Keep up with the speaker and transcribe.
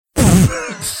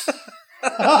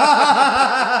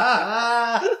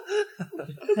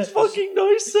Fucking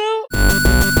nice out.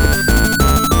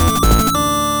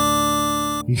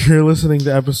 You're listening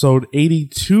to episode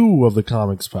 82 of the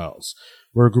Comics Pals.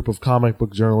 We're a group of comic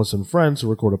book journalists and friends who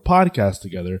record a podcast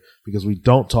together because we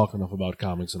don't talk enough about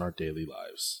comics in our daily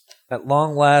lives. At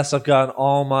long last, I've gotten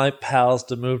all my pals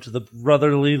to move to the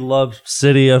brotherly loved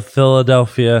city of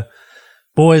Philadelphia.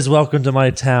 Boys, welcome to my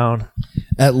town.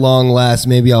 At long last,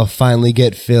 maybe I'll finally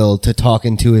get Phil to talk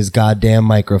into his goddamn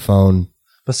microphone.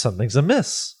 But something's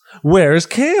amiss. Where's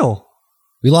Kale?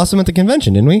 We lost him at the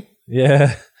convention, didn't we?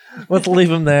 Yeah, let's leave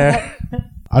him there.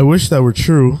 I wish that were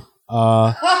true.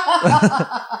 That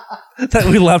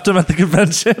we left him at the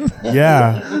convention?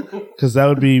 Yeah, because that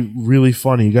would be really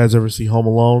funny. You guys ever see Home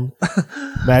Alone?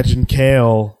 Imagine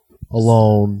Kale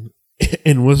alone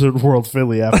in Wizard World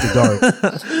Philly after dark.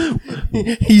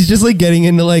 He's just like getting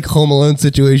into like Home Alone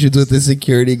situations with the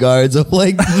security guards of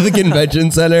like the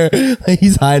convention center.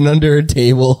 He's hiding under a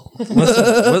table.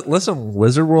 Listen,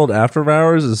 Wizard World After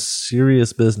Hours is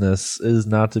serious business. It is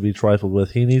not to be trifled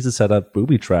with. He needs to set up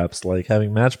booby traps, like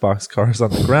having Matchbox cars on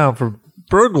the ground for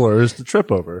burglars to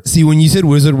trip over. See, when you said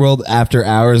Wizard World After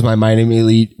Hours, my mind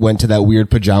immediately went to that weird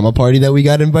pajama party that we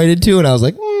got invited to, and I was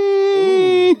like,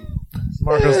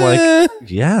 Marco's like,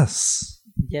 yes.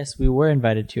 Yes, we were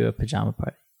invited to a pajama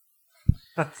party.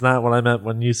 That's not what I meant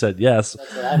when you said yes.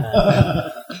 That's what I meant.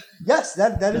 yes,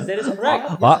 that is correct.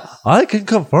 I can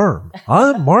confirm.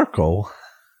 I'm Marco.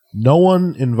 No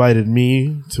one invited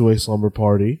me to a slumber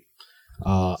party.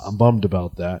 I'm bummed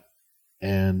about that.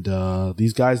 And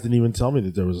these guys didn't even tell me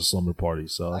that there was a slumber party.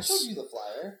 So I showed you the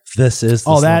flyer. This is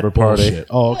the slumber party. Bullshit.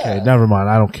 Oh, okay. Yeah. Never mind.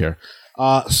 I don't care.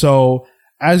 So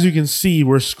as you can see,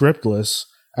 we're scriptless,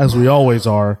 as we always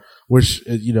are, which,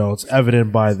 you know, it's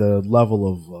evident by the level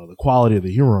of the quality of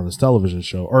the humor on this television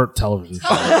show, on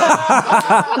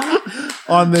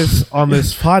this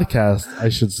podcast, I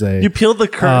should say. You peeled the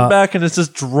curtain back and it's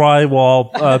just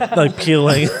drywall like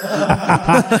peeling.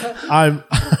 I'm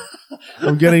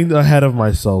getting ahead of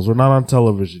myself. We're not on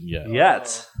television yet.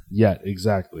 Yet,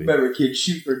 exactly. Remember, kids,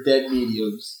 shoot for dead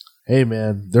mediums. Hey,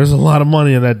 man, there's a lot of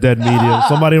money in that dead medium.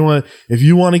 If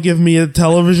you want to give me a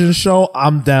television show,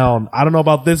 I'm down. I don't know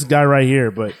about this guy right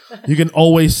here, but you can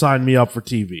always sign me up for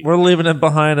TV. We're leaving it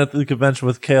behind at the convention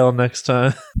with Kale next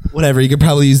time. Whatever, you could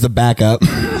probably use the backup.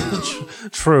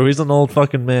 True, he's an old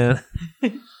fucking man.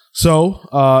 So,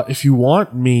 if you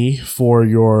want me for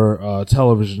your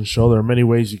television show, there are many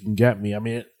ways you can get me. I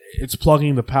mean, it's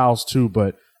plugging the pals too,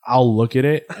 but I'll look at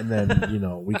it and then, you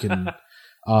know, we can...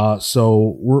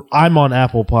 I'm on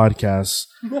Apple Podcasts.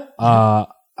 we're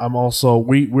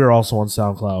also on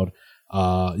SoundCloud.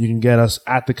 You can get us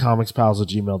at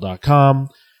thecomicspals@gmail.com.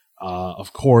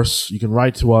 Of course, you can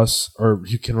write to us at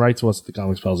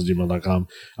thecomicspals@gmail.com.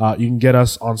 You can get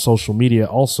us on social media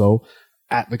also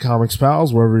at The Comics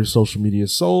Pals, wherever your social media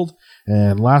is sold.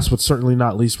 And last but certainly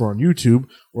not least, we're on YouTube,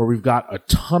 where we've got a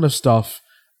ton of stuff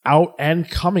out and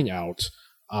coming out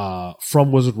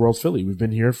from Wizard World Philly. We've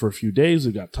been here for a few days.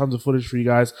 We've got tons of footage for you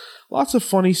guys. Lots of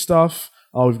funny stuff.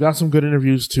 We've got some good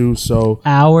interviews too. So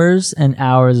hours and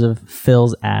hours of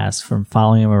Phil's ass from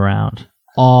following him around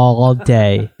all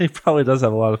day. He probably does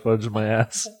have a lot of footage of my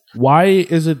ass. Why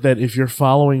is it that if you're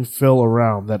following Phil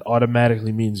around, that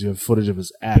automatically means you have footage of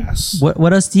his ass?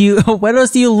 What else do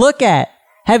you look at?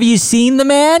 Have you seen the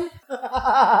man?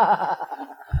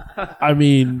 I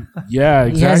mean, yeah,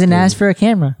 exactly. He has an ass for a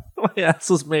camera. My ass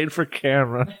was made for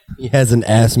camera. He has an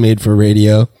ass made for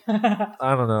radio.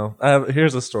 I don't know.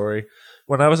 Here's a story.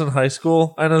 When I was in high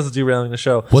school, I know this is derailing the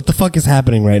show. What the fuck is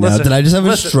happening right now? Did I just have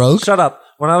a stroke? Shut up.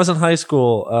 When I was in high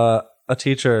school, a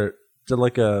teacher did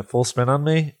like a full spin on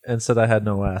me and said I had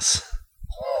no ass.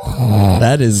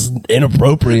 That is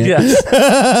inappropriate. Yes.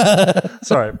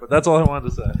 Sorry, but that's all I wanted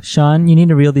to say. Sean, you need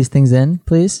to reel these things in,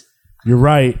 please. You're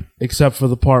right, except for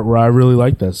the part where I really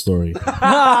like that story.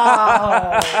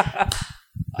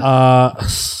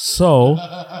 So,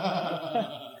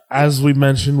 as we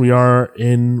mentioned, we are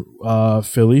in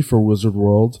Philly for Wizard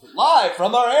World. Live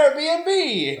from our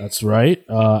Airbnb. That's right.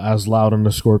 As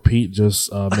Loud_Pete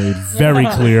just made very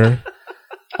clear,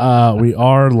 we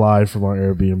are live from our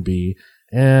Airbnb.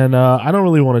 And I don't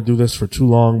really want to do this for too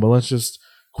long, but let's just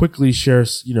quickly share,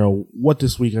 what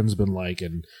this weekend's been like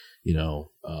and,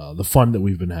 the fun that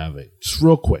we've been having. Just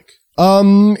real quick.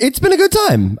 It's been a good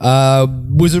time.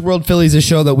 Wizard World Philly is a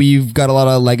show that we've got a lot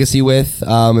of legacy with.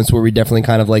 It's where we definitely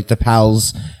kind of like the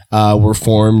pals were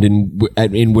formed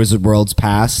in Wizard World's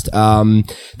past.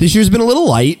 This year's been a little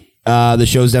light. The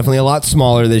show's definitely a lot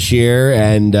smaller this year,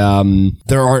 and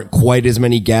there aren't quite as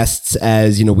many guests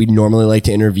as we'd normally like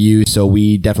to interview. So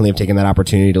we definitely have taken that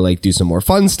opportunity to do some more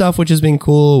fun stuff, which has been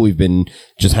cool. We've been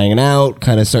just hanging out,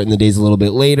 kind of starting the days a little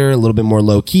bit later, a little bit more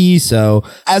low key. So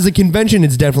as a convention,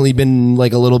 it's definitely been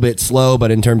a little bit slow, but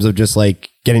in terms of just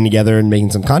getting together and making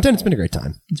some content, it's been a great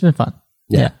time. It's been fun.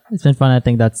 Yeah, it's been fun. I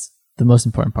think that's the most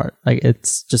important part.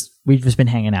 We've just been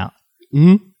hanging out.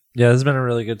 Mm-hmm. Yeah, it's been a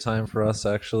really good time for us,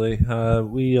 actually.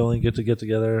 We only get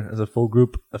together as a full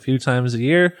group a few times a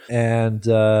year. And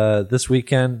this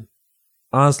weekend,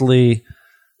 honestly,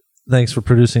 thanks for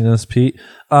producing this, Pete.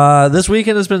 This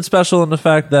weekend has been special in the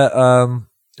fact that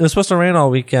it was supposed to rain all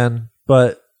weekend,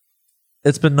 but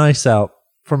it's been nice out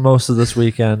for most of this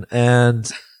weekend. And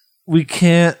we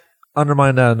can't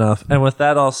undermine that enough. And with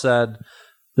that all said,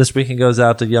 this weekend goes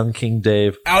out to young King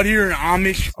Dave. Out here in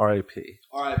Amish. R.I.P.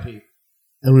 R.I.P.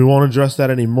 And we won't address that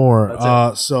anymore.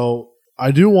 So I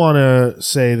do want to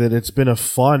say that it's been a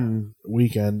fun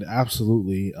weekend.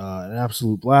 Absolutely. An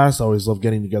absolute blast. I always love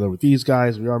getting together with these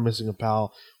guys. We are missing a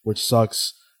pal, which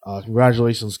sucks.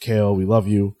 Congratulations, Kale. We love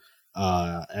you.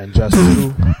 And Jess,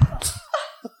 too.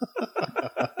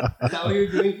 Is that what you're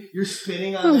doing? You're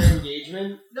spitting on their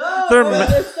engagement? No,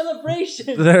 Their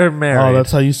celebration. They're married. Oh,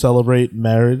 that's how you celebrate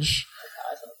marriage?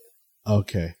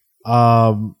 Okay.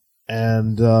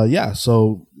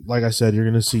 So like I said, you're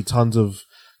going to see tons of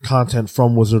content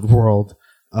from Wizard World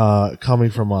coming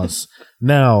from us.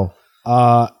 Now,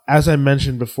 as I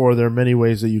mentioned before, there are many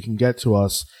ways that you can get to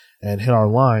us and hit our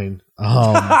line. And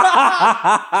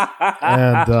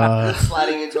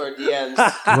sliding into our DMs.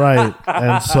 Right.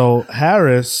 And so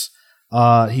Harris,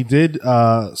 he did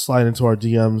slide into our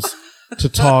DMs to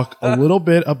talk a little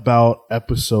bit about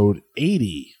episode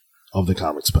 80 of the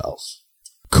Comics Pals.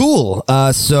 Cool.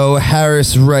 So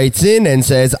Harris writes in and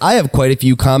says, I have quite a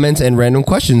few comments and random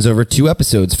questions over 2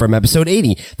 episodes from episode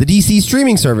 80, the DC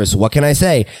streaming service. What can I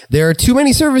say? There are too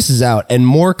many services out and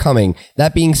more coming.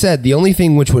 That being said, the only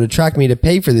thing which would attract me to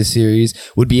pay for this series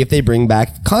would be if they bring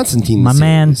back Constantine. My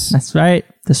man. That's right.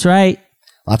 That's right.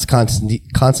 Lots of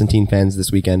Constantine fans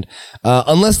this weekend.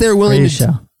 Unless they're willing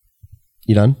to...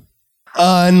 You done?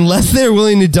 Unless they're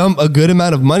willing to dump a good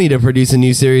amount of money to produce a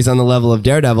new series on the level of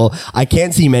Daredevil, I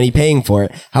can't see many paying for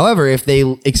it. However, if they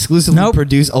exclusively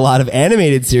produce a lot of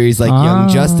animated series like Young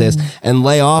Justice and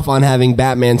lay off on having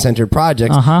Batman-centered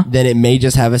projects, then it may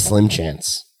just have a slim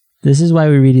chance. This is why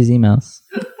we read his emails.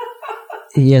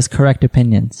 He has correct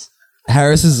opinions.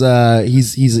 Harris is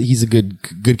he's a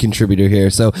good contributor here.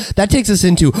 So that takes us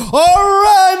into a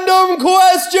random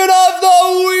question of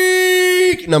the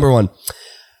week. Number 1.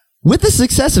 With the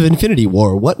success of Infinity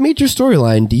War, what major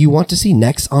storyline do you want to see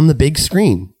next on the big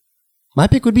screen? My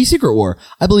pick would be Secret War.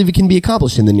 I believe it can be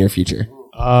accomplished in the near future.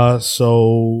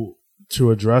 So to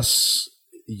address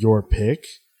your pick,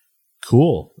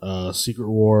 cool. Secret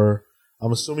War.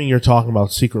 I'm assuming you're talking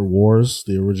about Secret Wars,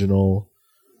 the original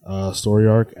story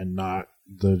arc, and not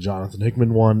the Jonathan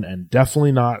Hickman one, and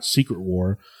definitely not Secret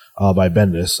War by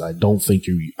Bendis. I don't think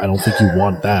you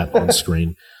want that on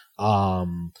screen.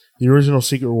 The original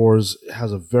Secret Wars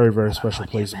has a very, very special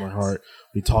place in my heart.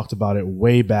 We talked about it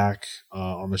way back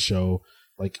on the show,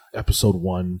 like episode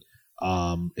 1.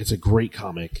 It's a great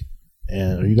comic.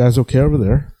 And are you guys okay over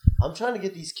there? I'm trying to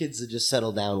get these kids to just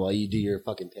settle down while you do your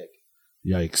fucking pick.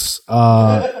 Yikes.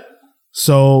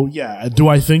 So, yeah, do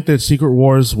I think that Secret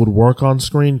Wars would work on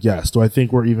screen? Yes. Do I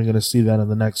think we're even going to see that in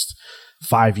the next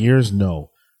 5 years? No.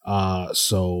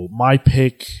 So my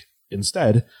pick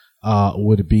instead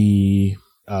would be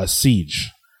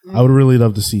Siege. I would really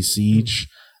love to see Siege.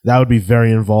 That would be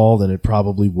very involved, and it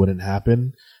probably wouldn't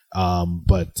happen.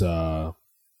 But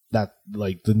that,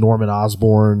 like the Norman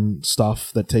Osborn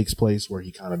stuff that takes place, where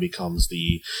he kind of becomes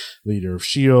the leader of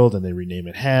S.H.I.E.L.D. and they rename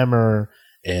it Hammer,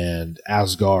 and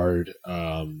Asgard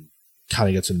kind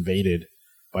of gets invaded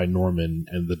by Norman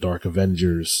and the Dark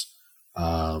Avengers.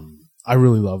 I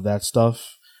really love that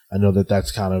stuff. I know that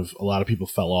that's kind of, a lot of people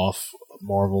fell off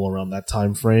Marvel around that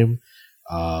time frame.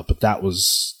 But that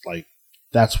was like,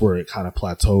 that's where it kind of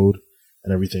plateaued,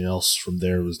 and everything else from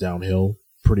there was downhill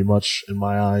pretty much in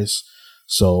my eyes.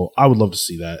 So I would love to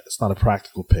see that. It's not a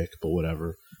practical pick, but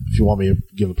whatever. If you want me to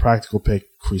give a practical pick,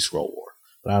 Kree-Skrull War.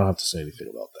 But I don't have to say anything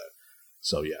about that.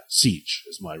 So yeah, Siege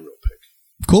is my real pick.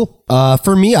 Cool.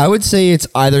 For me, I would say it's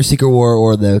either Secret War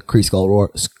or the Kree-Skrull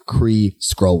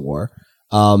War.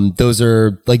 Those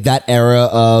are like, that era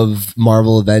of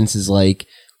Marvel events is like,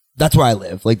 that's where I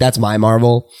live. Like, that's my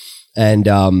Marvel. And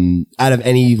out of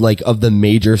any like of the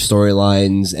major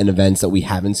storylines and events that we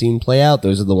haven't seen play out,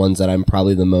 those are the ones that I'm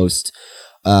probably the most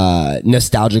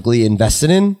nostalgically invested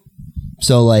in.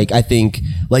 So like I think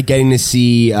like getting to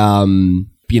see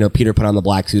Peter put on the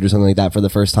black suit or something like that for the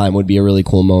first time would be a really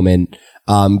cool moment.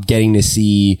 Getting to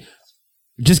see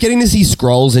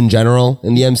Skrulls in general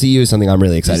in the MCU is something I'm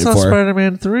really excited saw for.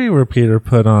 Spider-Man 3 where Peter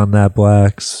put on that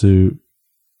black suit.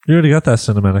 You already got that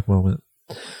cinematic moment.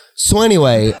 So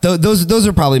anyway, those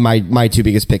are probably my two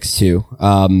biggest picks too,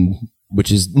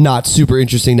 which is not super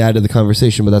interesting to add to the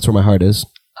conversation, but that's where my heart is.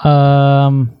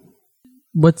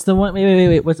 What's the one?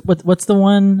 Wait. What's the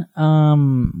one?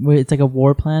 Where it's like a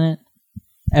war planet.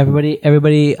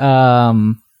 Everybody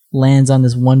lands on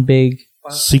this one big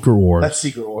Secret War. That's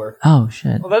Secret War. Oh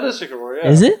shit! Well, that is Secret War. Yeah.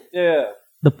 Is it? Yeah.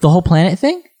 The whole planet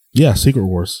thing? Yeah, Secret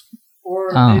Wars.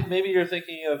 Or maybe you're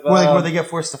thinking of where they get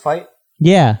forced to fight.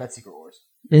 Yeah. That's Secret Wars.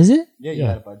 Is it? Yeah, you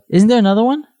got it, bud. Isn't there another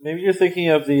one? maybe you're thinking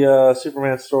of the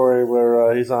Superman story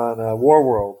where he's on War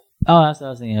World. Oh, that's what I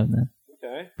was thinking of then.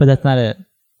 Okay. But that's not it.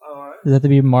 All right. Does that have to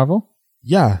be Marvel?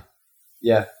 Yeah.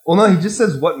 Yeah. Well, no, he just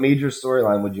says, what major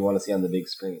storyline would you want to see on the big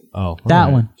screen? Oh, That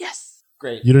alright. one. Yes.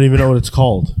 Great. You don't even know what it's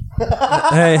called.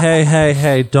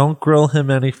 Hey! Don't grill him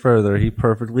any further. He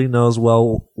perfectly knows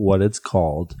well what it's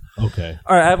called. Okay.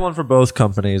 All right, I have one for both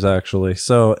companies actually.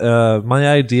 So, my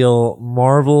ideal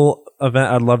Marvel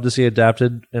event I'd love to see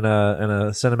adapted in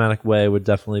a cinematic way would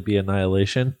definitely be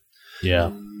Annihilation. Yeah.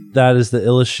 That is the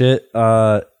illest shit,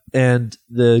 and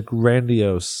the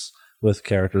grandiose with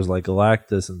characters like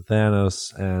Galactus and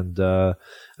Thanos and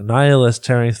Annihilus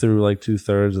tearing through like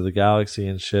 2/3 of the galaxy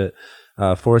and shit.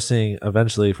 Forcing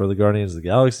eventually for the Guardians of the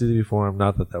Galaxy to be formed.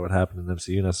 Not that would happen in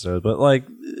MCU necessarily, but like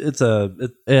it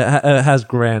has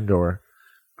grandeur.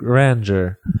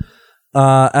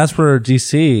 As for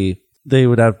DC, they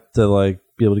would have to like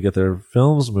be able to get their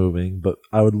films moving, but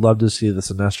I would love to see the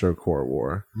Sinestro Corps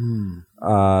War. And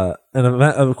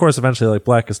of course, eventually like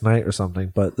Blackest Night or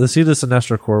something. But to see the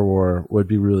Sinestro Corps War would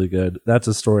be really good. That's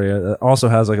a story that also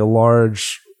has like a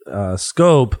large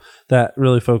scope that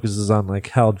really focuses on like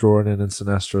Hal Jordan and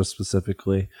Sinestro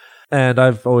specifically. And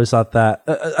I've always thought that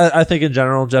I think in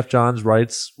general Jeff Johns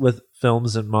writes with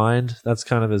films in mind. That's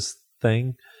kind of his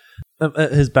thing.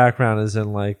 His background is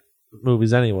in like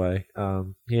movies anyway.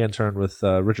 He interned with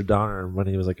Richard Donner when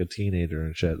he was like a teenager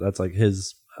and shit. That's like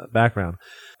his background.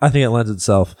 I think it lends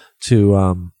itself to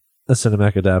a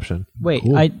cinematic adaptation. Wait,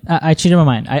 Cool. I changed my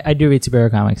mind. I do read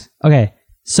superhero comics. Okay,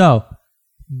 so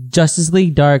Justice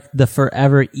League Dark, the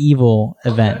Forever Evil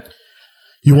event.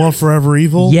 You want Forever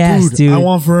Evil? Yes, dude. I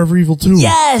want Forever Evil too.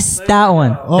 Yes, that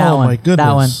one. Oh, that one. my goodness.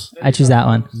 That one. I choose that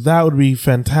one. That would be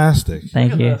fantastic.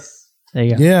 Thank you. There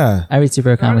you go. Yeah. I read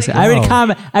superhero comics. I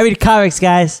read comics,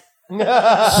 guys. Don't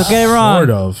get it wrong. Sort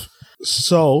of.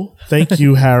 So, thank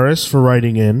you, Harris, for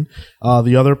writing in.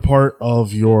 The other part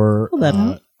of your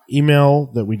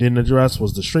email that we didn't address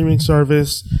was the streaming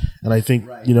service. And I think,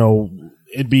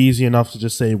 it'd be easy enough to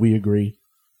just say we agree.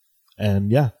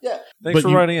 And yeah. Thanks for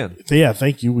writing in. Yeah,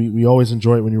 thank you. We always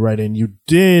enjoy it when you write in. You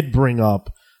did bring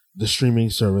up the streaming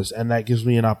service, and that gives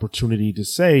me an opportunity to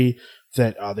say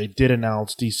that they did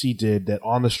announce, DC did, that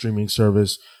on the streaming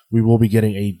service, we will be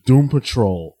getting a Doom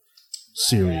Patrol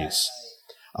series.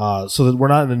 So that we're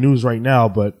not in the news right now,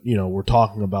 but, we're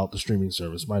talking about the streaming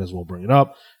service. Might as well bring it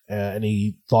up.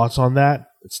 Any thoughts on that?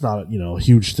 It's not, a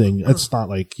huge thing. It's not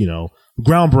like,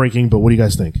 groundbreaking, but what do you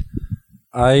guys think?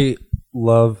 I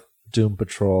love Doom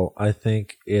Patrol. I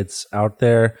think it's out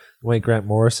there. The way Grant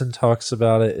Morrison talks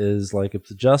about it is like if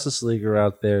the Justice League are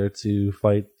out there to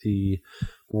fight the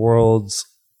world's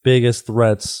biggest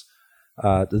threats,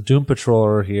 the Doom Patrol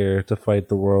are here to fight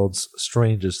the world's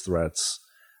strangest threats.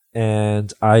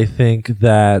 And I think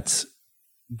that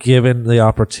given the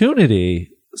opportunity,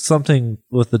 something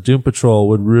with the Doom Patrol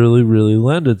would really, really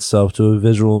lend itself to a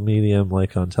visual medium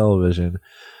like on television.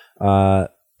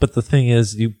 But the thing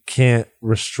is, you can't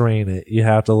restrain it. You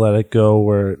have to let it go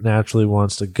where it naturally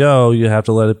wants to go. You have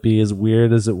to let it be as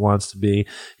weird as it wants to be.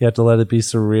 You have to let it be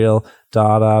surreal,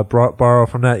 Dada, borrow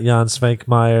from that Jan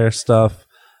Svankmajer stuff.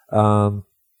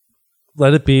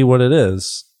 Let it be what it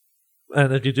is.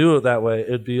 And if you do it that way,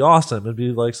 it'd be awesome. It'd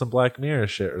be like some Black Mirror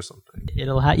shit or something.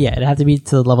 It'd have to be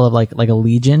to the level of like a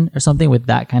Legion or something with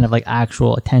that kind of like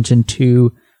actual attention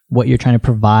to what you're trying to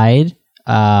provide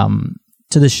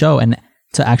to the show and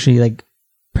to actually like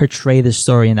portray the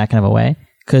story in that kind of a way.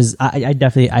 Because I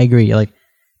definitely agree. Like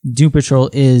Doom Patrol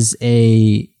is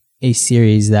a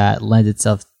series that lends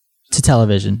itself to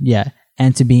television, yeah,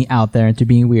 and to being out there and to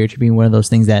being weird, to being one of those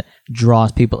things that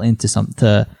draws people into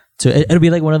it'll be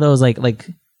like one of those like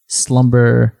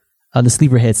slumber, the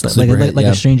sleeper hits, like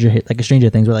a Stranger hit, like a Stranger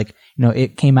Things, where like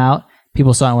it came out,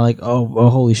 people saw it and were like, oh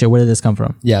holy shit, where did this come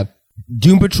from? Yeah,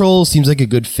 Doom Patrol seems like a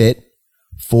good fit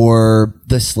for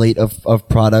the slate of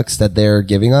products that they're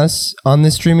giving us on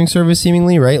this streaming service,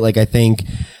 seemingly, right? Like, I think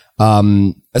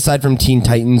aside from Teen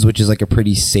Titans, which is like a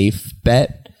pretty safe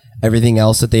bet, everything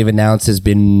else that they've announced has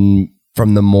been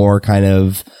from the more kind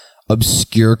of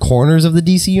obscure corners of the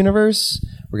DC universe.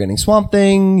 We're getting Swamp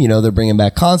Thing, you know, they're bringing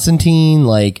back Constantine,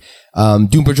 like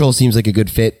Doom Patrol seems like a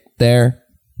good fit there.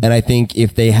 And I think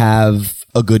if they have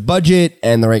a good budget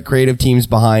and the right creative teams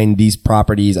behind these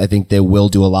properties, I think they will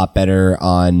do a lot better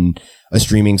on a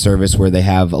streaming service where they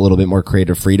have a little bit more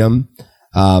creative freedom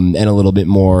and a little bit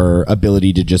more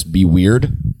ability to just be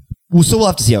weird. So we'll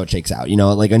have to see how it shakes out. You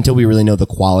know, like until we really know the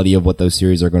quality of what those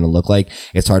series are going to look like,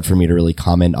 it's hard for me to really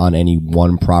comment on any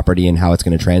one property and how it's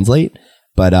going to translate.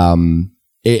 But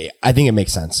I think it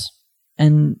makes sense.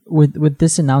 And with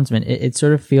this announcement, it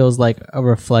sort of feels like a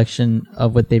reflection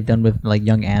of what they've done with like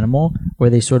Young Animal, where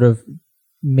they sort of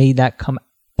made that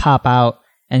pop out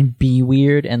and be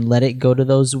weird and let it go to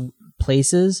those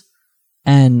places.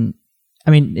 And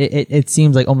I mean, it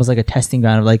seems like almost like a testing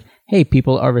ground of like, hey,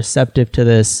 people are receptive to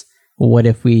this. What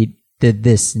if we did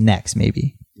this next?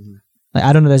 Maybe. Mm-hmm. Like,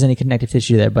 I don't know if there's any connective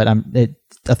tissue there, but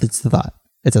it's the thought.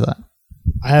 It's a thought.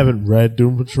 I haven't read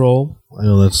Doom Patrol. I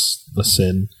know that's the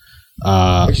sin.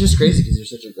 It's just crazy because you're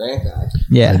such a Grant guy.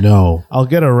 Yeah, I know. I'll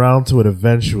get around to it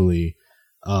eventually,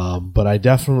 but I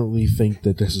definitely think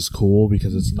that this is cool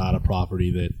because it's not a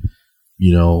property that,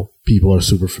 you know, people are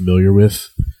super familiar with.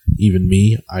 Even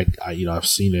me, I you know, I've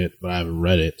seen it, but I haven't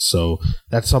read it. So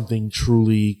that's something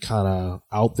truly kind of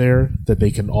out there that they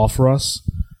can offer us.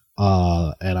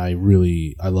 And I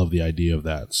love the idea of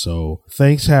that. So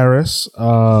thanks, Harris.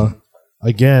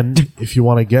 Again, if you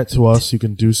want to get to us, you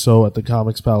can do so at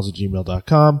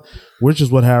thecomicspals@gmail.com, which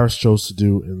is what Harris chose to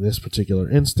do in this particular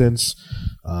instance.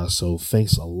 So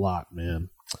thanks a lot, man.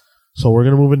 So we're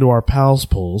going to move into our pals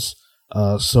polls.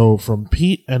 So from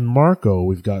Pete and Marco,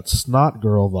 we've got Snot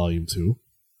Girl Volume 2.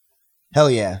 Hell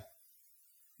yeah.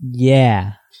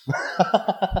 Yeah.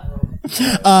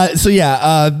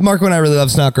 Marco and I really love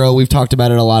Snot Girl. We've talked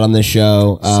about it a lot on this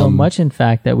show. So much, in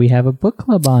fact, that we have a book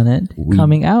club on it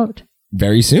coming out.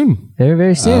 Very soon. Very,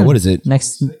 very soon. What is it?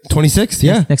 Next 26th?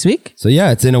 Yeah. Next week? So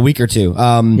yeah, it's in a week or two.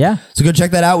 Yeah. So go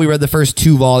check that out. We read the first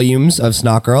 2 volumes of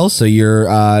Snot Girl. So you're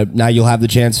now you'll have the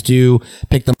chance to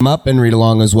pick them up and read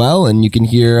along as well. And you can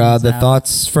hear the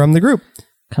thoughts from the group.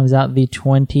 Comes out the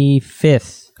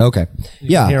 25th. Okay.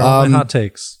 Yeah. Here are my hot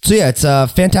takes. So yeah, it's a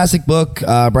fantastic book.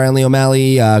 Brian Lee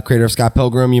O'Malley, creator of Scott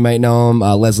Pilgrim, you might know him.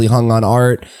 Leslie Hung on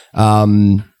art.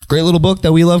 Great little book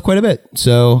that we love quite a bit.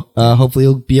 So hopefully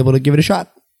you'll be able to give it a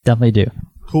shot. Definitely do.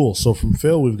 Cool. So from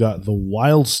Phil, we've got The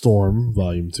Wildstorm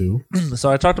Volume 2. So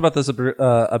I talked about this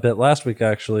a bit last week,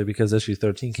 actually, because issue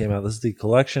 13 came out. This is the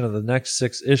collection of the next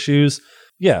 6 issues.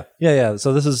 Yeah.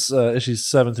 So this is issues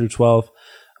 7 through 12.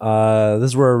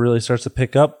 This is where it really starts to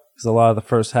pick up, because a lot of the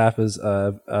first half is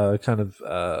kind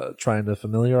of trying to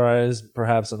familiarize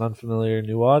perhaps an unfamiliar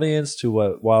new audience to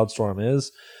what Wildstorm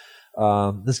is.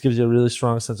 This gives you a really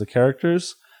strong sense of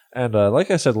characters. And like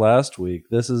I said last week,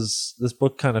 this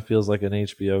book kind of feels like an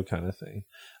HBO kind of thing.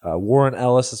 Warren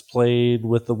Ellis has played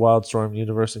with the Wildstorm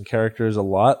universe and characters a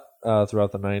lot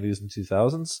throughout the 90s and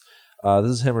 2000s.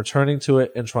 This is him returning to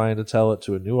it and trying to tell it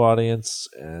to a new audience.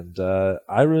 And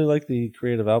I really like the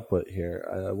creative output here.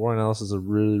 Warren Ellis is a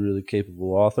really, really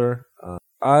capable author.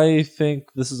 I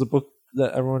think this is a book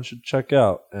that everyone should check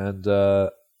out. And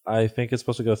I think it's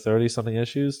supposed to go 30-something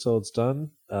issues till it's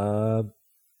done.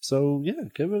 So yeah,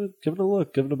 give it a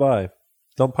look, give it a buy.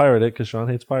 Don't pirate it because Sean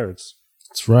hates pirates.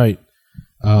 That's right.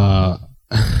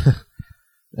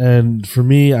 And for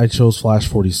me, I chose Flash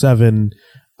 47.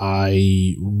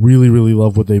 I really, really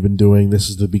love what they've been doing. This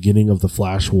is the beginning of the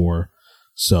Flash War.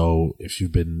 So if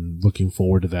you've been looking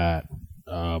forward to that,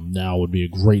 now would be a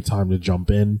great time to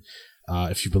jump in.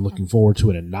 If you've been looking forward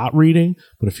to it and not reading,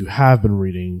 but if you have been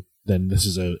reading, then this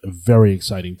is a very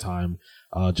exciting time.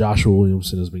 Joshua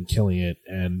Williamson has been killing it,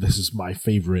 and this is my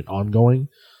favorite ongoing.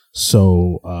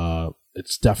 So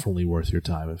it's definitely worth your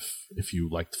time if you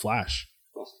liked Flash.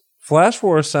 Flash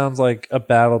War sounds like a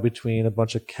battle between a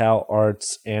bunch of Cal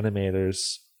Arts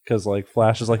animators, because like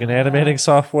Flash is like an animating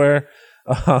software.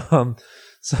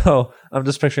 So I'm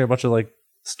just picturing a bunch of like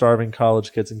starving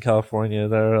college kids in California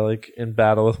that are like in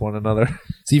battle with one another.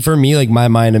 See, for me, like my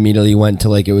mind immediately went to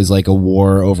like it was like a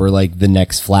war over like the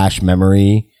next Flash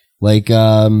memory like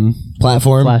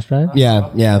platform. Flash drive? Yeah.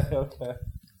 Okay.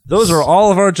 Those are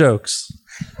all of our jokes.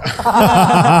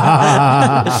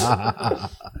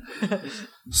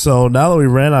 So now that we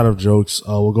ran out of jokes,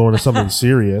 we'll go into something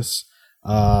serious.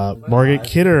 Margaret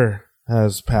Kidder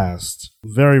has passed.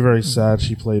 Very, very sad.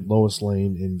 She played Lois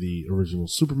Lane in the original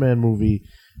Superman movie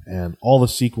and all the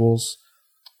sequels.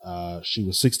 She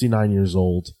was 69 years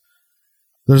old.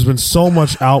 There's been so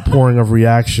much outpouring of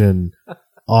reaction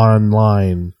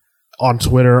online, on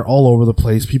Twitter, all over the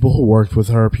place. People who worked with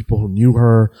her, people who knew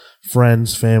her,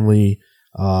 friends, family,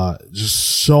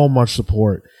 just so much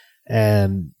support.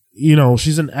 And, you know,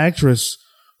 she's an actress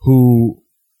who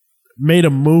made a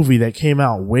movie that came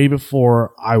out way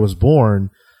before I was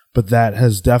born, but that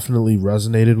has definitely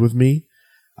resonated with me.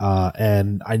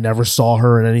 And I never saw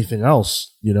her in anything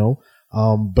else, you know.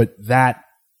 But that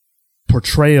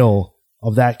portrayal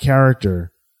of that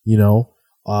character, you know,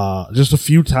 just a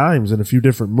few times in a few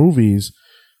different movies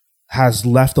has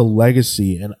left a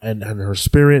legacy, and her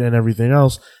spirit and everything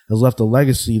else has left a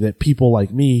legacy that people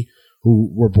like me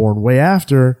who were born way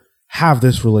after have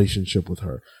this relationship with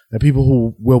her. And people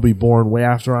who will be born way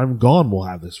after I'm gone will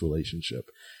have this relationship.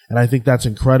 And I think that's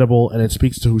incredible, and it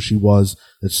speaks to who she was,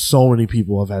 that so many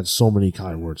people have had so many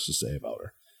kind words to say about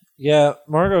her. Yeah,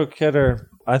 Margot Kidder,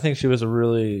 I think she was a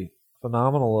really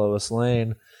phenomenal Lois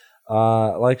Lane.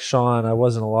 Like Sean, I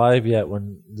wasn't alive yet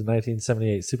when the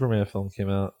 1978 Superman film came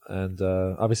out, and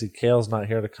obviously Kale's not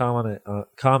here to comment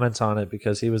on it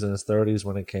because he was in his 30s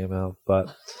when it came out.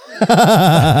 But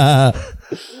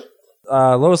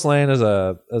Lois Lane is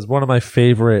one of my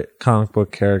favorite comic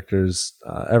book characters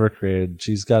ever created.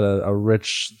 She's got a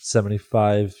rich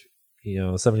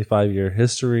 75-year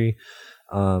history.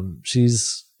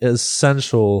 She's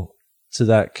essential to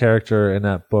that character in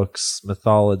that book's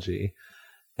mythology.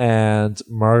 And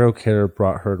Margot Kidder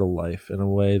brought her to life in a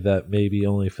way that maybe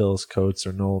only Phyllis Coates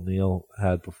or Noel Neill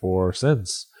had before or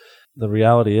since. The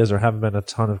reality is there haven't been a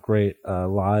ton of great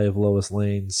live Lois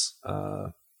Lanes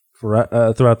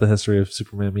throughout the history of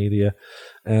Superman media.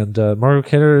 And Margot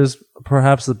Kidder is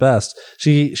perhaps the best.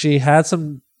 She had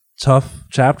some tough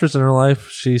chapters in her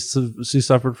life. She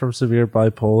suffered from severe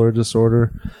bipolar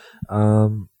disorder.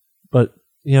 But,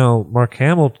 you know, Mark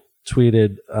Hamill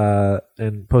tweeted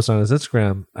and posted on his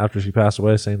Instagram after she passed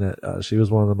away saying that she was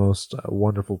one of the most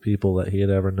wonderful people that he had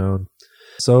ever known.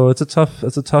 So it's a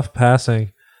tough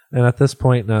passing. And at this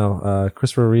point now,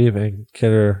 Christopher Reeve and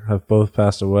Kidder have both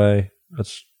passed away.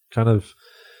 It's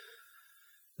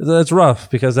rough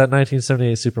because that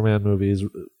 1978 Superman movie is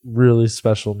really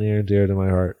special, near and dear to my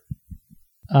heart.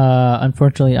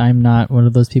 Unfortunately, I'm not one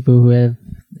of those people who have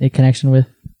a connection with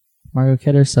Margot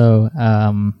Kidder, so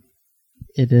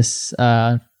it is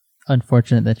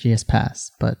unfortunate that she has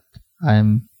passed, but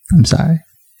I'm sorry.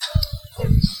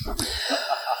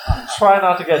 Try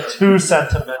not to get too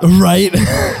sentimental. Right?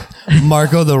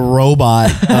 Marco the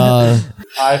robot.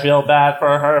 I feel bad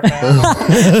for her family.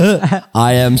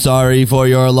 I am sorry for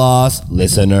your loss,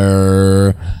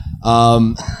 listener.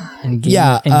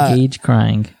 Engage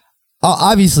crying.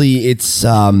 Obviously, it's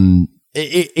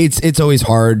always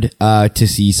hard to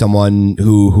see someone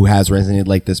who has resonated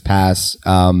like this pass,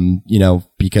 you know,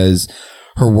 because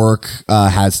her work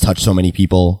has touched so many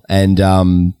people. And,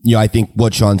 you know, I think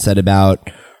what Sean said about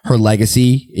her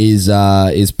legacy is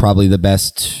probably the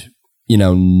best, you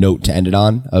know, note to end it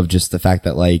on, of just the fact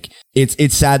that, like,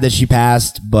 it's sad that she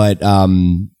passed, but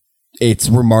it's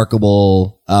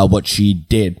remarkable what she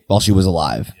did while she was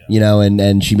alive, you know,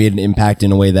 and she made an impact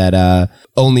in a way that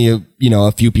only a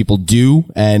few people do,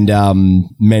 and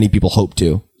many people hope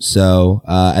to. So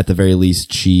at the very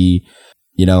least, she,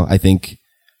 you know, I think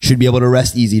should be able to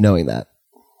rest easy knowing that.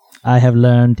 I have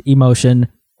learned emotion.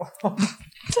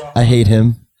 I hate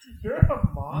him.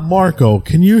 Marco,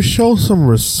 can you show some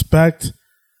respect?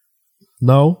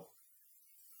 No?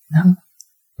 No.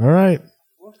 All right.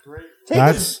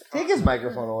 Take his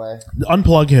microphone away.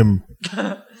 Unplug him.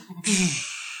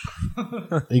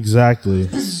 Exactly.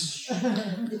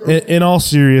 In all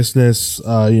seriousness,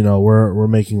 you know, we're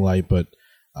making light, but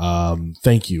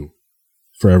thank you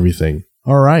for everything.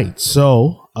 All right.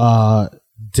 So,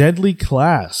 Deadly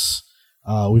Class.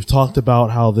 We've talked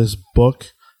about how this book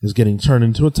is getting turned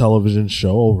into a television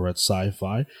show over at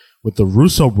Sci-Fi with the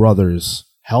Russo brothers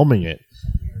helming it.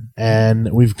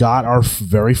 And we've got our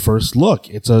very first look.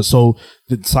 So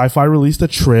the Sci-Fi released a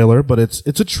trailer, but it's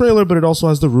a trailer, but it also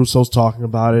has the Russos talking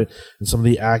about it and some of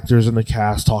the actors in the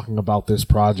cast talking about this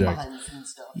project.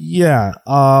 Yeah.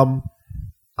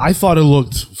 I thought it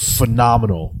looked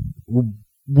phenomenal.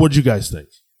 What'd you guys think?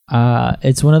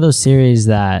 It's one of those series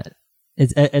that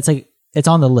it's like, it's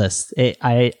on the list.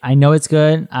 I know it's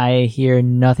good. I hear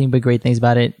nothing but great things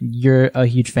about it. You're a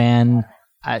huge fan.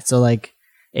 So like,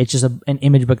 it's just an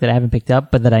image book that I haven't picked up,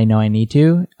 but that I know I need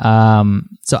to.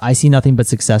 So I see nothing but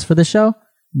success for the show,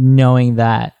 knowing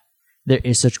that there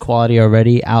is such quality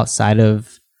already outside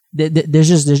of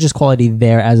there's just quality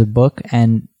there as a book,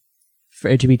 and for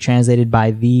it to be translated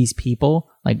by these people,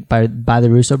 like by the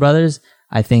Russo brothers,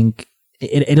 I think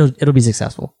it'll be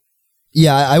successful.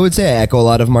 Yeah, I would say I echo a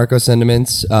lot of Marco's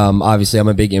sentiments. Obviously, I'm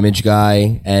a big Image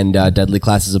guy, and Deadly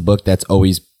Class is a book that's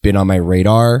always been on my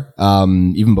radar,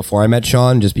 even before I met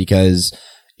Sean, just because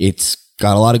it's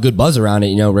got a lot of good buzz around it.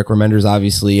 You know, Rick Remender's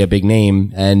obviously a big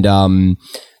name, and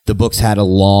the book's had a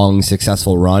long,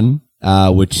 successful run,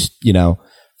 which, you know,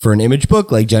 for an Image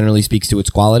book, like, generally speaks to its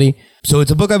quality. So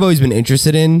it's a book I've always been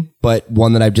interested in, but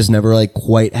one that I've just never like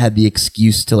quite had the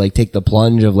excuse to like take the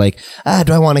plunge of like,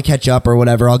 do I want to catch up or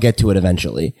whatever? I'll get to it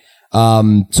eventually.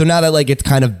 So now that like it's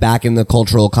kind of back in the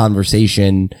cultural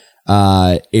conversation,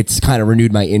 it's kind of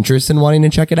renewed my interest in wanting to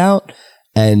check it out.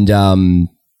 And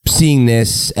seeing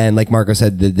this, and like Marco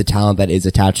said, the talent that is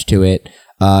attached to it,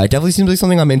 it definitely seems like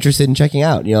something I'm interested in checking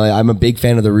out. You know, I'm a big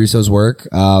fan of the Russos' work.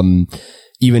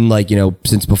 Even like, you know,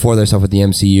 since before their stuff with the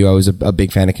MCU, I was a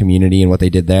big fan of Community and what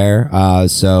they did there.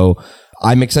 So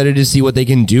I'm excited to see what they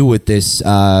can do with this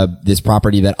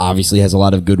property that obviously has a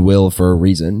lot of goodwill for a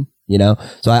reason, you know?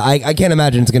 So I can't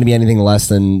imagine it's going to be anything less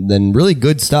than really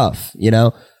good stuff, you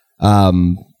know?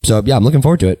 So yeah, I'm looking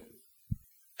forward to it.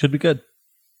 Could be good.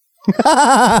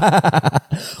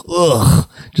 Ugh,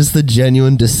 just the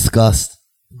genuine disgust.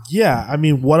 Yeah, I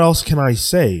mean, what else can I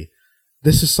say?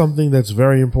 This is something that's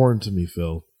very important to me,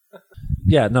 Phil.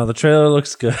 Yeah, no, the trailer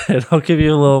looks good. I'll give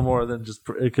you a little more than just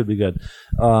it could be good.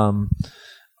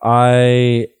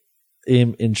 I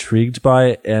am intrigued by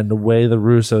it, and the way the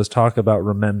Russos talk about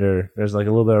Remender, there's like a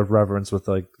little bit of reverence with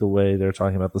like the way they're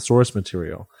talking about the source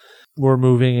material. We're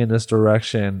moving in this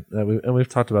direction, and we've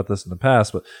talked about this in the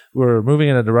past, but we're moving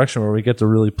in a direction where we get to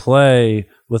really play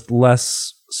with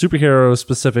less superhero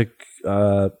specific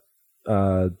genre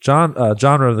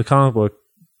of the comic book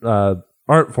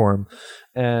art form,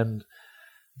 and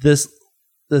this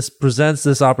presents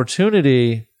this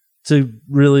opportunity to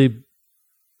really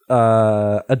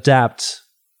adapt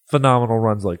phenomenal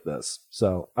runs like this.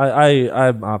 So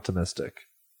I'm optimistic.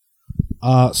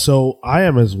 So I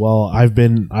am as well. I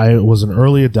was an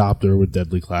early adopter with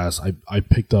Deadly Class. I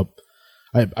picked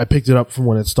it up from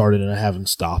when it started, and I haven't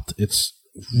stopped. It's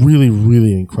really,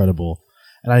 really incredible.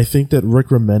 And I think that Rick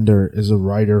Remender is a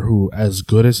writer who, as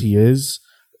good as he is,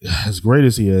 as great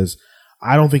as he is,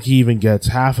 I don't think he even gets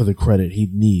half of the credit he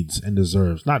needs and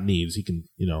deserves. Not needs, he can,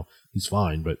 you know, he's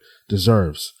fine, but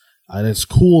deserves. And it's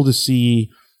cool to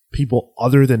see people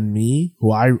other than me,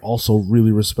 who I also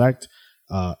really respect,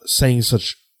 saying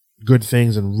such good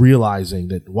things and realizing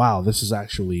that, wow, this is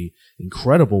actually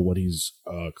incredible what he's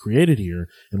created here,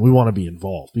 and we want to be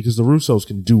involved, because the Russos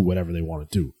can do whatever they want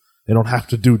to do. They don't have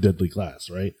to do Deadly Class,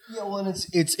 right? Yeah, well, and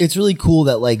it's really cool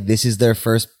that like this is their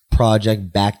first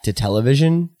project back to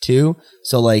television too.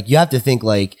 So like you have to think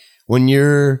like when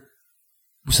you're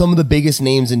some of the biggest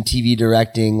names in TV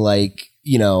directing, like,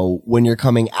 you know, when you're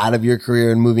coming out of your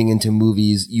career and moving into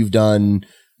movies, you've done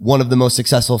one of the most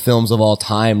successful films of all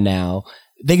time now.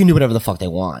 They can do whatever the fuck they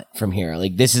want from here.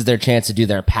 Like this is their chance to do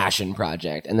their passion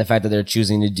project, and the fact that they're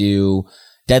choosing to do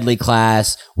Deadly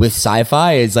Class with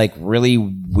sci-fi is like really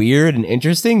weird and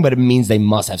interesting, but it means they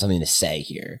must have something to say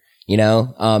here, you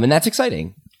know? And that's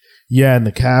exciting. Yeah, and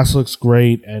the cast looks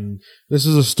great, and this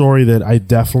is a story that I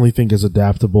definitely think is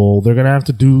adaptable. There's gonna have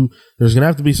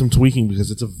to be some tweaking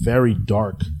because it's a very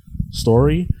dark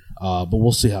story, but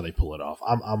we'll see how they pull it off.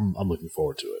 I'm looking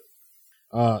forward to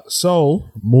it. So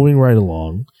moving right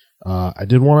along, I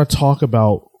did want to talk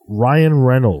about Ryan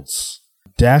Reynolds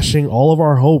dashing all of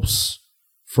our hopes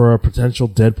for a potential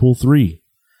Deadpool 3.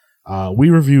 We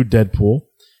reviewed Deadpool,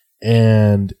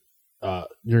 and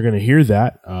you're going to hear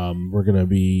that. We're going to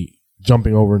be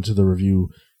jumping over into the review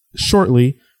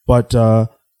shortly, but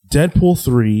Deadpool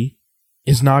 3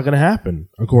 is not going to happen,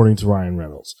 according to Ryan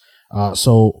Reynolds.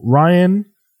 So Ryan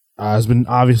has been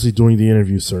obviously doing the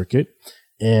interview circuit,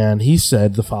 and he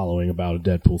said the following about a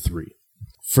Deadpool 3.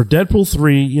 For Deadpool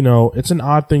 3, you know, it's an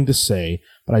odd thing to say,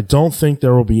 but I don't think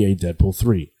there will be a Deadpool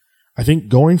 3. I think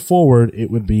going forward, it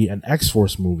would be an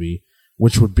X-Force movie,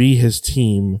 which would be his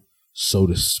team, so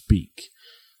to speak.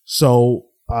 So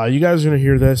you guys are going to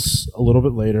hear this a little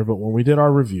bit later, but when we did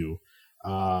our review,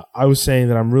 I was saying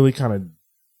that I'm really kind of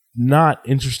not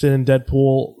interested in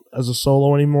Deadpool as a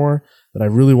solo anymore, that I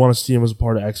really want to see him as a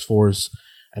part of X-Force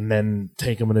and then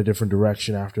take him in a different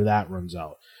direction after that runs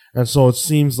out. And so it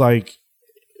seems like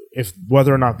if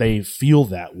whether or not they feel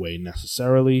that way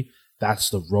necessarily, that's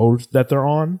the road that they're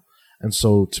on. And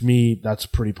so to me, that's a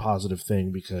pretty positive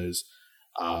thing, because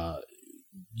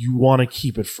you want to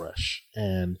keep it fresh.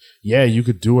 And yeah, you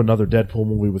could do another Deadpool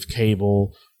movie with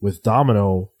Cable, with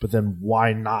Domino, but then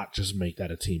why not just make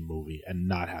that a team movie and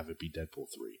not have it be Deadpool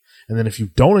 3? And then if you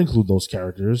don't include those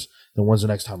characters, then when's the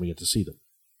next time we get to see them?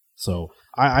 So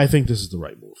I think this is the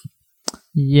right move.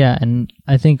 Yeah, and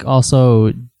I think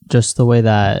also just the way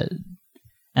that,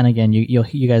 and again,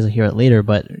 you guys will hear it later,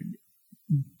 but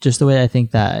just the way I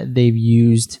think that they've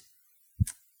used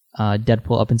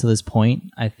Deadpool up until this point,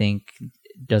 I think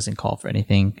doesn't call for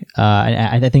anything.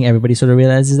 I think everybody sort of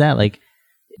realizes that, like,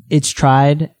 it's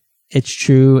tried, it's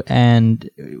true, and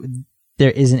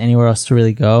there isn't anywhere else to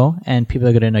really go, and people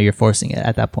are going to know you're forcing it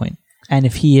at that point. And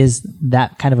if he is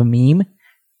that kind of a meme,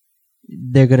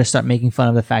 they're going to start making fun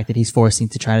of the fact that he's forcing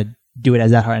to try to do it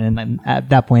as that hard. And then at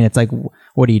that point, it's like,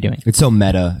 what are you doing? It's so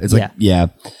meta. It's like, yeah.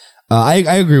 I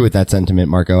agree with that sentiment,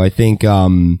 Marco. I think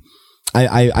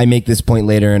I make this point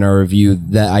later in our review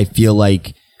that I feel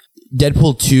like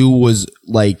Deadpool 2 was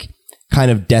like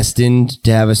kind of destined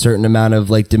to have a certain amount of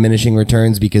like diminishing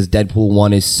returns because Deadpool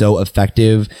 1 is so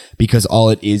effective because all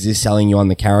it is selling you on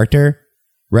the character,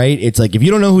 right? It's like, if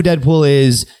you don't know who Deadpool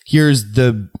is, here's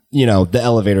the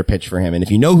elevator pitch for him. And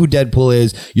if you know who Deadpool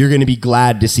is, you're going to be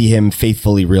glad to see him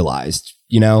faithfully realized,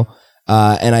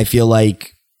 and I feel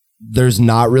like there's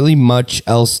not really much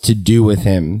else to do with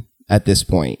him at this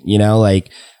point,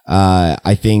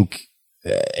 I think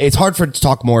it's hard to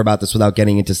talk more about this without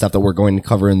getting into stuff that we're going to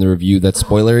cover in the review that's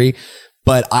spoilery.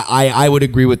 But I would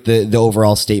agree with the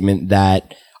overall statement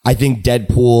that I think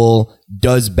Deadpool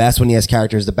does best when he has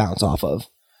characters to bounce off of.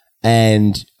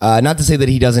 And not to say that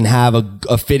he doesn't have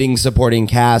a fitting supporting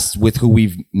cast with who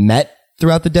we've met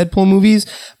throughout the Deadpool movies,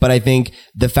 but I think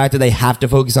the fact that they have to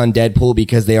focus on Deadpool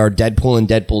because they are Deadpool and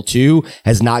Deadpool 2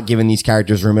 has not given these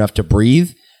characters room enough to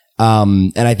breathe.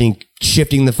 And I think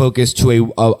shifting the focus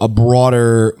to a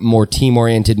broader, more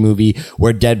team-oriented movie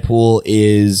where Deadpool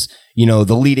is,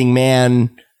 the leading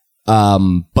man,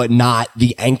 but not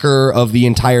the anchor of the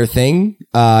entire thing,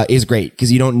 is great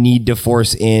because you don't need to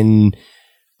force in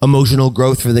emotional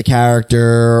growth for the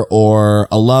character or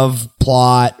a love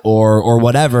plot or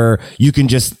whatever. You can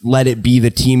just let it be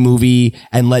the team movie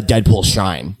and let Deadpool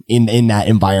shine in that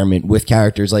environment with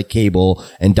characters like Cable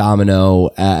and Domino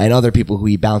and other people who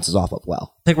he bounces off of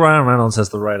well. I think Ryan Reynolds has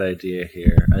the right idea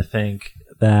here. I think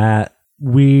that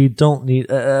we don't need,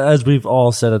 as we've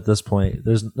all said at this point,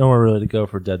 there's nowhere really to go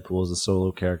for Deadpool as a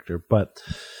solo character. But,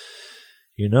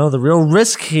 the real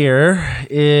risk here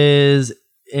is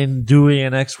in doing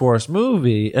an an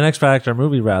X-Factor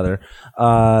movie rather,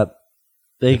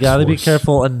 they got to be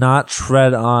careful and not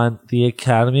tread on the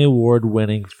Academy Award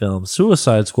winning film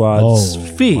Suicide Squad's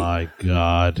feet. Oh my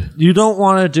God. You don't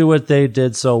want to do what they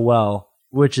did so well,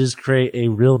 which is create a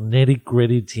real nitty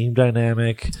gritty team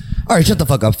dynamic. All right, shut the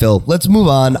fuck up, Phil. Let's move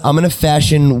on. I'm going to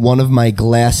fashion one of my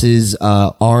glasses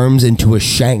arms into a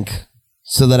shank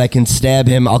so that I can stab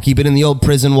him. I'll keep it in the old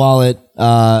prison wallet.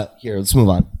 Here, let's move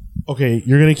on. Okay,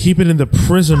 you're going to keep it in the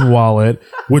prison wallet,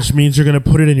 which means you're going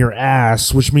to put it in your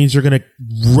ass, which means you're going to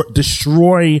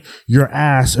destroy your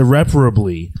ass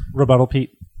irreparably. Rebuttal,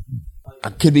 Pete.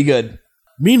 Could be good.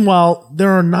 Meanwhile, there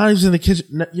are knives in the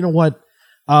kitchen. You know what?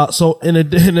 So in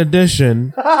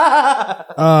addition,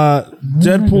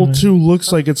 Deadpool 2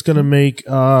 looks like it's going to make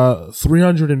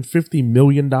 $350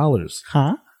 million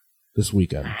this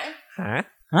weekend. Huh?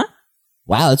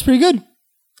 Wow, that's pretty good.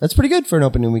 That's pretty good for an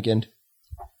opening weekend.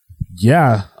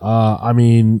 Yeah, I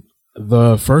mean,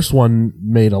 the first one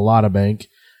made a lot of bank.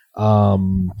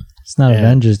 It's not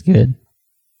Avengers good.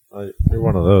 You're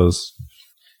one of those.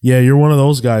 Yeah, you're one of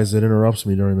those guys that interrupts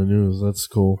me during the news. That's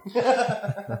cool.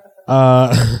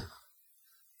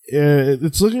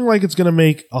 It's looking like it's going to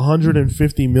make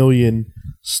 $150 million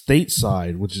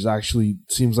stateside, which is actually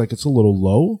seems like it's a little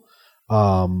low.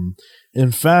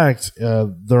 In fact,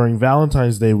 during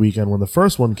Valentine's Day weekend, when the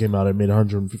first one came out, it made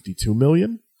 $152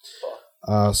 million.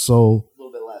 So a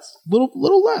little bit less,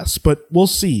 little less, but we'll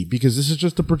see because this is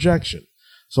just a projection.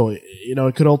 So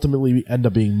it could ultimately end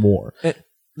up being more.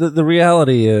 The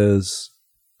reality is,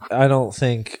 I don't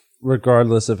think,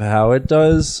 regardless of how it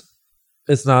does,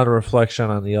 it's not a reflection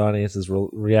on the audience's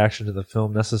reaction to the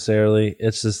film necessarily.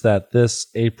 It's just that this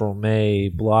April-May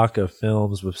block of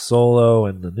films with Solo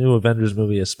and the new Avengers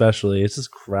movie especially, it's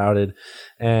just crowded,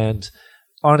 and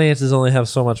audiences only have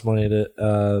so much money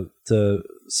to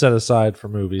set aside for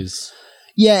movies.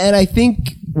 Yeah, and I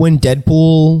think when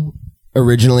Deadpool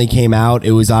originally came out,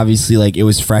 it was obviously like it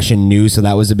was fresh and new, so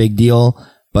that was a big deal.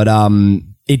 But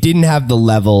it didn't have the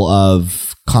level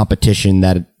of competition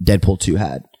that Deadpool 2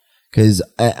 had. Because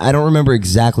I don't remember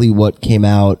exactly what came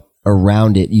out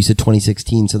around it. You said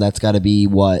 2016, so that's got to be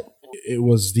what? it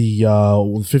was the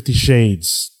 50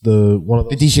 Shades, the one of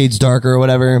those. 50 Shades Darker or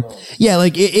whatever. Yeah,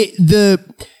 like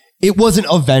it wasn't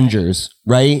Avengers,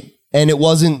 right? And it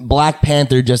wasn't Black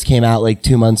Panther just came out like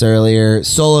 2 months earlier.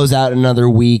 Solo's out another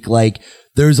week. Like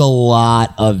there's a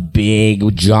lot of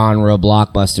big genre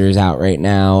blockbusters out right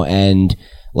now. And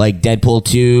like Deadpool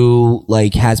 2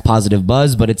 like has positive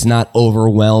buzz, but it's not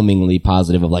overwhelmingly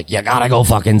positive of like, you gotta go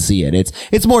fucking see it.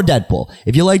 It's more Deadpool.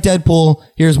 If you like Deadpool,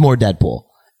 here's more Deadpool.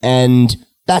 And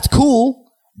that's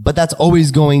cool, but that's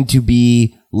always going to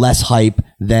be less hype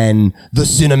than the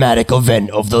cinematic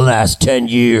event of the last 10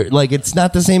 years. Like it's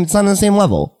not the same, it's not on the same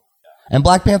level. And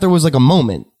Black Panther was like a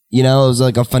moment, you know, it was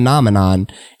like a phenomenon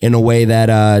in a way that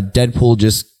Deadpool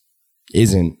just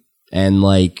isn't. And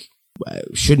like,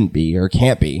 shouldn't be or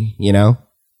can't be, you know.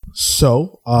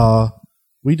 So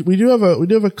we do have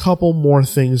a couple more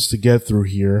things to get through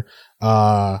here.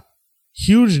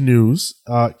 Huge news.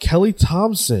 Kelly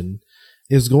Thompson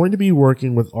is going to be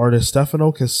working with artist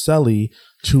Stefano Caselli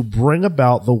to bring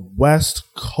about the West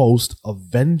Coast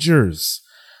Avengers.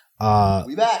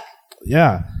 We back.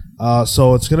 Yeah.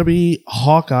 So it's going to be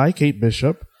Hawkeye, Kate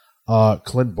Bishop,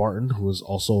 Clint Barton, who is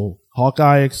also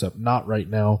Hawkeye, except not right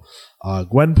now,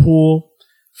 Gwenpool,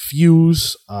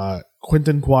 Fuse,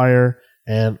 Quentin Quire,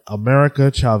 and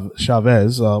America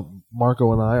Chavez.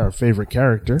 Marco and I, our favorite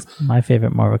character. My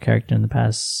favorite Marvel character in the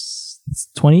past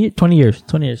 20 years. 20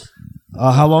 years.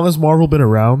 How long has Marvel been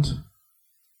around?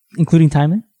 Including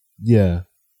Timely? Yeah.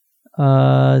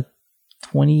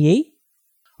 28?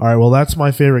 All right, well, that's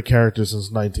my favorite character since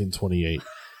 1928.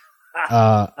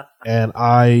 And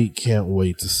I can't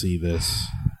wait to see this.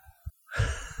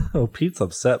 Oh, Pete's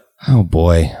upset. Oh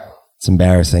boy. It's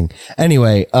embarrassing.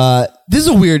 Anyway, this is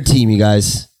a weird team, you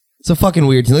guys. It's a fucking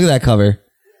weird team. Look at that cover.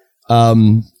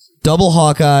 Double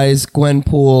Hawkeyes,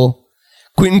 Gwenpool,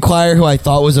 Quentin Quire, who I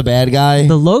thought was a bad guy.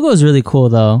 The logo is really cool,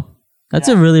 though. That's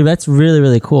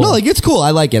really cool. No, like it's cool.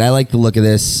 I like it. I like the look of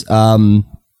this. I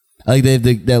like they have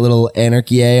that little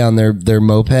anarchy on their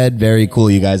moped. Very cool,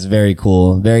 you guys. Very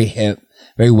cool. Very hip.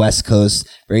 Very West Coast.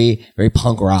 Very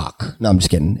punk rock. No, I'm just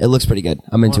kidding. It looks pretty good.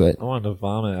 I'm into it. I wanted to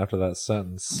vomit after that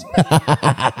sentence.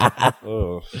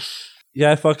 Oh.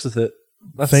 Yeah, I fucks with it.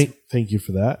 Thank you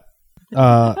for that.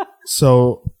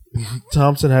 So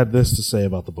Thompson had this to say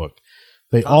about the book.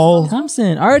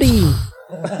 Thompson, Artie.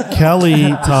 Kelly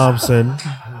Thompson.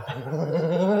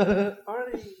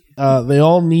 They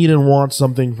all need and want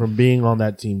something from being on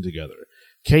that team together.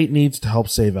 Kate needs to help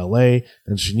save LA,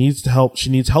 and she needs help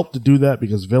to do that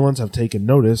because villains have taken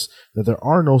notice that there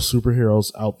are no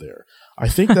superheroes out there. I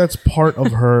think that's part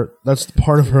of her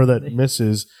that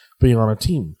misses being on a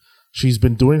team. She's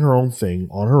been doing her own thing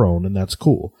on her own, and that's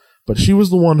cool. But she was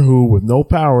the one who, with no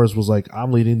powers, was like,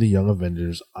 I'm leading the Young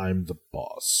Avengers. I'm the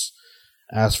boss.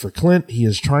 As for Clint, he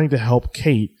is trying to help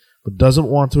Kate, but doesn't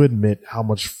want to admit how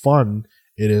much fun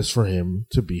it is for him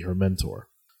to be her mentor.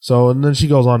 So, and then she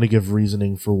goes on to give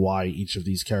reasoning for why each of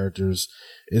these characters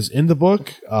is in the book.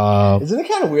 Isn't it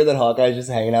kind of weird that Hawkeye's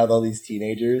just hanging out with all these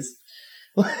teenagers?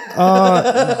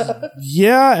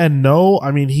 Yeah and no. I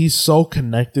mean, he's so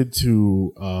connected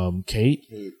to Kate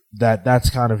that's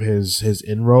kind of his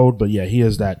inroad. But yeah, he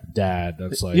is that dad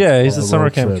that's like, yeah, he's a summer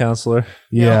camp counselor.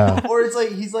 Yeah. Or it's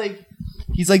like he's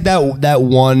like that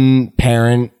one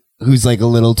parent who's like a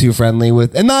little too friendly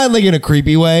with, and not like in a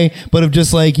creepy way, but of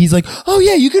just like, he's like, oh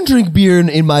yeah, you can drink beer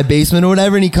in my basement or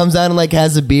whatever. And he comes out and like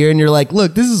has a beer and you're like,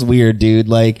 look, this is weird, dude.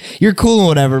 Like you're cool and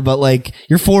whatever, but like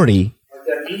you're 40. Like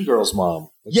that Mean Girls mom.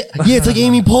 Yeah, it's like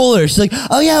Amy Poehler. She's like,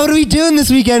 oh yeah, what are we doing this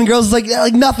weekend, girls? It's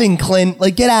like nothing, Clint.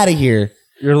 Like get out of here.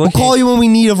 We'll call you when we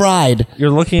need a ride.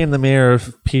 You're looking in the mirror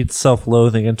of Pete's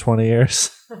self-loathing in 20 years.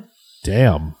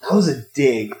 Damn. That was a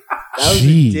dig. That was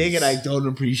Jeez. a dig, and I don't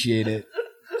appreciate it.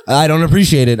 I don't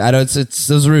appreciate it. I don't. It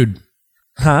was rude.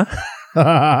 Huh?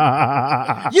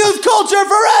 Youth culture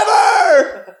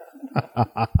forever.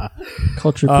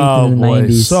 Culture peaked in the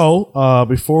 90s. So,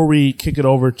 before we kick it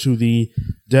over to the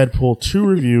Deadpool 2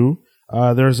 review,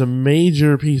 there's a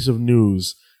major piece of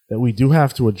news that we do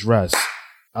have to address.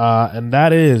 And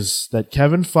that is that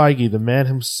Kevin Feige, the man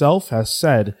himself, has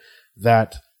said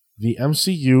that the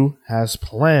MCU has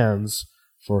plans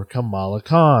for Kamala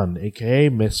Khan, aka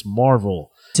Miss Marvel.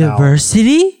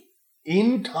 Diversity?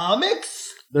 In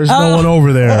comics? There's no one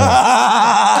over there.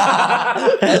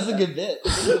 That's a good bit.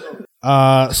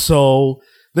 So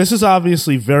this is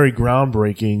obviously very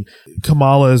groundbreaking.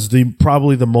 Kamala is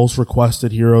probably the most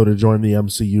requested hero to join the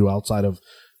MCU outside of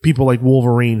people like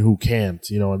Wolverine who can't,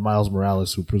 and Miles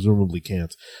Morales who presumably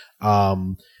can't.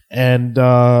 And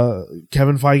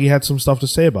Kevin Feige had some stuff to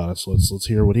say about it, so let's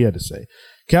hear what he had to say.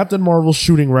 Captain Marvel's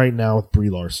shooting right now with Brie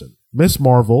Larson. Miss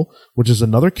Marvel, which is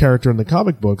another character in the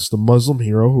comic books, the Muslim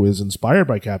hero who is inspired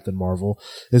by Captain Marvel,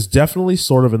 is definitely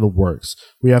sort of in the works.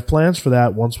 We have plans for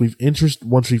that once we've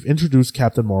introduced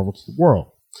Captain Marvel to the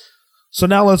world. So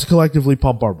now let's collectively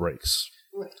pump our brakes.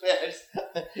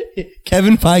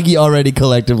 Kevin Feige already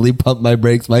collectively pumped my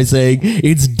brakes by saying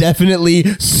it's definitely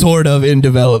sort of in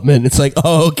development. It's like,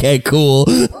 oh, okay, cool.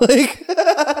 Like,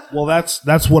 well,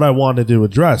 that's what I wanted to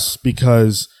address,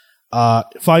 because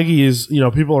Feige is,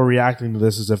 people are reacting to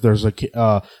this as if there's a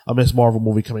Miss Marvel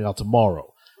movie coming out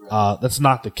tomorrow. That's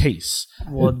not the case.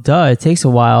 Well, it takes a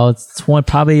while. It's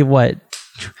probably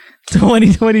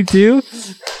 2022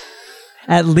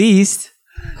 at least.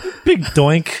 Big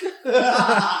doink.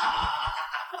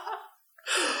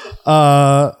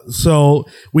 So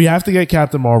we have to get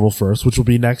Captain Marvel first, which will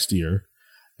be next year,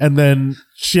 and then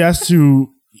she has to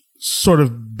sort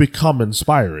of become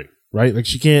inspiring, right? Like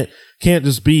she can't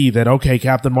just be that, okay,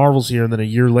 Captain Marvel's here, and then a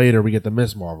year later we get the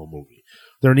Miss Marvel movie.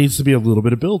 There needs to be a little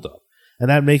bit of build up, and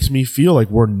that makes me feel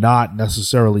like we're not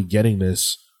necessarily getting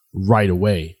this right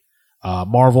away.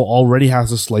 Marvel already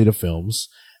has a slate of films,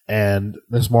 and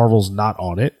Miss Marvel's not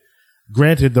on it.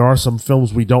 Granted, there are some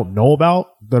films we don't know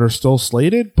about that are still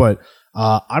slated, but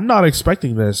I'm not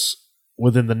expecting this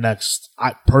within the next...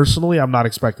 I'm not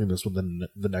expecting this within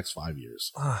the next 5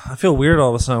 years. I feel weird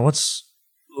all of a sudden.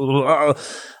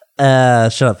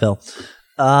 Shut up, Phil.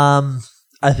 I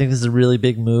think this is a really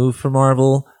big move for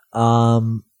Marvel.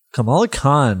 Kamala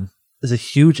Khan is a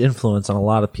huge influence on a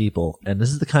lot of people, and this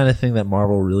is the kind of thing that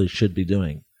Marvel really should be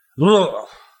doing. What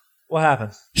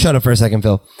happened? Shut up for a second,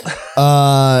 Phil.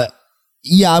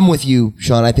 Yeah, I'm with you,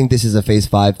 Sean. I think this is a Phase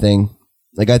 5 thing.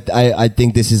 Like, I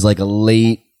think this is like a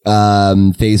late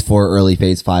Phase 4, early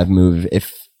Phase 5 move.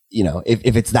 If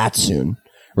it's that soon,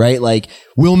 right? Like,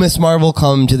 will Miss Marvel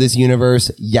come to this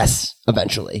universe? Yes,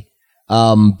 eventually.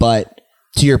 But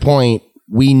to your point,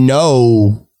 we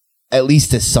know, at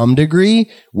least to some degree,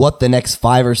 what the next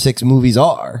 5 or 6 movies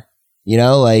are.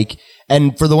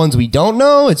 And for the ones we don't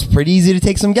know, it's pretty easy to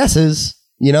take some guesses.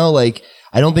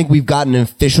 I don't think we've gotten an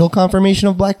official confirmation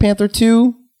of Black Panther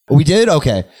 2. We did?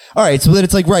 Okay. All right. So then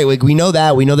it's like, right, like we know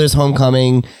that. We know there's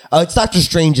Homecoming. It's Doctor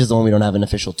Strange is the one we don't have an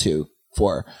official 2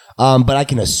 for. But I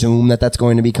can assume that that's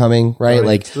going to be coming, right?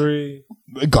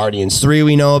 Guardians 3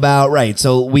 we know about, right?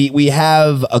 So we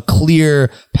have a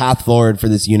clear path forward for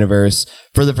this universe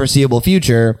for the foreseeable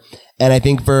future. And I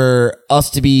think for us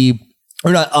to be...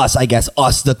 Or not us, I guess,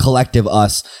 us, the collective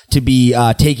us, to be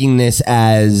taking this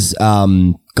as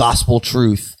gospel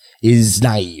truth is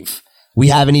naive. We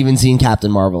haven't even seen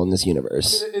Captain Marvel in this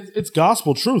universe. It's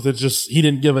gospel truth. It's just he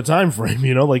didn't give a time frame,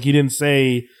 Like he didn't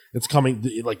say it's coming,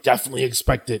 like definitely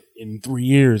expect it in 3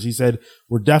 years. He said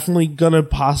we're definitely going to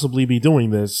possibly be doing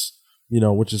this,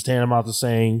 which is tantamount to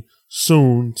saying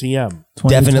soon, TM.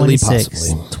 Definitely,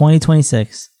 possibly.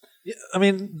 2026. I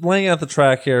mean, laying out the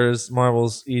track here is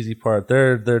Marvel's easy part.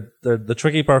 The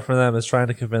tricky part for them is trying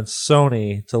to convince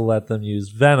Sony to let them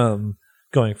use Venom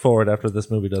going forward after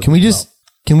this movie does.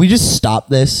 Can we just stop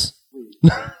this?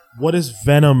 What does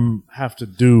Venom have to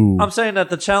do? I'm saying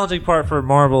that the challenging part for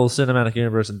Marvel Cinematic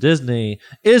Universe and Disney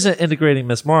isn't integrating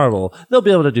Miss Marvel. They'll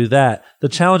be able to do that. The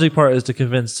challenging part is to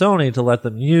convince Sony to let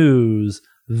them use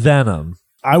Venom.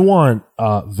 I want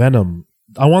Venom.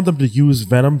 I want them to use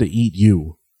Venom to eat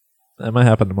you. That might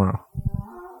happen tomorrow.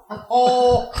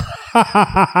 Oh.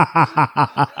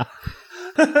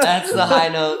 That's the high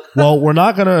note. Well, we're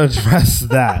not going to address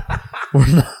that.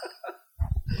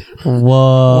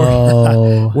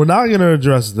 Whoa. We're not going to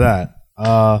address that.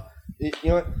 You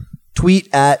know what?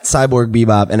 Tweet at Cyborg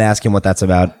Bebop and ask him what that's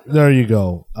about. There you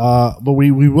go. But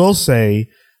we will say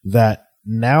that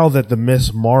now that the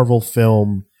Miss Marvel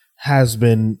film has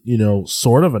been,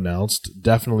 sort of announced,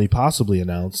 definitely possibly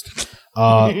announced,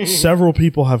 several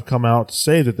people have come out to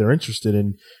say that they're interested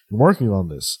in working on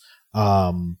this.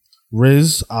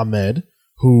 Riz Ahmed,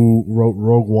 who wrote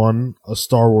Rogue One, a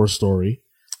Star Wars story.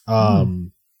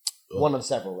 One of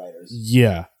several writers.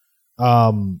 Yeah.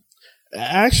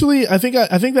 Actually, I think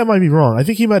that might be wrong. I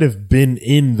think he might have been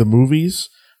in the movies,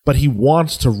 but he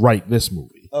wants to write this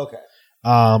movie. Okay.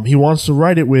 He wants to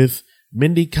write it with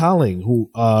Mindy Kaling,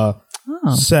 who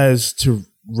says to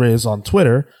Riz on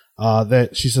Twitter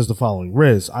that she says the following: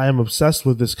 Riz, I am obsessed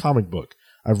with this comic book.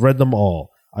 I've read them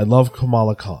all. I love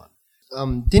Kamala Khan.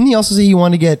 Didn't he also say he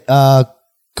wanted to get Kumail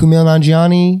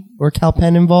Nanjiani or Kal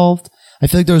Penn involved? I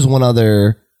feel like there was one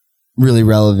other really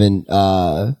relevant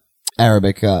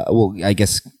Arabic. Well, I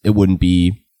guess it wouldn't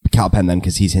be Kal Penn then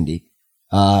because he's Hindi.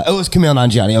 It was Kumail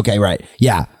Nanjiani. Okay, right.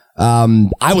 Yeah.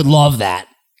 I would love that.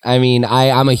 I mean,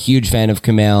 I'm a huge fan of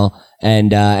Kumail,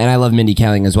 and I love Mindy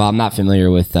Kaling as well. I'm not familiar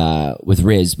with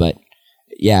Riz, but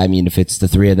yeah, I mean, if it's the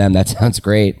three of them, that sounds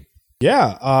great.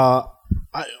 Yeah,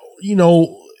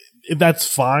 if that's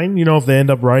fine. If they end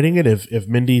up writing it, if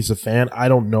Mindy's a fan, I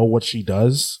don't know what she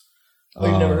does. Oh,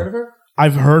 you've never heard of her?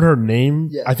 I've heard her name.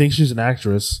 Yeah. I think she's an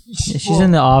actress. She's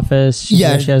in The Office. She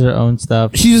has her own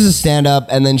stuff. She was a stand-up,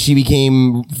 and then she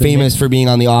became famous for being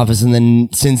on The Office, and then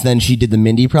since then she did the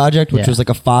Mindy Project, which was like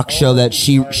a Fox show that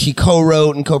she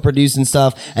co-wrote and co-produced and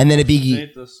stuff, and then it became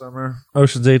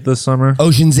Ocean's 8 this summer.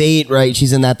 Ocean's 8, right?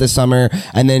 She's in that this summer,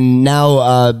 and then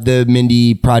now the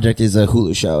Mindy Project is a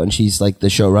Hulu show, and she's like the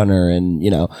showrunner, and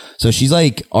so she's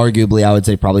like arguably, I would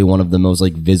say, probably one of the most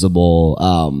like visible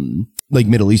like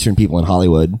Middle Eastern people in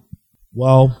Hollywood.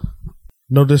 Well,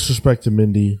 no disrespect to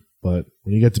Mindy, but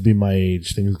when you get to be my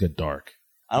age, things get dark.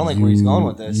 I don't like where he's going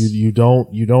with this. You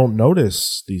don't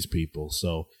notice these people,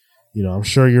 so I'm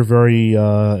sure you're very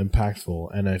impactful.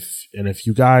 And if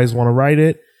you guys want to write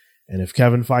it, and if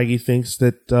Kevin Feige thinks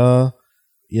that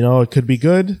it could be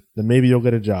good, then maybe you'll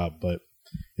get a job. But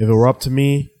if it were up to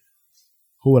me,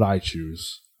 who would I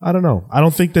choose? I don't know. I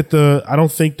don't think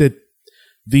that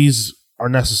these are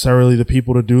necessarily the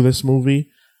people to do this movie.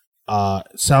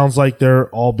 Sounds like they're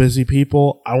all busy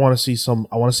people. I want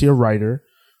to see a writer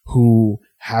who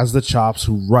has the chops,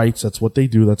 who writes. That's what they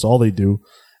do. That's all they do.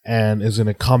 And is going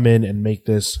to come in and make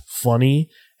this funny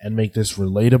and make this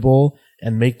relatable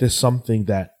and make this something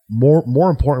that more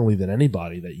importantly than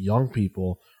anybody, that young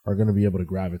people are going to be able to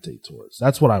gravitate towards.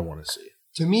 That's what I want to see.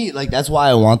 To me, like, that's why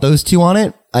I want those two on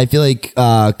it. I feel like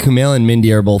Kumail and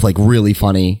Mindy are both like really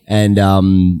funny, and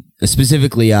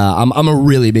specifically, I'm a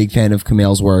really big fan of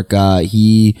Kumail's work.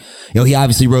 He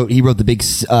obviously wrote The Big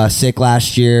Sick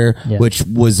last year, which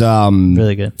was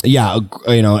really good. Yeah,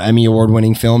 Emmy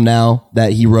award-winning film now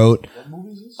that he wrote.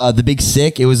 The Big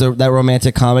Sick. It was that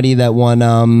romantic comedy that won.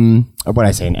 Or what did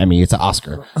I say? An Emmy? It's an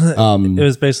Oscar. It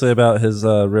was basically about his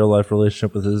real life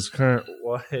relationship with his current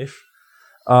wife.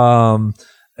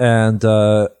 It's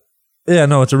a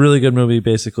really good movie.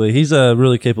 Basically, he's a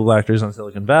really capable actor. He's on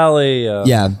Silicon Valley.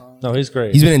 No, he's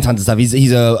great. He's been in tons of stuff.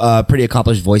 He's a pretty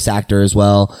accomplished voice actor as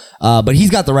well. But he's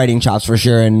got the writing chops for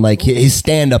sure, and like his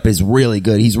stand up is really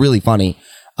good. He's really funny.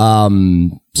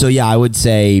 So yeah, I'd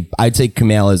say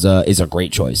Kumail is a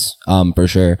great choice. For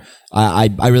sure.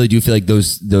 I really do feel like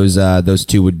those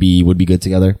two would be good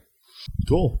together.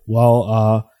 Cool.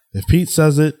 Well, if Pete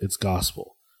says it, it's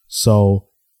gospel. So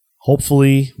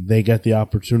hopefully they get the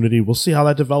opportunity. We'll see how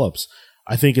that develops.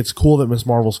 I think it's cool that Ms.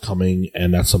 Marvel's coming,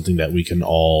 and that's something that we can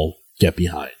all get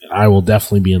behind. And I will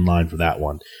definitely be in line for that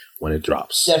one when it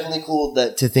drops. Definitely cool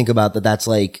to think about that. That's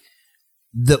like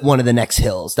one of the next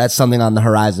hills. That's something on the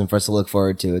horizon for us to look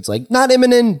forward to. It's like not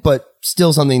imminent, but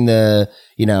still something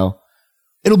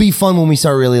it'll be fun when we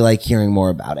start really like hearing more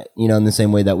about it. In the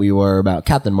same way that we were about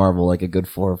Captain Marvel like a good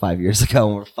 4 or 5 years ago,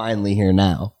 and we're finally here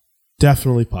now.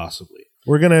 Definitely, possibly.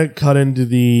 We're going to cut into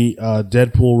the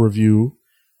Deadpool review.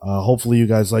 Hopefully you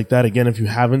guys like that. Again, if you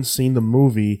haven't seen the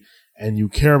movie and you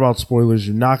care about spoilers,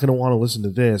 you're not going to want to listen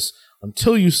to this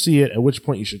until you see it, at which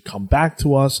point you should come back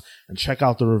to us and check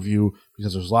out the review,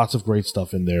 because there's lots of great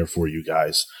stuff in there for you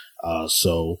guys.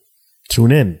 So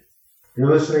tune in.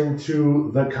 You're listening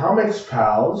to The Comics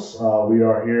Pals. We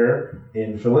are here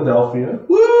in Philadelphia.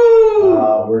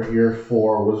 Woo! We're here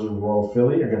for Wizard World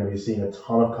Philly. You're going to be seeing a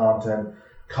ton of content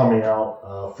coming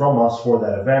out from us for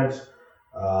that event.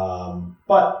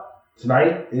 But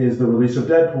tonight is the release of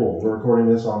Deadpool. We're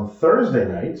recording this on Thursday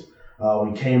night.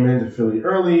 We came into Philly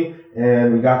early,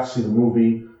 and we got to see the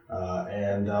movie,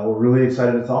 and we're really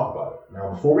excited to talk about it. Now,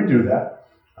 before we do that,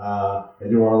 I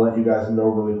do want to let you guys know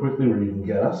really quickly where you can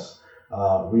get us.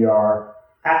 We are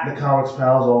at The Comics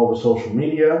Pals all over social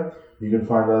media. You can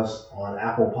find us on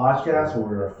Apple Podcasts, where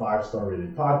we're a 5-star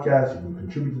rated podcast. You can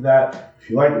contribute to that if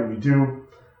you like what we do.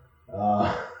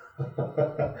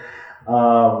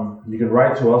 You can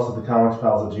write to us at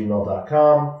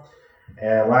thecomicspals@gmail.com.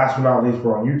 And last but not least,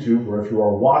 we're on YouTube, where if you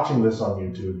are watching this on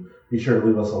YouTube, be sure to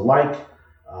leave us a like,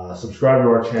 subscribe to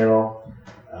our channel,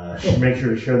 make sure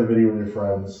to share the video with your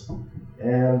friends,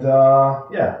 and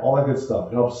all that good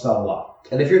stuff. It helps us out a lot.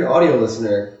 And if you're an audio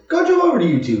listener, go jump over to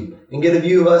YouTube and get a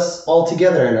view of us all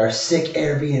together in our sick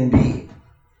Airbnb.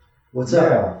 What's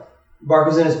up?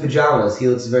 Barco's in his pajamas. He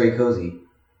looks very cozy.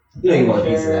 You want a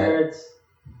piece of that.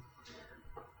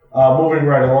 Moving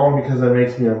right along, because that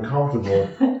makes me uncomfortable.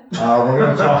 We're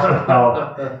going to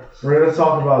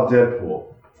talk about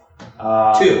Deadpool.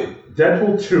 2.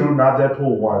 Deadpool 2, not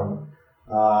Deadpool 1.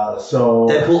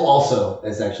 Deadpool also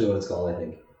is actually what it's called, I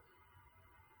think.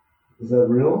 Is that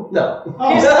real? No.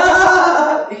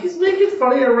 He's making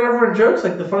funny and irreverent jokes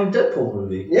like the funny Deadpool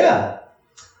movie. Yeah.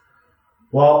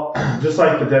 Well, just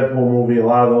like the Deadpool movie, a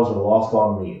lot of those are lost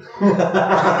on me. So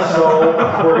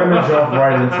we're going to jump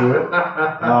right into it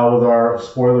with our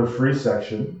spoiler-free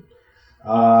section.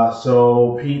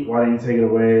 So, Pete, why don't you take it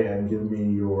away and give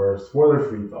me your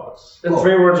spoiler-free thoughts? In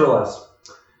 3 words or less.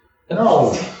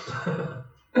 No.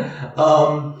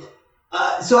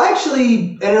 So I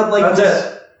actually ended up like That's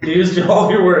it. You used all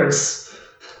your words.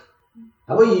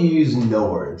 How about you use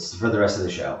no words for the rest of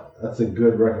the show? That's a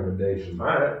good recommendation. All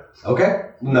right. Okay.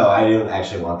 No, I didn't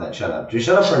actually want that. Shut up. Just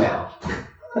shut up for now.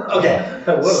 Okay.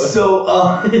 So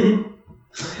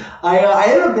I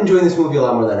ended up enjoying this movie a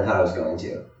lot more than I thought I was going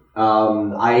to.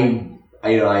 I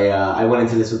went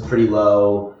into this with pretty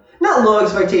low, not low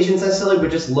expectations necessarily,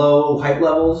 but just low hype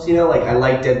levels. You know, like I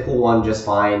like Deadpool 1 just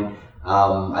fine.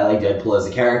 I like Deadpool as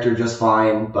a character just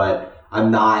fine, but I'm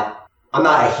not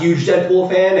a huge Deadpool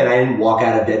fan, and I didn't walk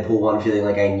out of Deadpool 1 feeling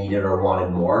like I needed or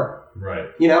wanted more. Right.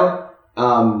 You know?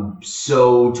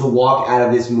 So to walk out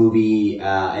of this movie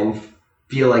and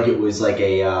feel like it was like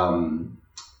a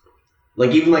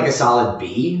like even like a solid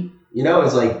B, you know,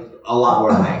 is like a lot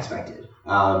more than I expected.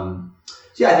 So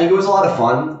yeah, I think it was a lot of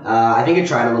fun. I think it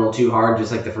tried a little too hard,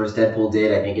 just like the first Deadpool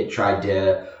did. I think it tried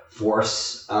to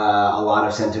force a lot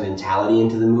of sentimentality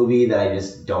into the movie that I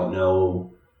just don't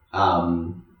know.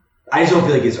 I just don't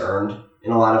feel like it's earned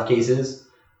in a lot of cases.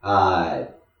 And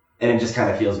it just kind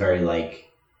of feels very like,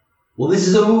 well, this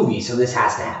is a movie, so this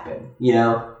has to happen, you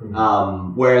know?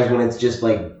 Mm-hmm. Whereas when it's just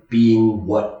like being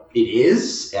what it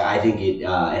is, I think it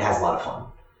has a lot of fun.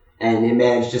 And it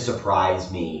managed to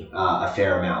surprise me a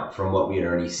fair amount from what we had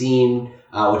already seen,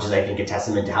 which is, I think, a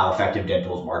testament to how effective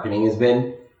Deadpool's marketing has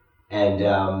been. And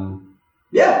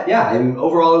and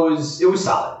overall it was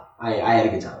solid. I had a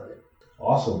good time with it.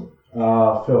 Awesome.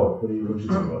 Phil, what did you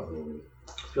think about the movie?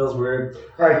 Feels weird.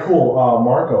 All right, cool.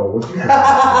 Marco, what did you think?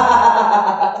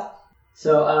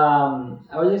 So,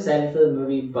 I was excited for the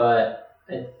movie, but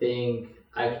I think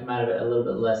I came out of it a little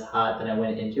bit less hot than I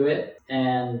went into it.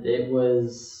 And it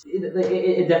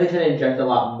definitely tried to inject a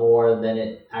lot more than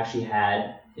it actually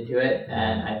had into it.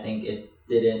 And I think it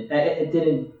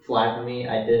didn't fly for me.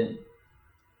 I didn't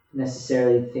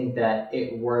necessarily think that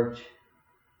it worked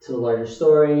to the larger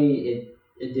story.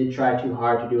 It did try too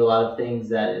hard to do a lot of things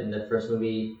that in the first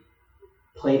movie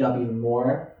played up even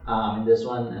more in this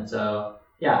one. And so,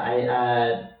 yeah,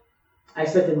 I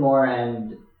expected more,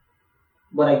 and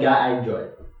what I got, I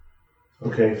enjoyed.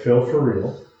 Okay, Phil, for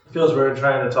real. Feels weird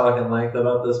trying to talk in length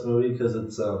about this movie because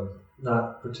it's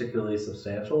not particularly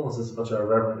substantial. It's just a bunch of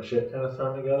irreverent shit kind of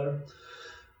thrown together.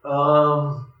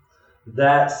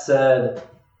 That said,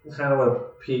 kind of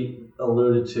what Pete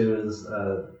alluded to is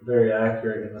very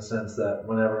accurate in the sense that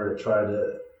whenever it tried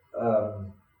to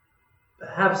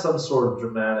have some sort of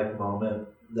dramatic moment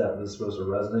that was supposed to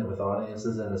resonate with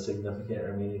audiences in a significant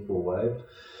or meaningful way,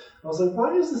 I was like,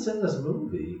 why is this in this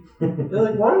movie? They're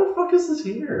like, why the fuck is this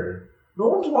here? No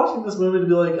one's watching this movie to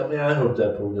be like, I mean, I hope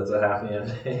Deadpool gets a happy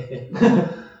ending.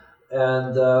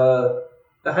 And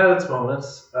it had its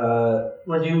moments.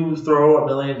 When you throw a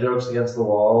million jokes against the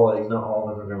wall, like, not all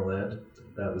of them are going to land.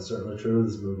 That was certainly true of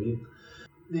this movie.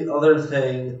 The other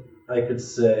thing I could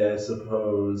say, I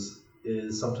suppose,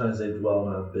 is sometimes they dwell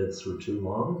on bits for too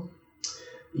long.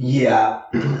 Yeah,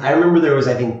 I remember there was,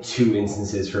 I think, 2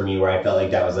 instances for me where I felt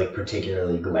like that was like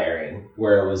particularly glaring,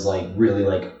 where it was like really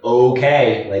like,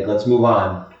 okay, like let's move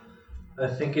on. I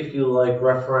think if you like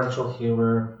referential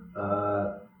humor,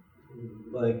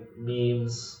 like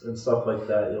memes and stuff like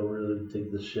that, you'll really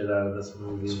dig the shit out of this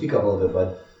movie. Speak up a little bit,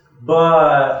 bud.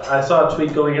 But I saw a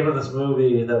tweet going into this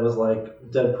movie that was like,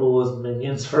 Deadpool is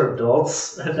Minions for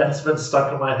adults, and that's been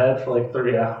stuck in my head for like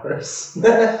 3 hours.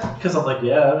 Because I'm like,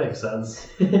 yeah, that makes sense.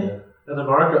 Yeah. And then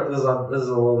Marco, this is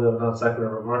a little bit of a non sequitur,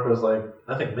 but Marco's like,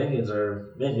 I think Minions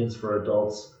are Minions for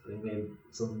adults. He made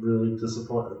some really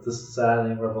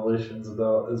dissaddening revelations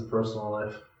about his personal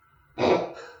life.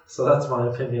 So that's my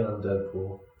opinion on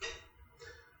Deadpool.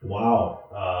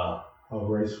 Wow. How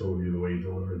graceful of you the way you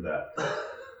delivered that.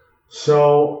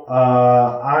 So,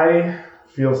 I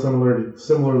feel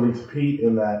similarly to Pete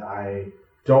in that I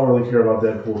don't really care about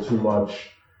Deadpool too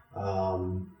much.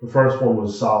 The first one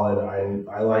was solid.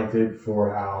 I liked it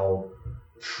for how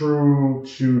true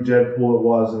to Deadpool it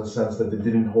was, in the sense that they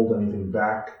didn't hold anything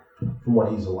back from what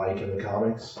he's like in the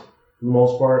comics for the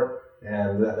most part,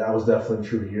 and that was definitely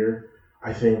true here.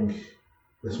 I think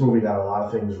this movie got a lot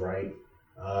of things right.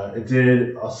 It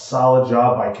did a solid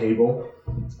job by Cable.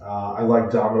 I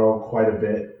like Domino quite a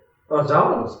bit. Oh,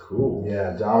 Domino was cool.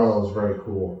 Yeah, Domino was very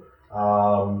cool.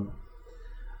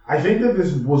 I think that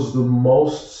this was the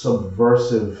most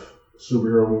subversive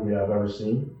superhero movie I've ever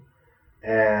seen.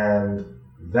 And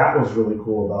That was really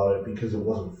cool about it because it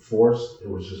wasn't forced. It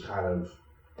was just kind of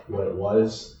what it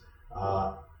was.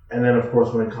 And then, of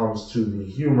course, when it comes to the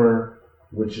humor,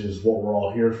 which is what we're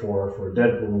all here for a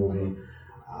Deadpool movie,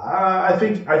 I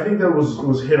think that it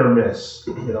was hit or miss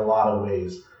in a lot of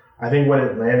ways. I think when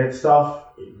it landed stuff,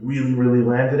 it really, really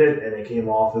landed it, and it came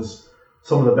off as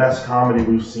some of the best comedy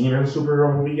we've seen in a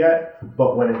superhero movie yet.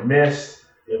 But when it missed,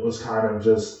 it was kind of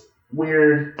just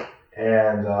weird.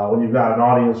 And when you've got an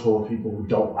audience full of people who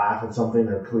don't laugh at something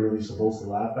they're clearly supposed to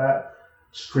laugh at, it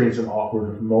just creates an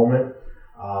awkward moment.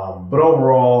 But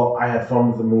overall, I had fun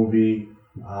with the movie.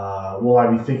 Will I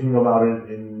be thinking about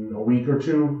it in a week or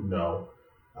two? No.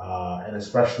 And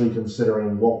especially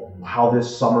considering how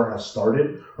this summer has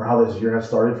started, or how this year has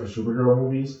started for superhero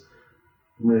movies.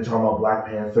 When you're talking about Black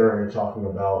Panther and you're talking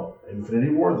about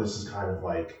Infinity War, this is kind of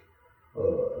like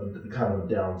a kind of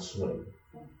downswing.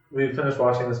 We finished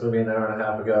watching this movie an hour and a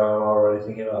half ago. I'm already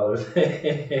thinking about other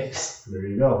things. There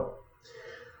you go.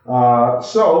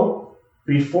 So,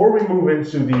 before we move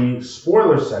into the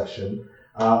spoiler section,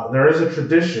 there is a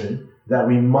tradition that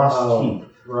we must keep.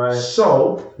 Right.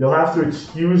 So, you'll have to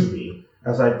excuse me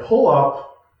as I pull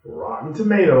up Rotten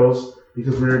Tomatoes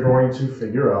because we are going to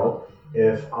figure out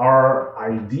if our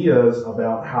ideas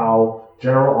about how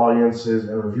general audiences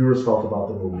and reviewers felt about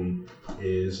the movie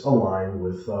is aligned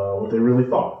with what they really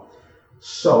thought.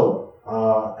 So,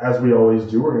 as we always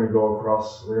do, we're going to go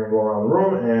around the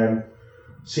room and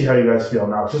see how you guys feel.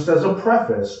 Now, just as a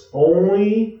preface,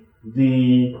 only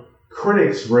the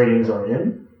critics' ratings are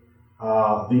in.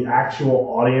 The actual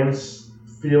audience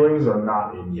feelings are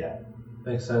not in yet.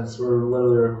 Makes sense. We're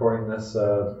literally recording this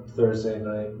Thursday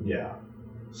night. Yeah.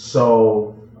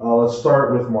 So, let's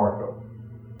start with Marco.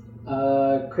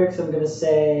 Critics, I'm going to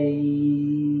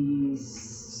say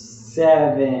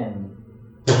 7.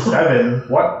 7?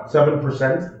 What?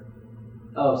 7%?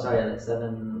 Oh, sorry, like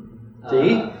 7.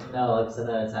 D? No, like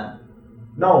 7 out of 10.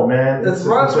 No, man. It's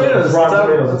Rotten Tomatoes. It's Rotten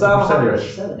Tomatoes. It's out of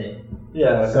percentage. 70.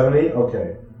 Yeah. 70?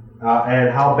 Okay. And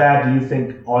how bad do you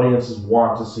think audiences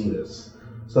want to see this?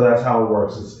 So that's how it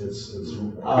works. It's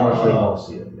how much they want to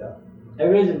see it. Yeah.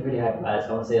 Everybody's been pretty hyped about it, so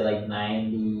I want to say like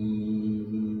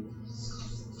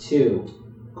 92.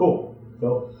 Cool.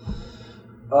 Phil?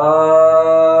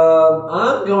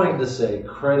 I'm going to say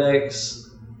critics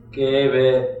gave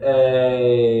it a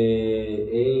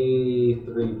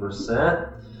 83%.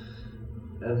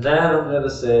 And then I'm going to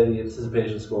say the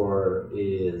anticipation score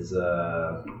is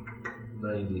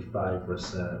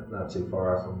 95%. Not too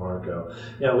far off from Marco.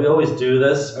 Yeah, we always do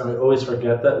this, and we always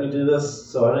forget that we do this,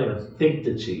 so I don't even think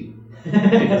to cheat.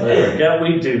 Because I forget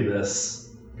we do this.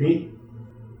 Pete?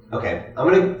 Okay, I'm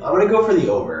gonna go for the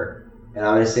over, and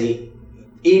I'm gonna say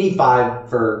 85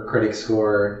 for critic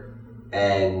score,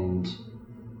 and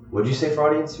what'd you say for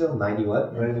audience feel? 90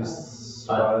 what?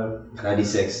 95.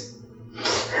 96.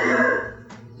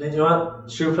 You know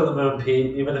what? Shoot for the moon,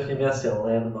 Pete. Even if you miss, you'll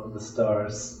land among the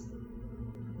stars.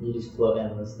 You just float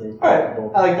endlessly. Alright,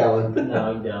 I like that one.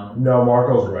 No, you don't. No,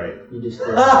 Marco's right. You just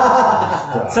float.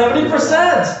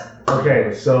 70%!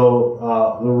 Okay, so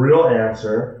the real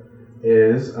answer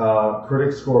is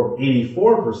critics score of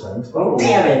 84%. Oh,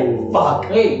 Damn it! Fuck.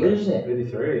 Wait, what did you say?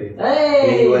 83.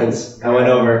 Hey! 80 wins. I went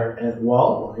over. And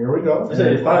well, here we go. I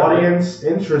said 85, Audience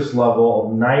interest level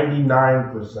of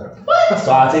 99%.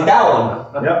 So I'll take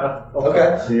that one. Yep.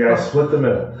 Okay. So you guys split the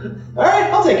middle.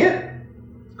 Alright, I'll take it.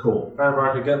 Cool. Alright,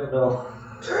 Mark, you get in the middle.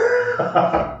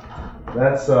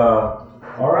 That's all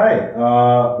right.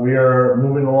 We are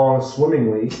moving along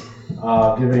swimmingly,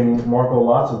 giving Marco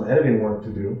lots of editing work to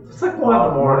do. It's like 1 in the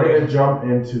We're morning. going to jump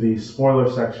into the spoiler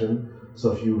section.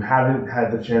 So if you haven't had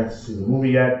the chance to see the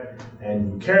movie yet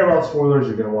and you care about spoilers,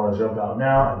 you're going to want to jump out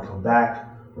now and come back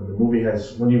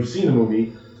when you've seen the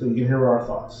movie, so you can hear our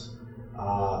thoughts.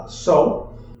 So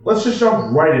let's just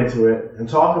jump right into it and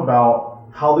talk about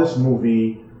how this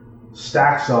movie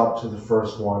stacks up to the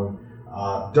first one.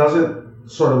 Does it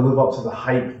sort of live up to the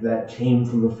hype that came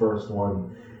from the first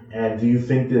one? And do you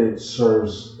think that it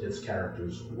serves its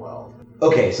characters well?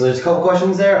 Okay, so there's a couple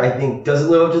questions there. I think, does it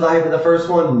live up to the hype of the first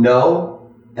one?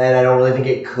 No. And I don't really think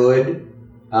it could.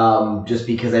 Just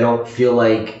because I don't feel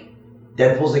like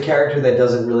Deadpool's a character that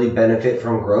doesn't really benefit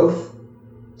from growth.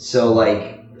 So,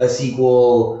 like, a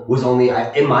sequel was only,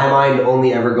 in my mind,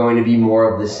 only ever going to be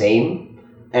more of the same.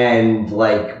 And,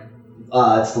 like,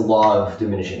 it's the law of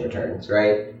diminishing returns,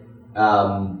 right?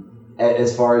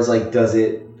 As far as, like, does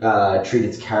it treat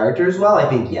its characters well? I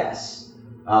think yes.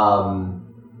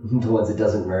 The ones it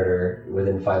doesn't murder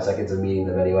within 5 seconds of meeting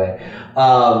them anyway.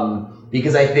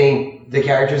 Because I think the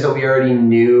characters that we already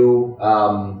knew,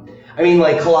 I mean,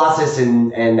 like Colossus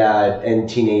and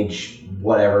Teenage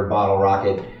whatever bottle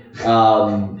rocket.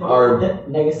 Or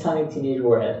Negasonic Teenage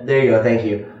Warhead. there you go. Thank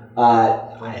you.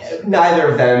 Neither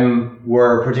of them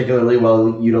were particularly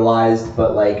well utilized,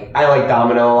 but like I like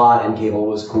Domino a lot, and Cable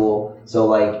was cool. So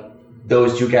like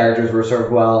those two characters were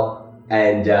served well,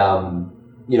 and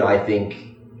I think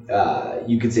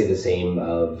you could say the same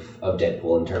of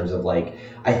Deadpool in terms of like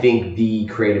I think the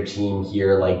creative team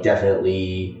here like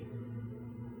definitely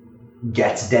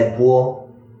gets Deadpool,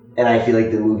 and I feel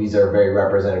like the movies are very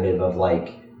representative of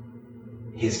like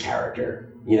his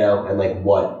character, and like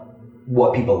what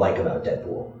people like about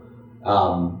Deadpool.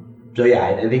 So yeah,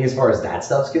 I think as far as that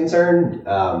stuff's concerned,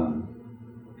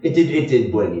 it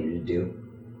did what it needed to do.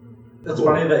 It's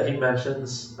funny that he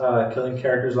mentions killing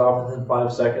characters off within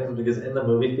 5 seconds, because in the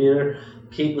movie theater,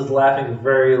 Pete was laughing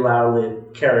very loudly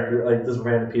at this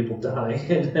random people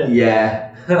dying.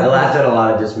 Yeah, I laughed at a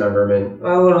lot of dismemberment.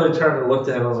 I literally turned and looked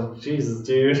at him. I was like, Jesus,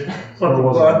 dude. What There the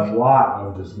was fuck? a lot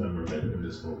of dismemberment in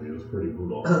this movie. It was pretty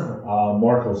brutal.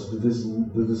 Marcos, did this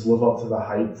live up to the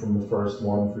hype from the first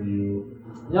one for you?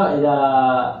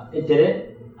 No, it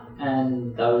didn't,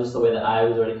 and that was just the way that I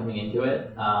was already coming into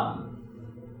it.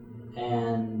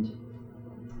 And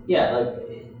yeah, like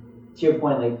to your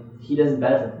point, like he doesn't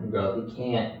benefit from growth. He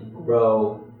can't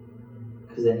grow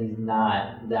because then he's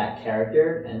not that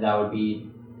character, and that would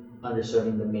be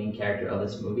underserving the main character of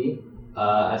this movie.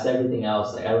 As everything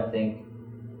else, like I don't think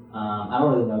I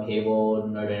don't really know Cable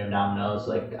nor do I know Domino, so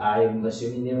like I'm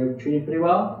assuming they were treated pretty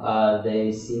well.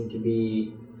 They seem to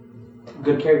be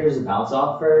good characters to bounce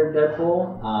off for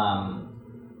Deadpool.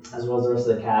 As well as the rest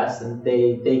of the cast, and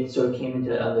they sort of came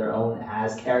into it on their own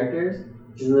as characters,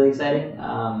 which is really exciting,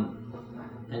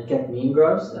 and kept me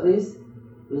engrossed, at least.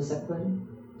 What was the second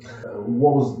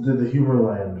question? Did the humor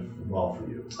land well for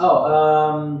you?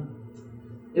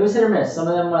 It was hit or miss. Some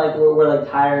of them were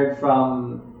tired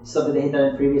from something they had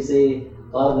done previously.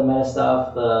 A lot of the meta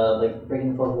stuff, the breaking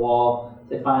the fourth wall,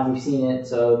 they fine, we've seen it,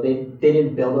 so they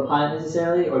didn't build upon it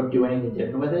necessarily or do anything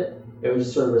different with it. It was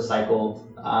just sort of recycled.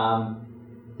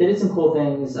 They did some cool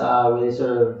things where they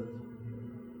sort of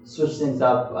switched things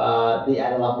up. They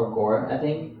added a lot more gore, I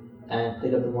think, and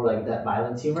played up the more like that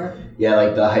violence humor. Yeah,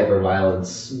 like the hyper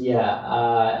violence.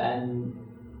 Yeah, and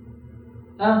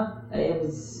it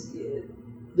was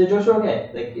the jokes were okay.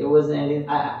 Like it wasn't anything.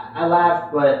 I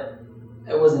laughed, but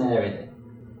it wasn't everything.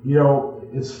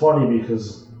 It's funny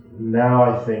because now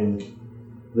I think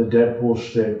the Deadpool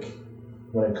shtick,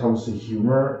 when it comes to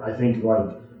humor, I think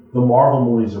like the Marvel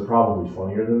movies are probably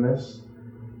funnier than this.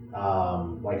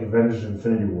 Like Avengers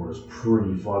Infinity War is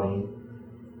pretty funny.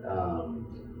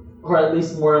 Or at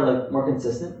least more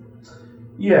consistent.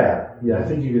 Yeah, I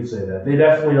think you could say that. They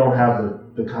definitely don't have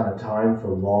the kind of time for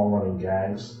long running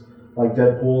gags like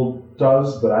Deadpool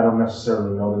does, but I don't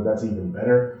necessarily know that that's even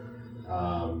better.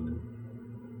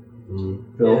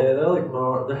 Phil? Yeah, they're like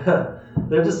more.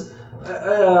 They're just.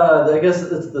 I guess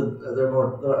they're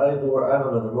more. I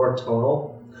don't know. They're more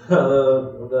tonal.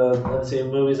 The MCU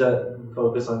movies that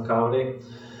focus on comedy,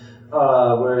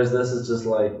 whereas this is just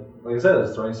like I said,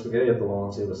 it's throwing spaghetti at the wall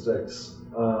and see what sticks.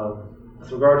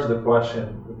 With regard to the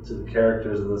question to the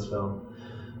characters of this film,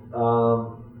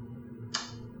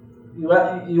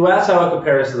 you asked how it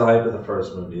compares to the hype of the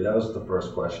first movie. That was the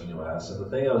first question you asked, and the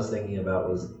thing I was thinking about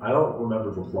was I don't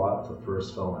remember the plot of the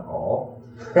first film at all.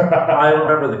 I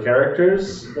remember the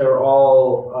characters. They were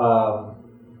all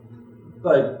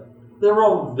they were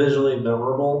all visually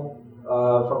memorable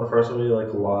from the first movie, like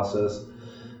Colossus,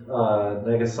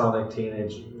 Negasonic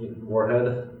Teenage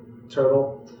Warhead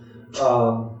Turtle,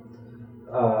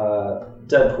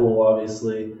 Deadpool,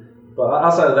 obviously. But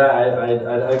outside of that,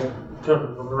 I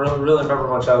couldn't really remember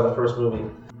much out of the first movie.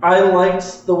 I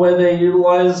liked the way they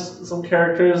utilized some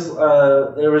characters.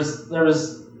 There was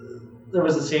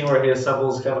a scene where he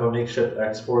assembles kind of a makeshift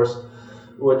X-Force,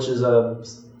 which is a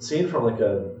scene from like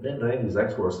a mid-90s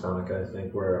X-Force comic, I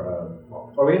think, where...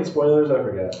 are we in spoilers? I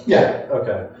forget. Yeah.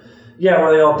 Okay. Yeah,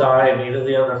 where they all die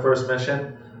immediately on their first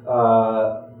mission.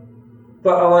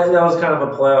 But I like that was kind of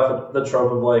a play off of the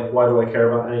trope of like, why do I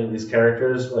care about any of these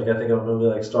characters? Like I think of a movie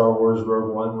like Star Wars Rogue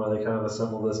One where they kind of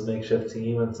assemble this makeshift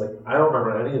team, and it's like I don't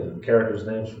remember any of the characters'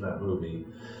 names from that movie.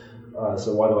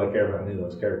 So why do I care about any of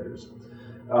those characters?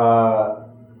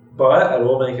 But I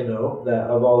will make a note that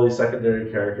of all these secondary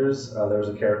characters, there was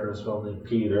a character in this film named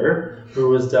Peter, who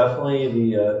was definitely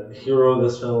the hero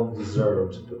this film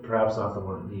deserved, but perhaps not the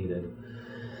one it needed.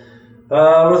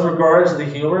 With regard to the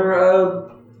humor,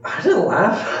 I didn't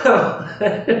laugh. I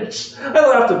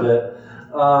laughed a bit.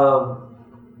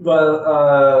 But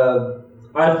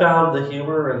I found the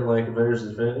humor in like Avengers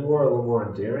Infinity War a little more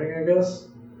endearing, I guess.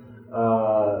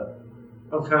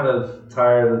 I'm kind of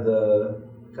tired of the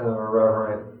kind of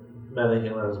irreverent meta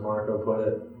humor, as Marco put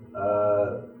it.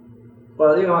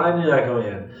 But I knew that going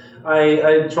in.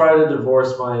 I try to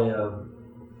divorce my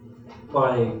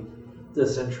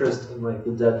disinterest in like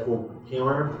the Deadpool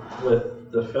humor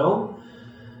with the film.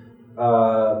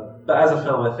 But as a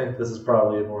film, I think this is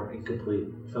probably a more incomplete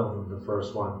film than the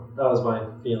first one. That was my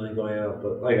feeling going out.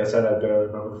 But like I said, I barely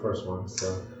remember the first one.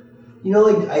 So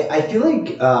I feel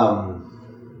like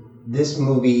this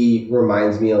movie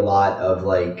reminds me a lot of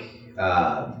like.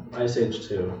 Ice Age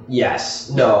 2. Yes.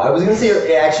 No, I was going to say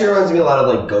it actually reminds me a lot of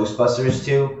like Ghostbusters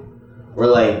 2, where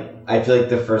like I feel like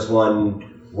the first one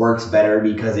works better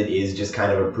because it is just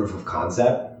kind of a proof of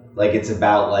concept. Like it's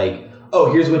about like, oh,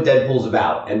 here's what Deadpool's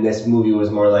about. And this movie was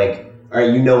more like, all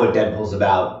right, you know what Deadpool's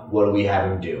about. What do we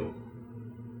have him do?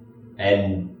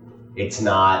 And it's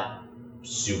not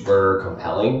super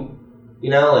compelling,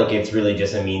 like it's really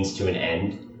just a means to an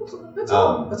end. It's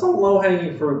all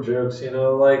low-hanging fruit jokes,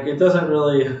 like it doesn't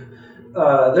really...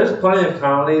 there's plenty of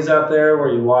comedies out there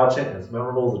where you watch it and it's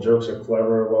memorable, the jokes are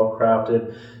clever,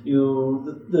 well-crafted,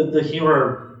 the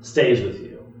humor stays with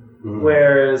you. Mm-hmm.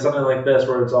 Whereas something like this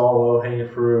where it's all low-hanging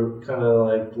fruit, kind of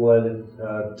like blood and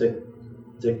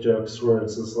dick jokes where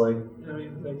it's just like,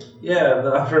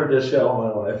 I've heard this shit all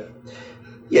my life.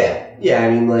 Yeah,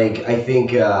 I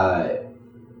think...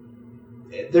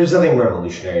 there's nothing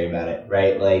revolutionary about it,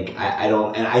 right? Like, I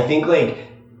don't... And I think, like,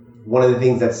 one of the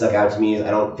things that stuck out to me is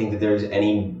I don't think that there's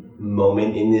any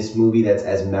moment in this movie that's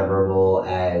as memorable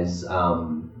as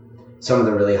some of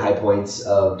the really high points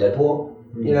of Deadpool,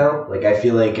 Mm-hmm. Like, I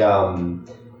feel like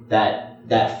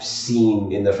that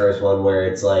scene in the first one where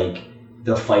it's, like,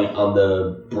 the fight on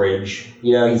the bridge,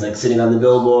 he's, like, sitting on the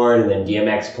billboard and then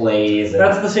DMX plays. And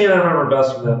that's the scene I remember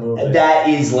best from that movie. That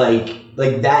is, like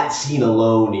that scene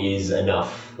alone is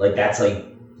enough. Like that's like,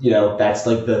 that's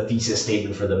like the thesis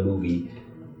statement for the movie.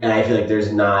 And I feel like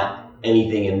there's not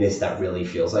anything in this that really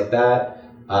feels like that.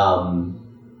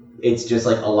 It's just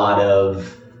like a lot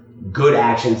of good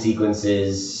action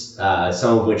sequences,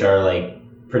 some of which are like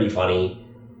pretty funny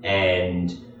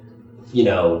and,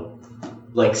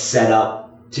 like set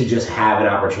up to just have an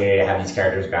opportunity to have these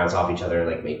characters bounce off each other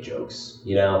and like make jokes,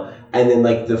 and then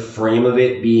like the frame of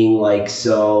it being like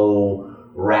so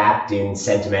wrapped in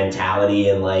sentimentality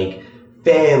and like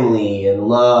family and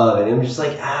love, and I'm just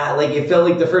like like it felt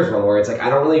like the first one where it's like I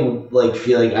don't really like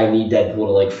feel like I need Deadpool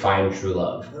to like find true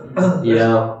love,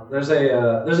 There's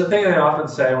a thing I often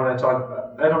say when I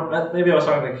talk. Maybe I was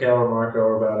talking to Kale or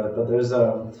Marco about it, but there's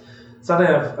something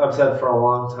I've said for a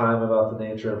long time about the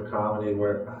nature of comedy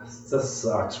where this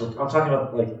sucks. I'm talking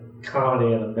about like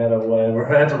comedy in a meta way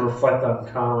where I had to reflect on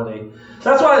comedy.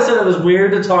 That's why I said it was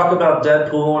weird to talk about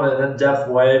Deadpool in an in-depth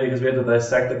way because we had to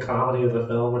dissect the comedy of the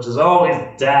film, which is always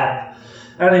death.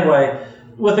 Anyway,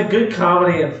 with a good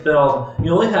comedy in film,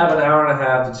 you only have an hour and a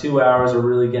half to 2 hours to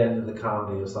really get into the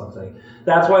comedy of something.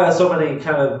 That's why there's so many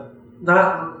kind of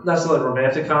not necessarily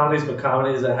romantic comedies, but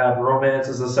comedies that have romance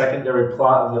as a secondary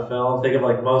plot of the film. Think of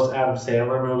like most Adam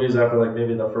Sandler movies after like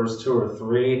maybe the first 2 or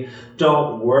 3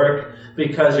 don't work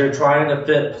because you're trying to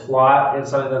fit plot in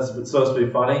something that's supposed to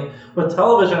be funny. With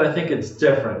television, I think it's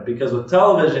different because with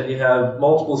television, you have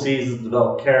multiple seasons to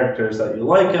develop characters that you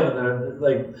like them, and they're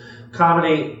like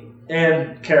comedy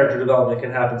and character development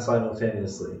can happen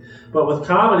simultaneously. But with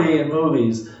comedy and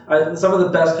movies, some of the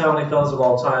best comedy films of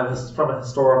all time is from a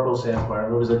historical standpoint.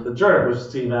 Movies like The Jerk, which is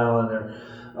Steve Allen,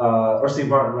 or Steve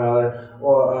Martin rather,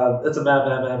 or It's a Mad,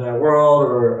 Mad, Mad, Mad World,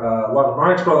 or a lot of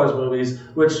Marx Brothers movies,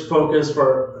 which focus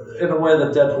in a way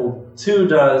that Deadpool 2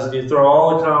 does. You throw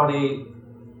all the comedy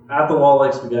at the wall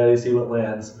like spaghetti, see what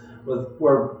lands,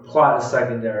 where plot is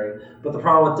secondary. But the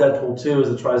problem with Deadpool 2 is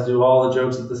it tries to do all the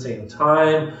jokes at the same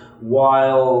time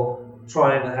while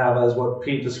trying to have, as what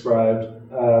Pete described,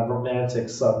 romantic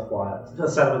subplot, the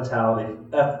sentimentality,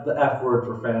 the F word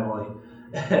for family.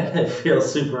 And it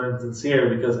feels super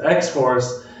insincere because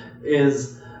X-Force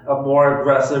is a more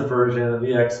aggressive version of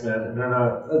the X-Men, and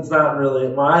it's not really,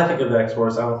 when I think of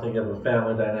X-Force, I don't think of a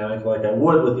family dynamic like I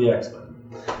would with the X-Men.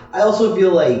 I also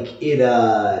feel like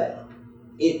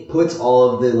it puts all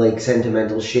of the like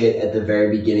sentimental shit at the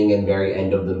very beginning and very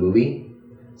end of the movie.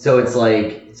 So it's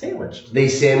like sandwiched. They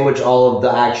sandwich all of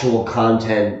the actual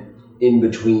content in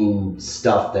between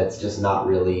stuff that's just not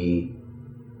really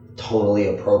totally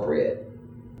appropriate.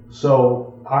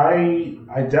 So I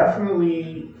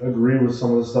definitely agree with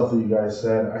some of the stuff that you guys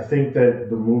said. I think that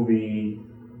the movie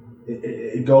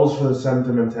it goes for the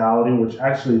sentimentality, which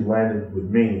actually landed with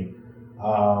me.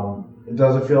 It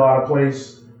doesn't feel out of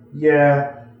place,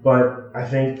 yeah, but I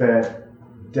think that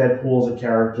Deadpool is a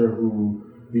character who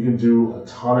you can do a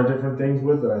ton of different things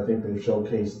with it. I think they've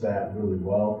showcased that really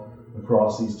well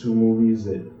across these two movies.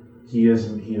 That he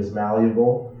is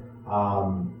malleable,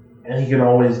 and he can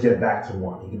always get back to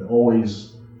one. You can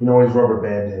always rubber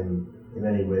band him in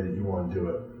any way that you want to do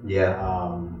it.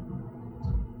 Yeah.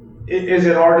 Is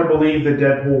it hard to believe that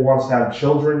Deadpool wants to have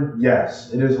children?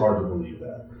 Yes, it is hard to believe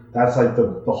that. That's like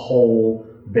the whole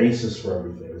basis for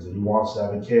everything, is that he wants to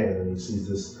have a kid, and he sees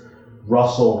this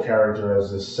Russell character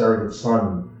as this surrogate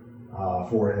son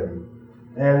for him.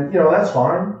 And, that's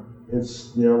fine.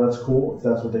 It's, that's cool if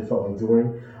that's what they felt like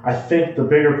doing. I think the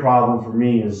bigger problem for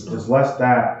me is less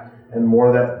that and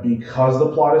more that because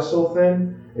the plot is so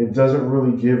thin, it doesn't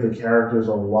really give the characters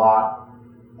a lot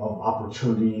of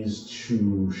opportunities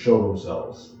to show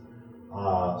themselves.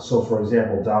 So, for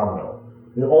example, Domino.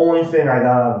 The only thing I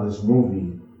got out of this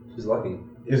movie She's lucky.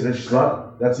 is that she's lucky.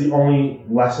 That's the only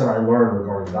lesson I learned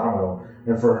regarding Domino.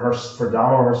 And for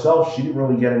Domino herself, she didn't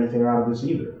really get anything out of this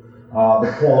either.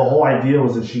 The whole idea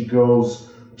was that she goes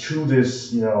to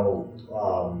this,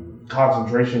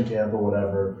 concentration camp or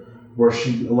whatever, where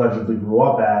she allegedly grew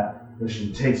up at, and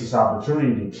she takes this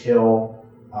opportunity to kill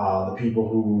the people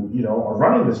who, are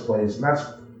running this place, and that's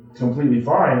completely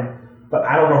fine. But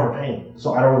I don't know her pain,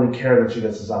 so I don't really care that she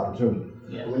gets this opportunity.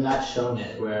 Yeah, we're not shown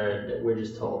it. We're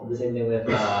just told. The same thing with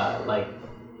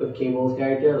with Cable's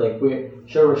character. Like we're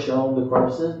shown the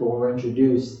corpses, but when we're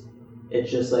introduced, it's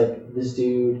just like this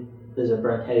dude. There's a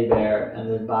burnt teddy bear, and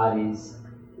there's bodies.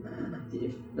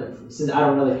 Since I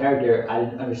don't know the character, I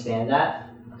didn't understand that,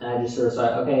 and I just sort of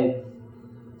thought, okay,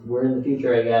 we're in the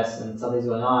future, I guess, and something's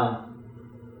going on.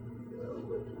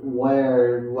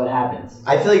 What happens?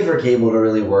 I feel like for Cable to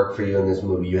really work for you in this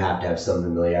movie, you have to have some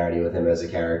familiarity with him as a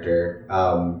character.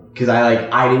 Because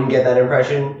I didn't get that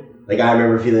impression. Like I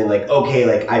remember feeling like, okay,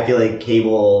 like I feel like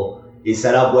Cable is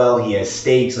set up well. He has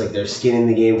stakes. Like there's skin in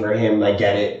the game for him. I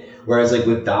get it. Whereas like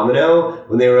with Domino,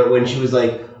 when she was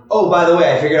like, oh, by the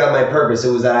way, I figured out my purpose.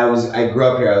 It was that I grew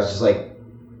up here. I was just like,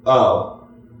 oh,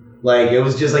 like it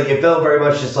was just like it felt very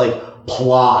much just like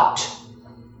plot.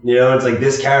 It's like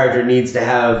this character needs to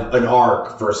have an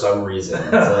arc for some reason.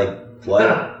 It's like,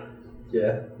 what?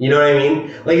 Yeah. You know what I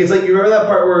mean? Like, it's like, you remember that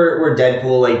part where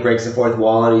Deadpool, like, breaks the fourth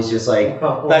wall and he's just like,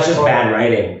 that's just bad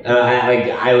writing.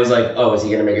 I was like, oh, is he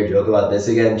going to make a joke about this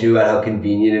again, too, about how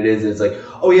convenient it is? It's like,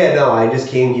 oh, yeah, no, I just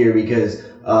came here because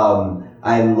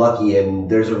I'm lucky and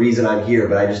there's a reason I'm here,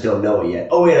 but I just don't know it yet.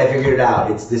 Oh, wait, I figured it out.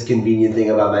 It's this convenient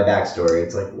thing about my backstory.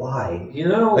 It's like, why?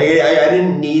 Like, I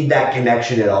didn't need that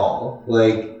connection at all.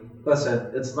 Like, listen,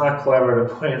 it's not clever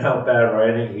to point out bad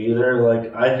writing either.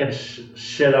 Like, I can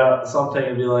shit out something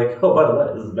and be like, oh, by the way,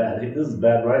 this is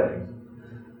bad writing.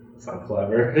 It's not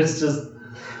clever. It's just...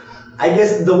 I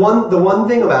guess the one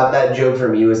thing about that joke for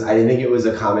me was I didn't think it was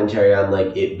a commentary on,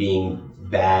 like, it being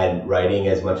bad writing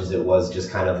as much as it was just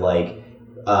kind of, like,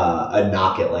 a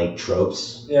knock at, like,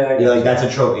 tropes. Yeah, like, that's a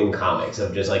trope in comics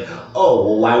of just like, oh,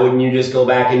 well, why wouldn't you just go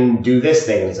back and do this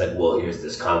thing? And it's like, well, here's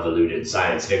this convoluted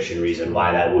science fiction reason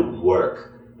why that wouldn't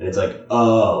work. And it's like,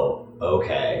 oh,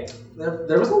 okay.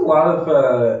 There was a lot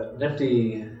of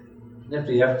nifty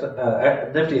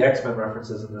X-Men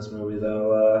references in this movie,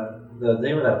 though. The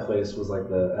name of that place was like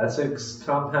the Essex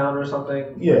Compound or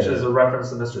something, which is a reference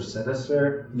to Mr.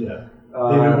 Sinister. Yeah.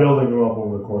 They've been building him up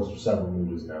over the course of several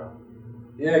movies now.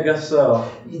 Yeah, I guess so.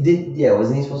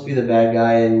 Wasn't he supposed to be the bad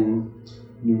guy in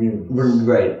New Mutants?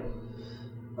 Right.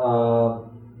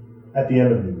 At the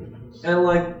end of New Mutants. And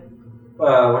like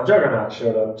when Juggernaut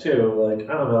showed up too, like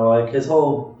I don't know, like his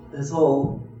whole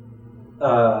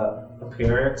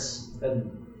appearance, and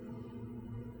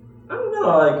I don't know,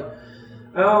 like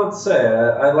I don't know what to say.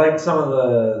 I liked some of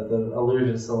the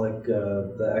allusions to like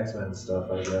the X-Men stuff,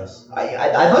 I guess.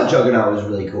 I thought Juggernaut was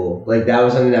really cool. Like that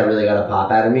was something that really got a pop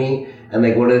out of me. And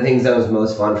like one of the things that was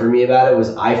most fun for me about it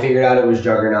was I figured out it was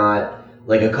Juggernaut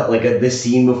this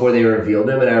scene before they revealed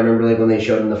him, and I remember like when they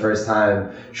showed him the first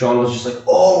time, Sean was just like,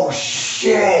 "Oh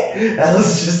shit!" I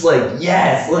was just like,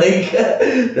 "Yes!" Like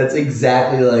that's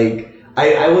exactly like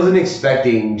I wasn't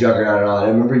expecting Juggernaut at all. I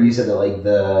remember you said that like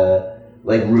the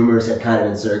rumors had kind of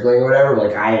been circling or whatever.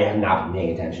 Like I have not been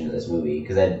paying attention to this movie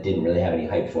because I didn't really have any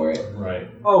hype for it. Right.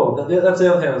 Oh, that's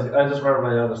the other thing. I just remember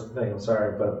my other thing. I'm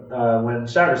sorry, but when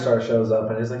Shatterstar shows up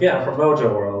and he's like, "Yeah, I'm from Mojo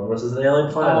World," which is an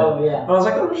alien planet. Oh yeah. I was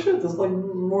like, "Oh shit!" There's like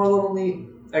more little neat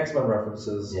X-Men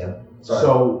references. Yeah. Sorry.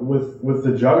 So with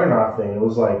the Juggernaut thing, it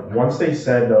was like once they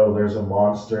said, "Oh, there's a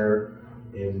monster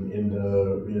in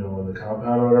the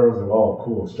compound or whatever," it was like, "Oh,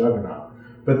 cool, it's Juggernaut."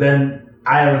 But then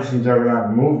I haven't seen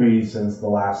Juggernaut in movies since The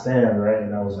Last Stand, right?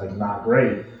 And that was like not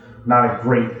a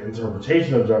great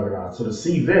interpretation of Juggernaut. So to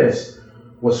see this,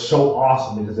 was so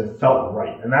awesome because it felt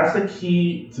right. And that's the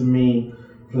key to me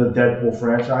for the Deadpool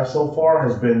franchise so far,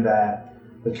 has been that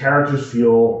the characters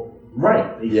feel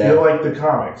right. They feel like the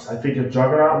comics. I think if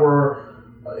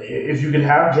you could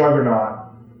have Juggernaut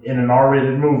in an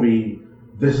R-rated movie,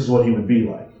 this is what he would be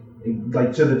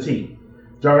like to the T.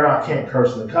 Juggernaut can't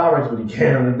curse in the comics, but he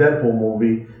can in the Deadpool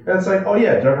movie. And it's like, oh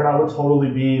yeah, Juggernaut would totally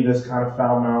be this kind of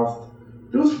foul-mouthed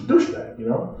douchebag, you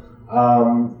know?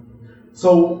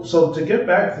 So to get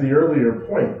back to the earlier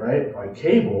point, right? Like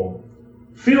Cable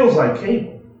feels like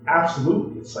Cable.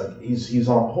 Absolutely. It's like he's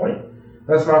on point.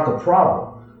 That's not the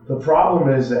problem. The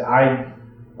problem is that I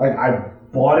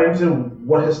bought into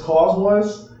what his cause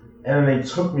was, and they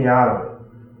took me out of it.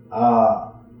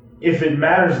 If it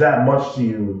matters that much to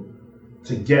you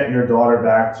to get your daughter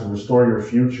back, to restore your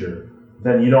future,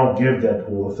 then you don't give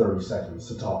Deadpool the 30 seconds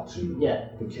to talk to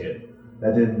the kid.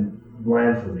 That didn't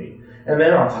land for me. And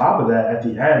then on top of that, at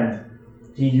the end,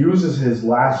 he uses his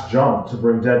last jump to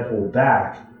bring Deadpool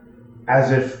back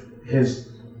as if his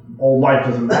old life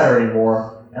doesn't matter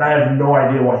anymore, and I have no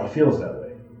idea why he feels that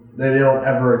way. They don't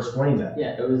ever explain that.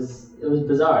 Yeah, it was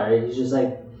bizarre. Right? He's just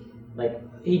like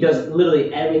he does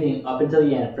literally everything up until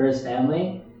the end for his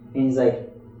family, and he's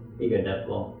like, "You good,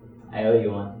 Deadpool? I owe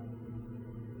you one."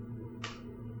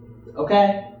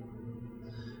 Okay.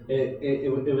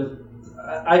 It was.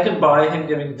 I can buy him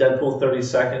giving Deadpool 30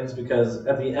 seconds because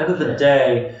at the end of the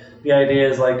day, the idea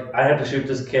is like, I have to shoot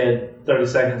this kid. 30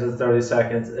 seconds is 30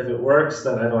 seconds. If it works,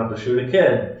 then I don't have to shoot a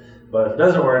kid. But if it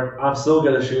doesn't work, I'm still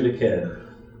going to shoot a kid.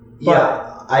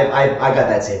 But, I got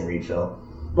that same read, Phil.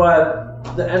 But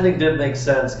the ending didn't make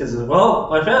sense because, well,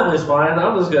 my family's fine.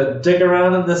 I'm just going to dick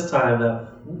around in this time now.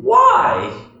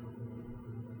 Why?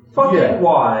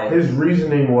 Why? His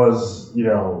reasoning was,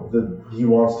 that he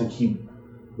wants to keep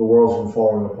the world from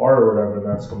falling apart or whatever, and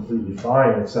that's completely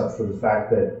fine, except for the fact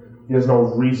that he has no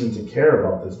reason to care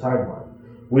about this timeline.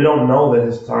 We don't know that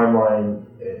his timeline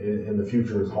in the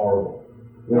future is horrible.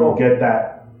 We don't get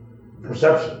that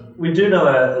perception. We do know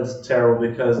that it's terrible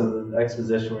because of the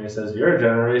exposition where he says, your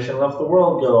generation left the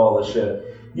world go all this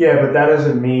shit. Yeah, but that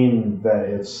doesn't mean that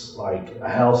it's like a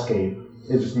hellscape.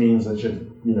 It just means that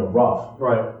you're, rough.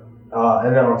 Right.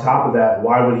 And then on top of that,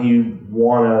 why would he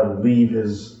want to leave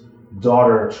his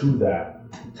daughter to that?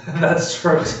 That's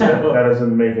true. That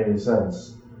doesn't make any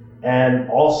sense. And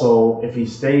also, if he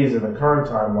stays in the current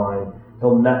timeline,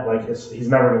 he's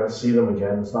never going to see them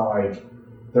again. It's not like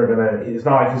it's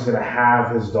not like he's going to have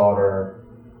his daughter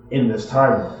in this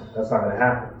timeline. That's not going to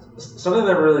happen. Something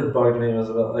that really bugged me was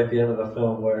about the end of the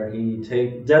film where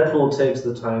Deadpool takes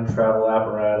the time travel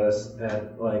apparatus and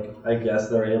I guess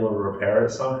they're able to repair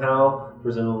it somehow.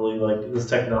 Presumably this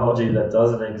technology that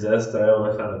doesn't exist, they're able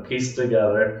to kind of piece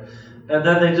together. And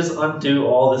then they just undo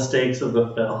all the stakes of the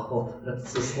film.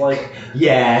 It's just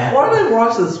yeah. Why did I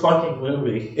watch this fucking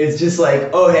movie? It's just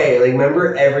oh hey,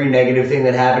 remember every negative thing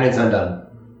that happened, it's undone.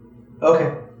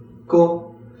 Okay,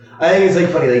 cool. I think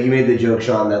it's funny, you made the joke,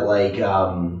 Sean, that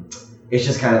it's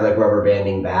just kind of rubber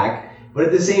banding back. But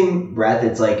at the same breath,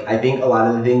 it's I think a lot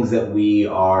of the things that we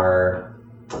are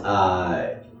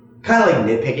kind of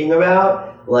nitpicking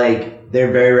about,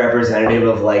 they're very representative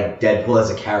of Deadpool as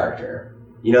a character.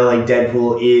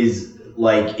 Deadpool is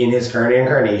in his current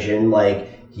incarnation,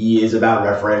 he is about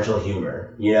referential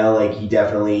humor. He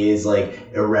definitely is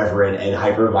irreverent and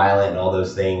hyper violent and all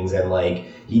those things, and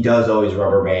he does always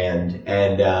rubber band,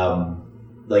 and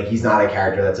he's not a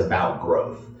character that's about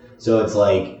growth. So it's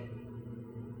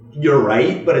you're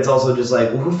right, but it's also just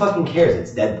well, who fucking cares?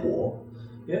 It's Deadpool.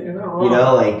 Yeah, you're not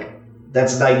wrong.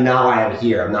 That's not why I'm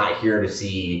here. I'm not here to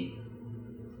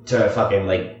fucking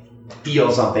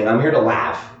feel something. I'm here to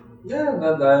laugh. Yeah,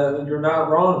 you're not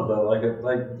wrong, but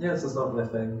yes, it's not my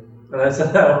thing. And I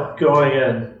said that going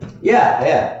in.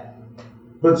 Yeah.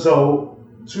 But so,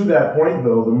 to that point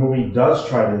though, the movie does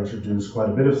try to introduce quite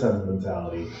a bit of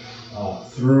sentimentality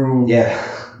through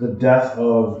the death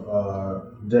of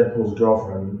Deadpool's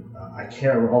girlfriend. I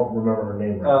can't remember her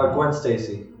name right now. Gwen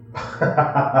Stacy.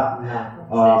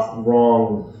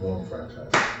 Wrong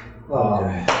franchise.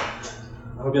 Okay. I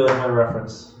hope you like my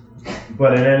reference.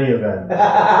 But in any event,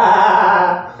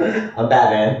 I'm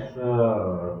Batman.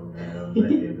 Oh man, I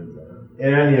hated that.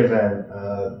 In any event,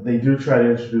 they do try to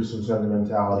introduce some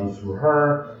sentimentality through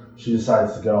her. She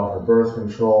decides to get off her birth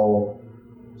control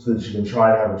so that she can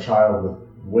try to have a child with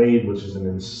Wade, which is an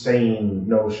insane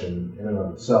notion in and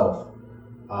of itself.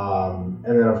 And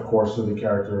then, of course, through the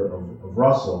character of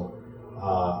Russell,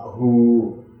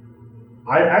 who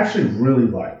I actually really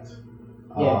liked.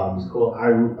 Yeah, it's cool. I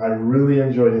really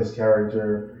enjoyed his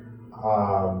character.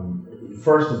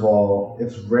 First of all,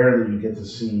 it's rare that you get to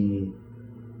see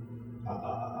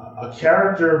a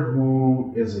character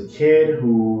who is a kid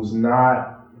who's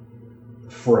not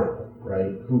frail,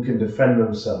 right? Who can defend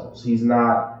themselves. He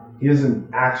doesn't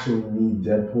actually need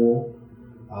Deadpool.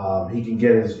 He can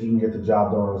get the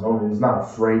job done on his own. He's not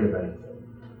afraid of anything.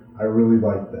 I really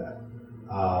like that.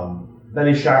 Then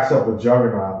he shacks up with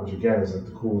Juggernaut, which again is like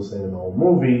the coolest thing in the whole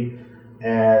movie.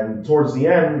 And towards the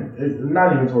end,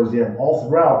 not even towards the end, all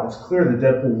throughout, it's clear that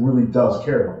Deadpool really does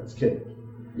care about his kid.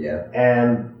 Yeah.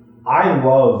 And I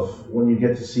love when you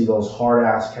get to see those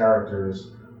hard-ass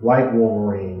characters like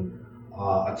Wolverine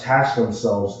attach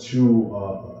themselves to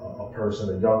a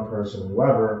person, a young person,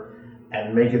 whoever,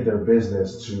 and make it their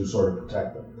business to sort of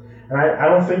protect them. And I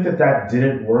don't think that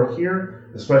didn't work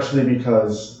here, especially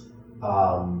because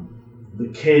the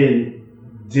kid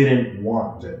didn't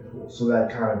want Deadpool, so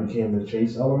that kind of became the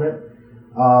chase element.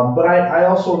 But I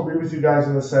also agree with you guys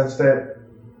in the sense that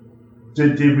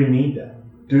did we need that?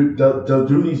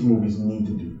 Do these movies need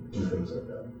to do things like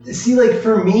that? See, like,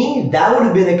 for me, that would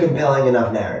have been a compelling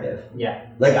enough narrative. Yeah.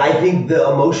 Like, I think the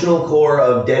emotional core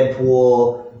of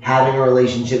Deadpool having a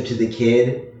relationship to the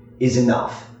kid is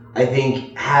enough. I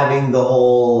think having the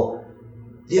whole,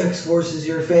 the X-Force is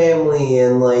your family,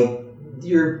 and, like, he's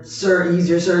your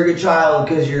surrogate child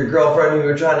because your girlfriend who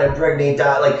you're trying to impregnate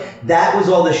died. Like, that was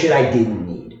all the shit I didn't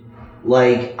need.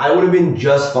 Like, I would have been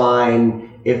just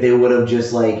fine if they would have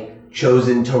just, like,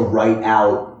 chosen to write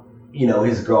out, you know,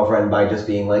 his girlfriend by just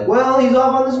being like, well, he's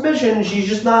off on this mission, she's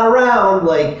just not around,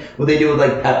 like what they do with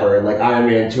like Pepper and like Iron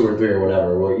Man 2 or 3 or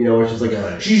whatever, where, you know, it's just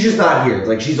like, she's just not here, it's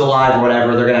like she's alive or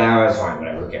whatever, they're gonna have, it's fine,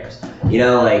 whatever, who cares, you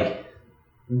know, like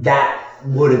that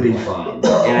would have been fine.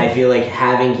 And I feel like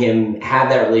having him have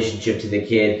that relationship to the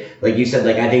kid, like you said,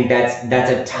 like I think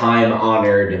that's a time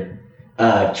honored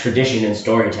tradition in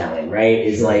storytelling, right?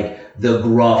 Is like the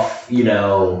gruff, you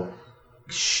know,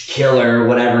 killer,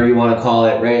 whatever you want to call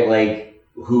it, right? Like,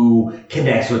 who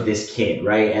connects with this kid,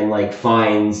 right? And like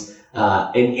finds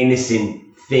an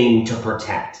innocent thing to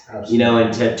protect, absolutely, you know,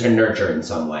 and to nurture in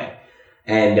some way.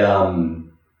 And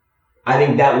I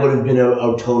think that would have been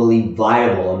a totally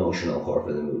viable emotional core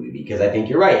for the movie, because I think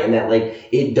you're right, and that like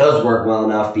it does work well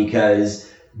enough because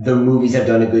the movies have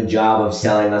done a good job of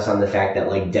selling us on the fact that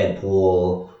like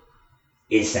Deadpool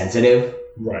is sensitive,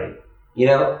 right? You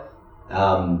know.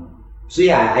 So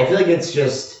yeah, I feel like it's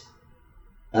just,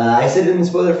 I said it in the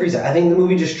spoiler-free zone, I think the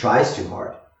movie just tries too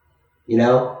hard. You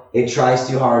know? It tries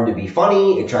too hard to be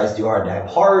funny, it tries too hard to have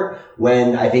heart,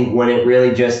 when it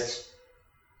really just,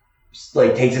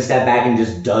 like, takes a step back and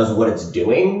just does what it's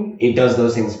doing, it does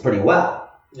those things pretty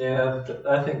well. Yeah,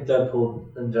 I think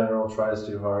Deadpool in general tries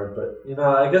too hard, but, you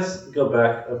know, I guess go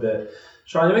back a bit.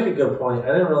 Sean, you make a good point. I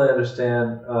didn't really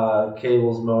understand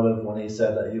Cable's motive when he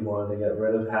said that he wanted to get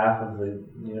rid of half of the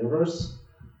universe.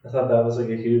 I thought that was like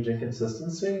a huge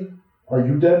inconsistency. Are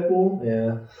you Deadpool?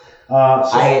 Yeah.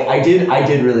 I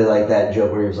did really like that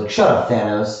joke where he was like, "Shut up,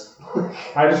 Thanos."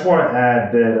 I just want to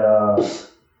add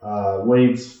that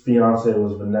Wade's fiance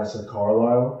was Vanessa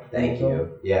Carlyle. Thank you.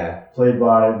 Yeah. Played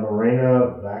by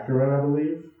Morena Baccarin, I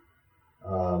believe.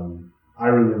 I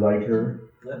really like her.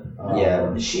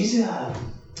 Yeah, she's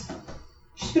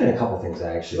been in a couple things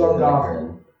I actually really like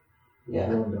her.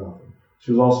 Yeah.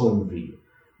 She was also in V.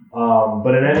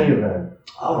 But in any event.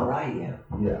 Oh, right, yeah.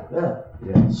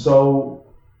 Yeah. So,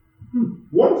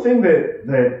 one thing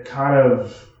that kind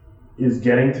of is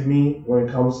getting to me when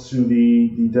it comes to the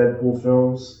Deadpool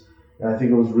films, and I think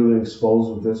it was really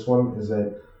exposed with this one, is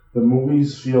that the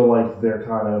movies feel like they're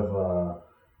kind of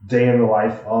day in the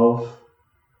life of.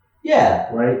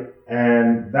 Yeah. Right?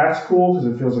 And that's cool because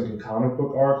it feels like a comic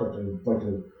book arc, like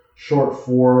a short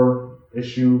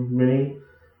 4-issue mini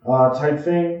type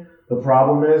thing. The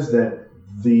problem is that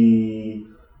the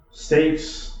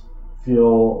stakes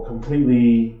feel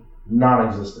completely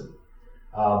non-existent.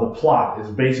 The plot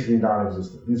is basically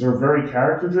non-existent. These are very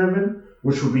character-driven,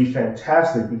 which would be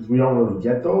fantastic because we don't really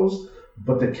get those.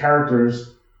 But the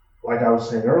characters, like I was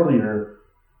saying earlier,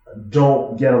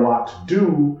 don't get a lot to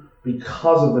do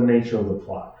because of the nature of the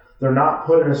plot. They're not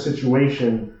put in a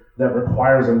situation that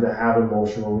requires them to have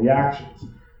emotional reactions.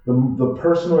 The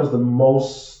person who has the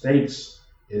most stakes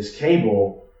is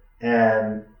Cable,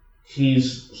 and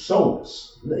he's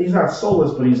soulless. He's not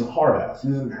soulless, but he's a hard ass. He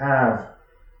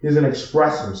doesn't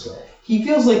express himself. He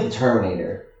feels like the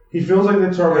Terminator. He feels like the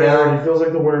Terminator, and he feels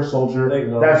like the Winter Soldier.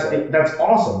 That's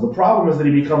awesome. The problem is that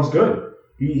he becomes good.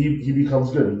 He becomes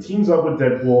good. He teams up with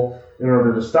Deadpool in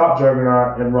order to stop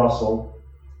Juggernaut and Russell,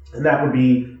 and that would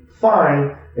be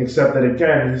fine, except that,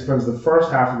 again, he spends the first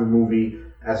half of the movie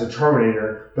as a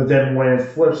Terminator, but then when it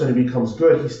flips and he becomes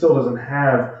good, he still doesn't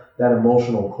have that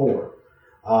emotional core.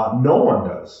 No one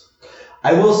does.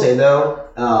 I will say though,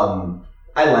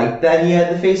 I liked that he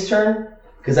had the face turn.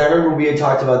 Because I remember we had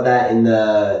talked about that in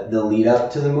the lead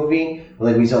up to the movie.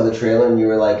 Like we saw the trailer and you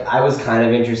were like, I was kind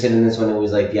of interested in this when it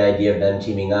was like the idea of them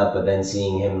teaming up, but then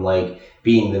seeing him like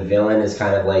being the villain is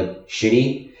kind of like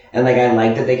shitty. And like I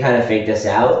liked that they kind of faked us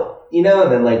out, you know,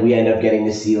 and then like we end up getting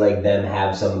to see like them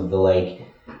have some of the like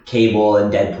Cable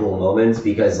and Deadpool moments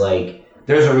because like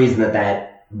there's a reason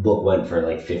that book went for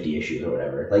like 50 issues or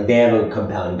whatever. Like they have a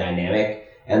compelling dynamic.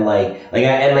 And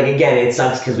again, it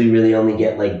sucks because we really only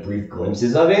get like brief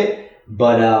glimpses of it.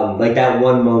 But like that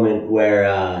one moment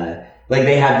where like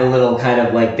they have the little kind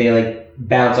of like they like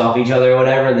bounce off each other or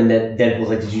whatever, and then Deadpool's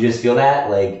like, "Did you just feel that?"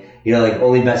 Like, you know, like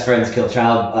only best friends kill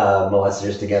child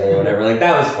molesters together or whatever. Like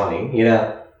that was funny, you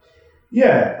know.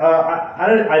 Yeah,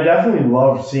 I definitely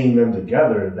loved seeing them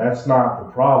together. That's not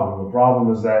the problem. The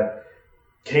problem is that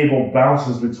Cable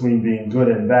bounces between being good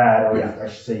and bad, or I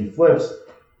should say he flips.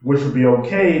 Which would be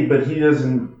okay, but he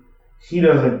doesn't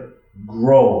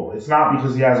grow. It's not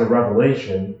because he has a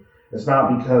revelation. It's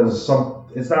not because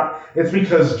it's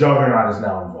because Juggernaut is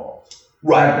now involved.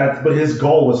 Right. But his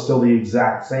goal is still the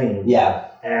exact same. Yeah.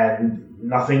 And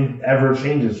nothing ever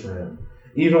changes for him.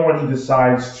 Even when he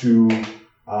decides to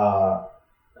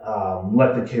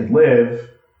let the kid live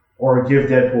or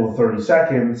give Deadpool 30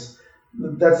 seconds,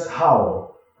 that's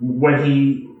hollow. When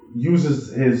he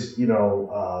uses his,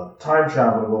 time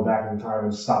travel to go back in time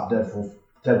and stop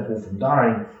Deadpool from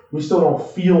dying, we still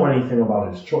don't feel anything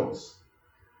about his choice.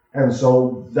 And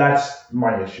so that's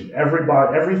my issue.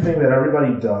 Everything that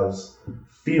everybody does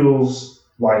feels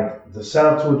like the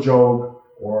setup to a joke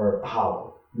or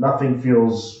hollow. Nothing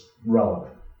feels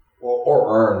relevant. Or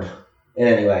earned in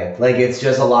any way. Like, it's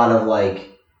just a lot of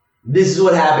like, this is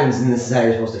what happens and this is how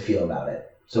you're supposed to feel about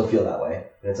it. So feel that way.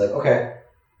 And it's like, okay.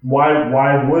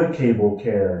 Why would Cable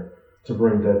care to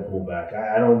bring Deadpool back?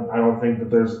 I don't think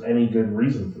that there's any good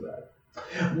reason for that.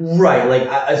 Right, like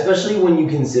especially when you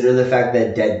consider the fact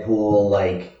that Deadpool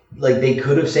like they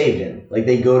could have saved him. Like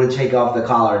they go to take off the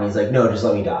collar and he's like, "No, just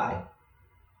let me die."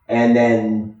 And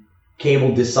then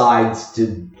Cable decides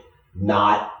to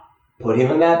not put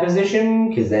him in that position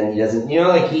because then he doesn't,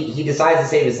 he decides to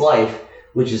save his life,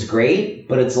 which is great,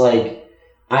 but it's like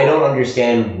I don't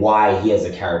understand why he as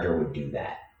a character would do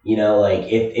that. Like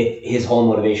if his whole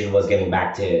motivation was getting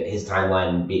back to his timeline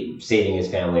and saving his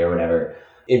family or whatever,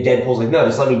 if Deadpool's like, no,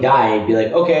 just let me die, I'd be like,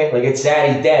 okay, like it's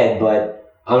sad he's dead,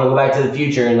 but I'm gonna go back to the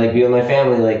future and like be with my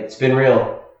family, like it's been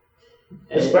real.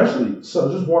 Especially,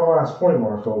 so just one last point,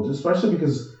 Marco, especially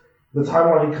because the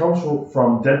timeline he comes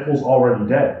from, Deadpool's already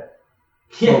dead.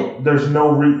 So there's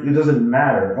no it doesn't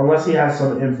matter unless he has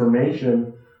some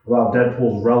information about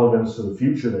Deadpool's relevance to the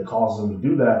future that causes him to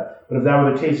do that. But if that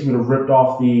were the case, he would have ripped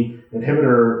off the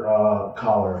inhibitor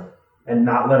collar and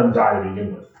not let him die to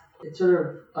begin with. It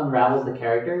sort of unravels the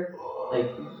character.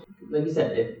 Like you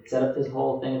said, it set up this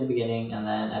whole thing at the beginning, and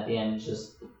then at the end, it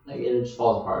just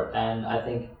falls apart. And I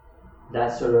think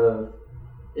that sort of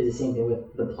is the same thing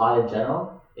with the plot in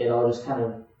general. It all just kind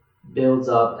of builds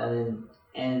up and then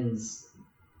ends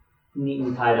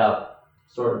neatly tied up,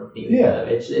 sort of neatly tied up.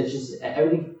 It's just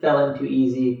everything fell in too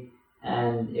easy,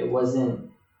 and it wasn't.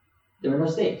 There were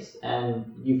no stakes,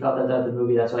 and you felt that throughout the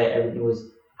movie. That's why everything was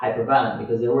hyper violent,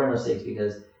 because there were no stakes,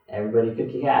 because everybody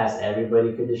could kick ass,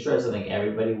 everybody could destroy something,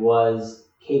 everybody was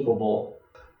capable.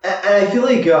 And I feel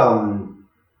like,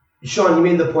 Sean, you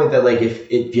made the point that like if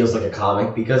it feels like a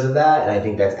comic because of that, and I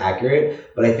think that's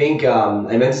accurate. But I think I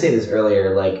meant to say this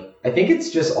earlier. Like I think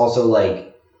it's just also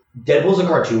like Deadpool's a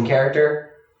cartoon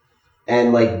character,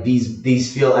 and like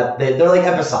these feel they're like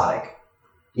episodic.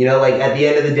 Like at the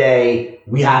end of the day,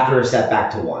 we have to reset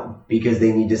back to one because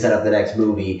they need to set up the next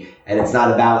movie, and it's not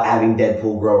about having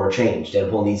Deadpool grow or change.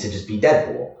 Deadpool needs to just be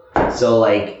Deadpool. So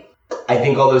like, I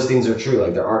think all those things are true.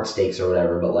 Like there aren't stakes or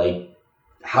whatever, but like,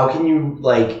 how can you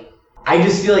like? I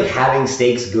just feel like having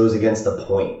stakes goes against the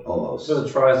point almost. So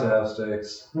it tries to have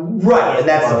stakes, right? And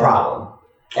that's the problem.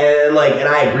 And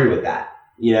I agree with that.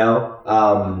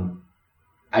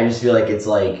 I just feel like it's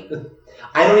like.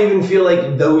 I don't even feel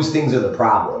like those things are the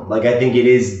problem. Like, I think it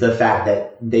is the fact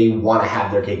that they want to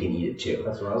have their cake and eat it too.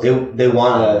 That's what I was saying. They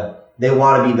want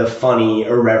to be the funny,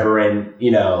 irreverent,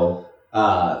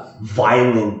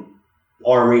 violent,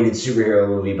 R-rated superhero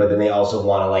movie, but then they also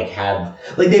want to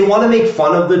they want to make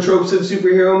fun of the tropes of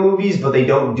superhero movies, but they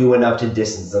don't do enough to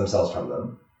distance themselves from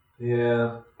them.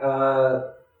 Yeah.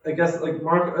 I guess,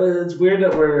 Mark, it's weird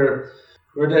that we're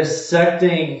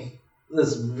dissecting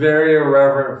this very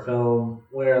irreverent film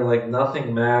where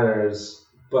nothing matters,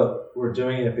 but we're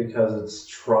doing it because it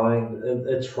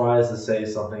tries to say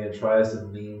something, it tries to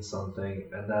mean something,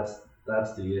 and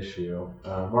That's the issue.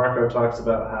 Marco talks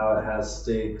about how it has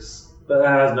stakes, but it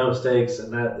has no stakes,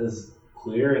 and that is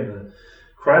clear in the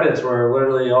credits where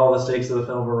literally all the stakes of the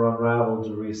film are unraveled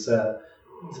to reset.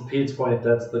 To Pete's point,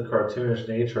 that's the cartoonish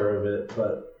nature of it,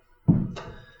 but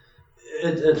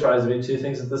it tries to be two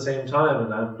things at the same time,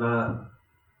 and I'm not...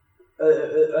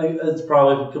 it's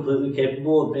probably completely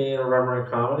capable of being an irreverent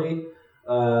comedy,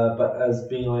 but as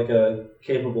being like a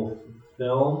capable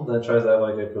film that tries to have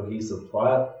like a cohesive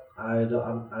plot, I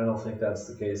don't think that's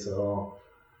the case at all.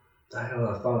 I don't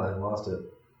know, I thought I lost it.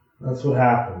 That's what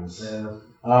happens. Yeah.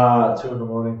 2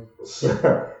 a.m.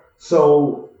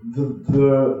 So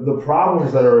the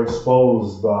problems that are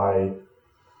exposed by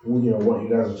what you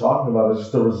guys are talking about is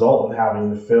just the result of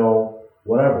having to fill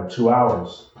 2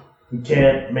 hours. You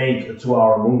can't make a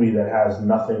 2-hour movie that has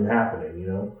nothing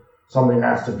happening. Something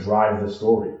has to drive the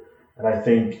story, and I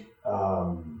think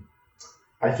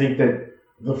that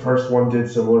the first one did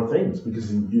similar things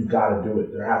because you've got to do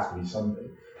it. There has to be something,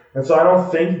 and so I don't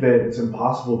think that it's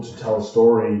impossible to tell a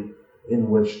story in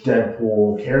which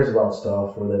Deadpool cares about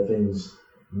stuff, or that things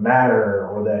matter,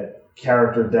 or that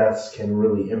character deaths can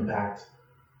really impact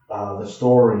the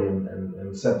story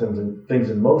and set things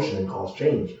in motion and cause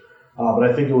change. But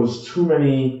I think it was too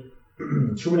many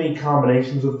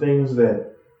combinations of things that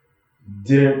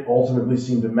didn't ultimately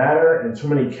seem to matter, and too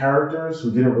many characters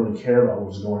who didn't really care about what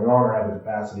was going on or have the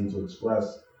capacity to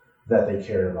express that they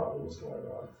cared about what was going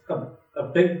on. A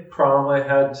big problem I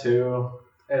had too,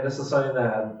 and this is something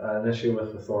that I had an issue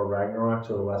with Thor Ragnarok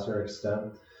to a lesser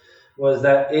extent, was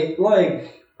that it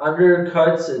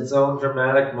undercuts its own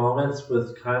dramatic moments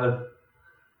with kind of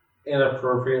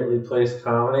inappropriately placed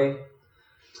comedy.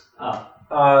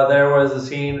 There was a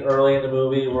scene early in the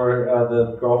movie where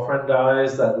the girlfriend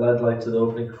dies that led to the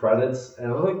opening credits,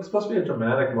 and it was supposed to be a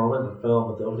dramatic moment in the film,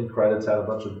 but the opening credits had a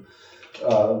bunch of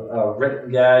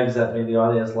written gags that made the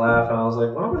audience laugh, and I was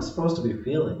like, what am I supposed to be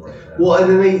feeling right now? Well,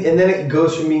 and then it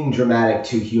goes from being dramatic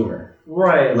to humor.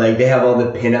 Right. They have all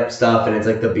the pinup stuff, and it's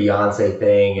the Beyonce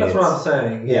thing. That's what I'm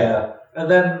saying, yeah. And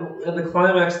then in the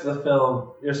climax of the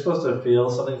film, you're supposed to feel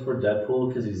something for Deadpool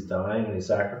because he's dying and he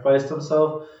sacrificed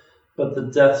himself. But the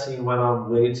death scene went on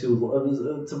way too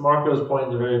long. To Marco's point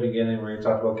in the very beginning where he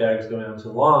talked about gags going on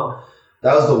too long.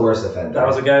 That was the worst offender. That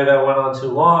was a gag that went on too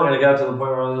long, and it got to the point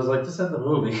where I was like, just end the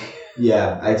movie.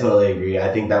 Yeah, I totally agree.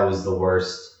 I think that was the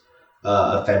worst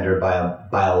offender by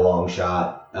a long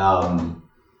shot.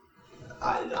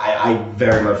 I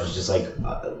very much was just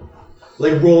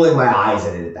rolling my eyes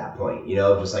at it at that point.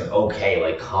 Just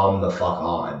okay, calm the fuck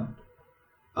on.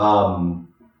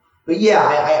 But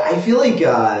yeah, I feel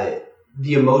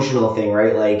the emotional thing,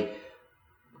 right?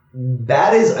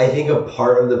 That is, I think, a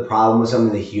part of the problem with some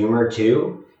of the humor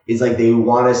too. Is they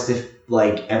want us to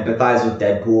empathize with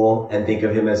Deadpool and think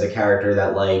of him as a character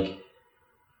that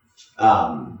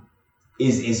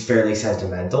is fairly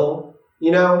sentimental,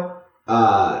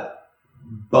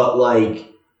 but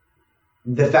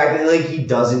the fact that he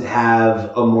doesn't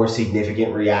have a more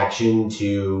significant reaction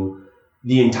to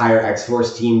the entire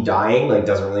X-Force team dying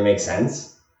doesn't really make sense.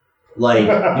 You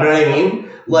know what I mean?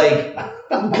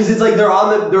 Because it's they're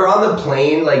on the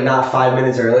plane not 5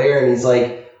 minutes earlier, and he's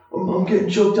I'm getting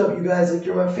choked up, you guys,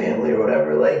 you're my family or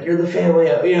whatever, you're the family,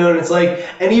 and it's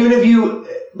and even if you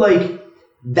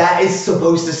that is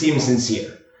supposed to seem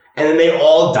sincere, and then they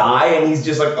all die, and he's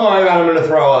just oh my god, I'm gonna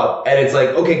throw up, and it's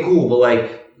okay, cool,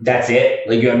 but that's it,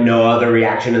 you have no other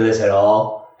reaction to this at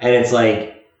all, and it's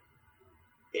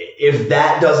if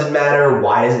that doesn't matter,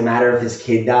 why does it matter if this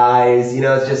kid dies?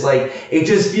 It's just it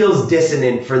just feels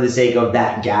dissonant for the sake of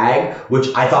that gag, which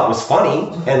I thought was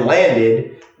funny and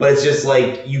landed, but it's just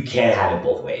you can't have it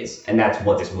both ways, and that's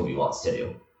what this movie wants to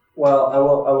do. Well,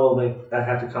 I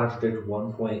have to contradict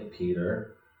one point,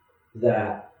 Peter,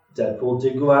 that Deadpool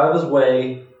did go out of his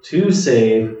way to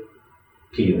save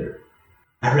Peter.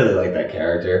 I really like that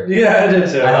character. Yeah, I did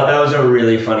too. I thought that was a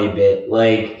really funny bit.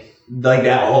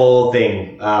 That whole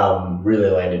thing really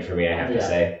landed for me, I have to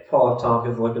say. Paul F.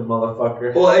 Tompkins looking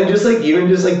motherfucker. Well, and just even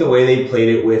the way they played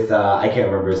it with I can't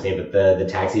remember his name, but the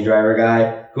taxi driver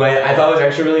guy, who I thought was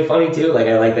actually really funny too.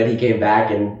 I like that he came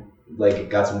back and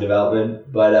got some development.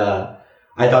 But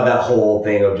I thought that whole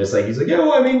thing of just he's yeah,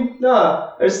 well, I mean,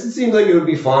 nah, it seems like it would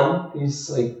be fun. He's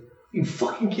you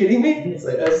fucking kidding me? It's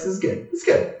this is good. It's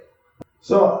good.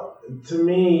 So to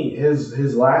me,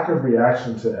 his lack of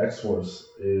reaction to X-Force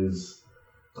is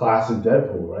classic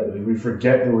Deadpool, right? We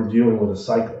forget that we're dealing with a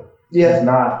psycho. Yeah.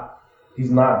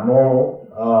 He's not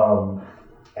normal.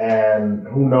 And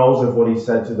who knows if what he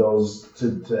said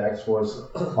to X-Force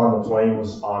on the plane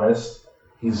was honest.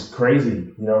 He's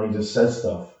crazy. He just says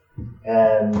stuff.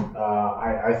 And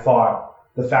I thought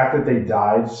the fact that they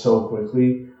died so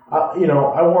quickly,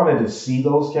 I wanted to see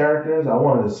those characters. I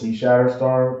wanted to see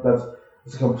Shatterstar.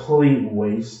 It's a complete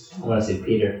waste. I want to see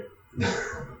Peter.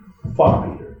 Fuck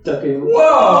Peter.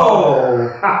 Whoa!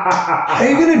 How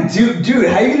you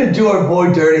gonna do our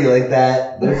boy dirty like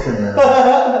that? Listen,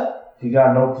 man. He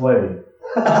got no play.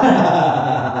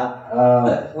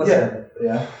 Listen,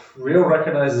 Yeah. real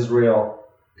recognizes real.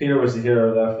 Peter was the hero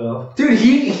of that film. Dude,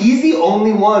 he's the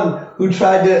only one who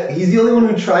tried to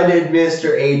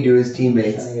administer aid to his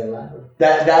teammates. Trying to get loud.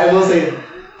 That I will say.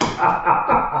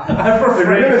 I prefer If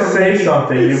you're gonna say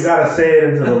something, you've got to say it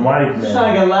into the mic, Trying to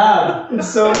man. get loud. It's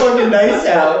so fucking nice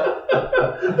out.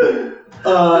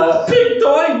 Big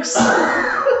doinks!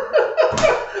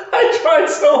 I tried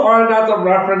so hard not to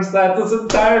reference that this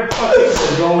entire fucking.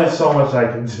 There's only so much I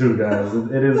can do, guys.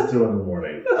 It is 2 a.m.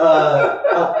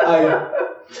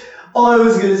 All I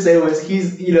was gonna say was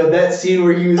he's that scene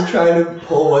where he was trying to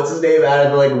pull what's his name out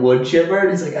of the wood chipper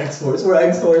and he's like X-Force, we're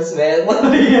X-Force, man.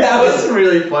 That was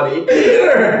really funny.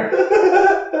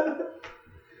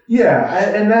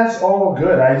 Yeah, and that's all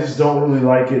good. I just don't really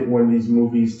like it when these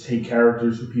movies take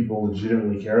characters who people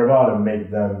legitimately care about and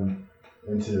make them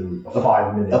into a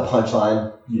 5-minute. A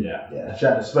punchline. Yeah.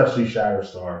 Especially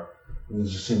Shatterstar. It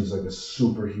just seems like a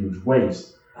super huge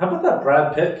waste. How about that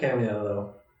Brad Pitt cameo,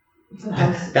 though?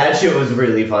 That shit was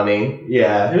really funny.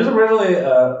 Yeah. He was originally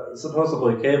supposed to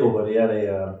play Cable, but he had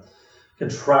a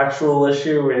contractual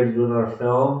issue where he had to do another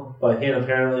film. But he and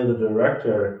apparently the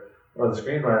director or the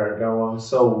screenwriter got along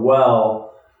so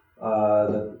well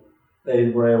that they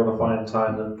were able to find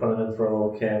time to put him in for a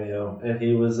little cameo. And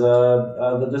he was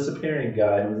the disappearing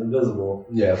guy who was invisible.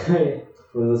 Yeah. For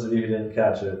those of you who didn't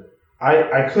catch it.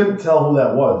 I couldn't tell who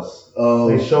that was. Oh.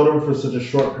 They showed him for such a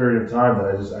short period of time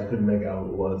that I couldn't make out who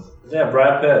it was. Yeah,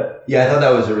 Brad Pitt. Yeah, I thought that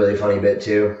was a really funny bit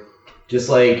too. Just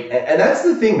and that's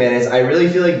the thing, man, is I really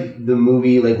feel like the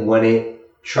movie, when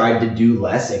it tried to do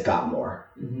less, it got more.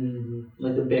 Mm-hmm.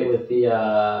 Like the bit with the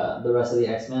rest of the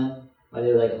X-Men, where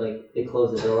they they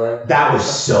close the door. That was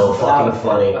so fucking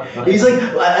funny. He's like,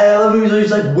 I love movies where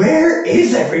he's like, where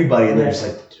is everybody? And they're just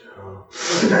like,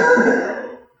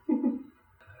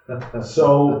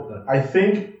 So I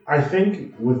think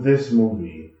with this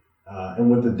movie and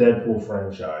with the Deadpool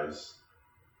franchise,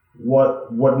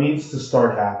 what needs to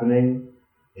start happening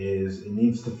is it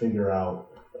needs to figure out,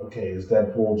 okay, is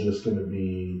Deadpool just going to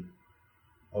be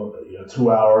a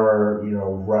 2-hour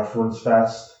reference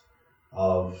fest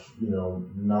of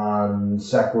non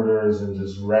sequiturs and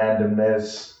just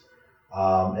randomness,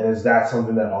 and is that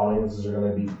something that audiences are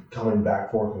going to be coming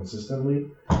back for consistently?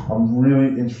 I'm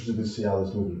really interested to see how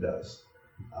this movie does.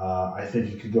 I think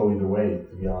it could go either way,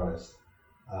 to be honest.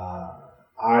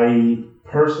 I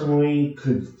personally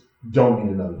don't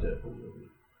need another Deadpool movie.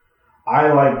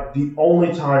 The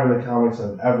only time in the comics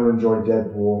I've ever enjoyed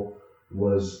Deadpool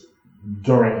was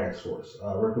during X-Force,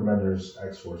 Rick Remender's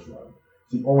X-Force run.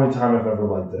 It's the only time I've ever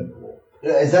liked Deadpool.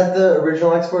 is that the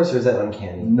original X-Force or is that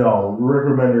Uncanny? No, Rick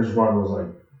Remender's run was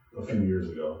a few years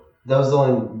ago. That was the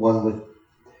only one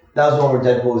that was the one where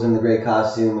Deadpool was in the gray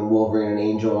costume and Wolverine and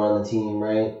Angel were on the team,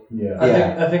 right? Yeah.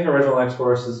 I think original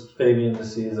X-Force is Fabian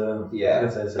DeSouza. Yeah.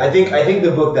 I think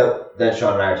the book that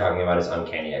Sean and I are talking about is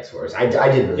Uncanny X-Force. I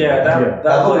did really like that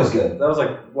book was good. That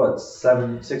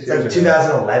was 6 years ago.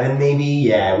 2011 maybe.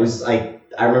 Yeah, it was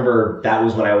I remember that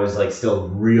was when I was still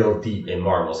real deep in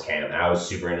Marvel's camp, and I was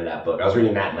super into that book. I was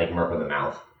reading that in Merc with a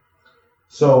Mouth.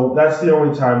 So that's the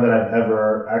only time that I've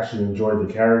ever actually enjoyed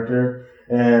the character,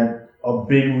 and a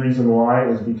big reason why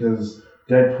is because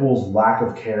Deadpool's lack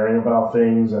of caring about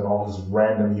things and all his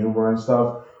random humor and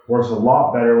stuff works a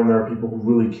lot better when there are people who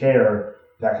really care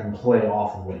that can play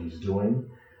off of what he's doing.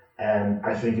 And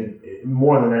I think it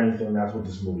more than anything, that's what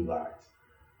this movie lacked.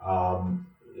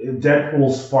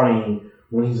 Deadpool's funny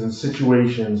when he's in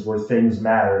situations where things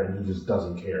matter and he just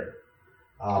doesn't care.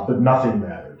 But nothing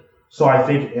mattered. So I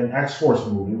think an X-Force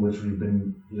movie, which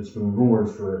it's been rumored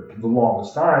for the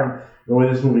longest time, the way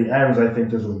this movie ends, I think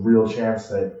there's a real chance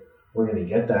that we're going to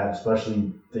get that,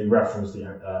 especially they reference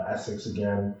the Essex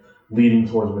again, leading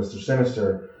towards Mr.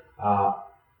 Sinister.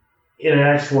 In an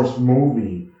X-Force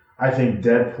movie, I think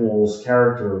Deadpool's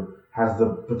character has the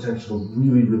potential to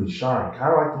really, really shine,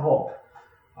 kind of like the Hulk.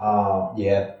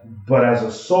 Yeah. But as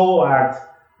a solo act,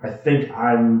 I think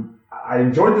I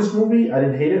enjoyed this movie. I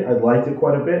didn't hate it. I liked it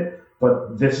quite a bit.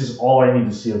 But this is all I need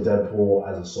to see of Deadpool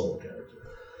as a solo character.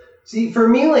 See, for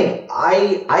me,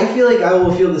 I feel like I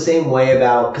will feel the same way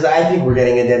because I think we're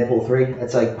getting a Deadpool 3.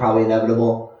 That's probably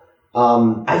inevitable.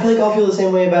 I feel like I'll feel the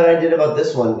same way about it I did about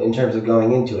this one in terms of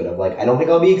going into it. I don't think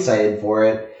I'll be excited for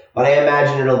it, but I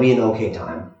imagine it'll be an okay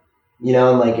time. You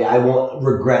know, and like I won't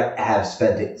regret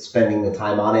spending the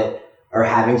time on it or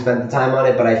having spent the time on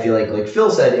it, but I feel like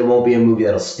Phil said, it won't be a movie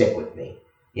that'll stick with me.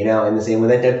 You know, in the same way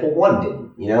that Deadpool 1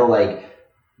 didn't. You know, like,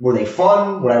 were they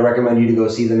fun? Would I recommend you to go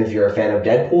see them if you're a fan of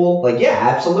Deadpool? Like, yeah,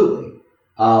 absolutely.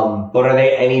 But are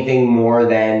they anything more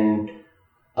than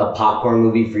a popcorn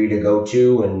movie for you to go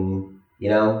to and, you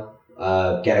know,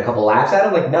 get a couple laughs out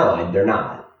of? Like, no, they're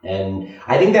not. And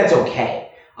I think that's okay.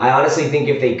 I honestly think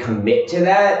if they commit to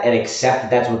that and accept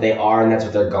that that's what they are and that's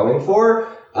what they're going for,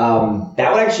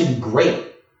 that would actually be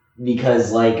great.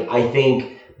 Because, like, I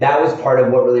think that was part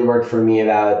of what really worked for me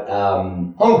about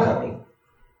Homecoming.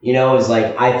 You know, is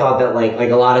like, I thought that like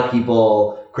a lot of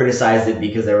people criticized it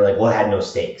because they were like, well, it had no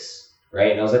stakes, right?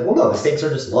 And I was like, well, no, the stakes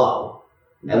are just low.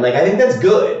 And like, I think that's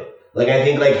good. Like, I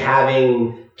think like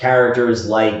having characters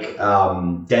like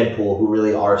Deadpool who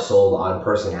really are sold on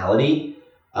personality,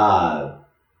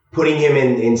 putting him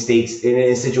in stakes, in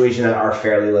a situation that are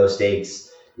fairly low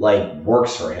stakes, like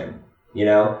works for him, you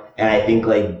know? And I think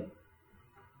like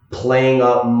playing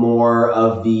up more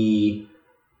of the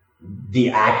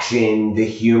action, the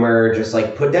humor, just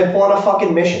like put Deadpool on a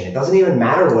fucking mission. It doesn't even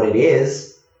matter what it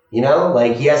is, you know?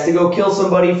 Like he has to go kill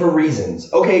somebody for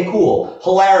reasons. Okay, cool.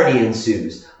 Hilarity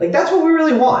ensues. Like that's what we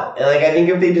really want. And like I think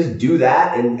if they just do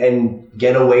that and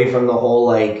get away from the whole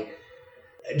like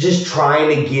just trying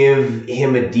to give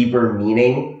him a deeper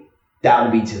meaning, that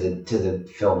would be to the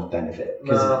film's benefit.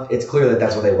 Because it's clear that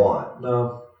that's what they want.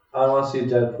 No. I want to see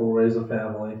Deadpool raise a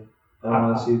family. I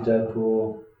want to see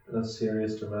Deadpool in a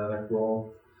serious dramatic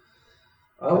role.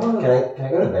 Can I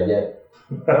go to bed yet?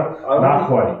 Not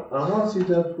quite. I want to see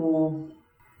Deadpool.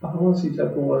 I want to see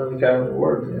Deadpool win an Academy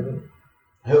Award, damn it.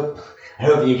 I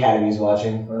hope the Academy's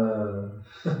watching.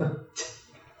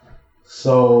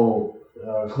 So,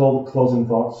 closing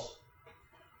thoughts?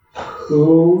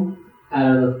 Who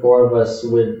out of the four of us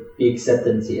would be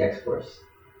accepted to see X-Force?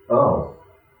 Oh.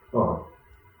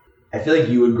 I feel like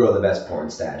you would grow the best porn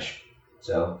stash.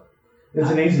 So. It's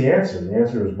an easy answer. The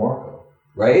answer is Marco.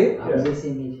 Right? I was gonna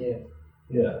say me too.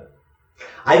 Yeah.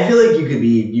 I feel like you could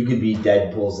be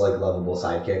Deadpool's like lovable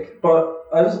sidekick. But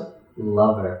I just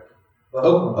Love her.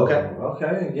 Oh, okay.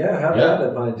 Okay, yeah, have at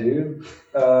it, my dude.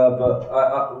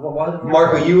 But why did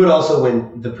Marco, you would also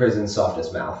win the prison's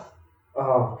softest mouth.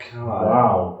 Oh God!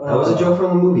 Wow. That was a joke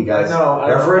from the movie, guys. I know.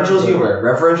 Referential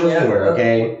humor.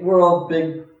 Okay. We're all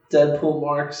big Deadpool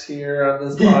marks here on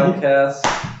this podcast.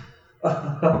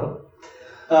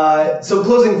 So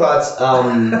closing thoughts. I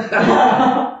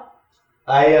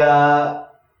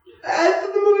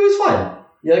thought the movie was fine.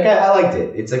 Yeah, like I liked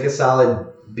it. It's like a solid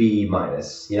B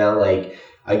minus. You know, like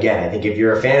again, I think if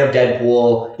you're a fan of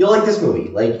Deadpool, you'll like this movie.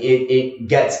 Like it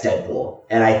gets Deadpool,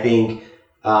 and I think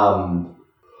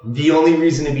the only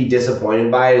reason to be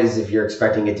disappointed by it is if you're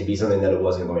expecting it to be something that it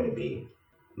wasn't going to be.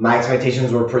 My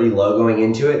expectations were pretty low going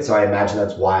into it, so I imagine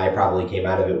that's why I probably came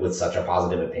out of it with such a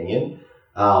positive opinion.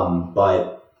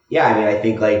 But yeah, I mean, I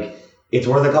think like it's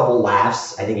worth a couple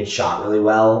laughs. I think it's shot really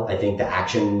well. I think the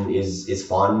action is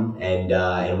fun and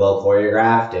well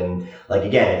choreographed. And like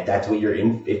again, if that's what you're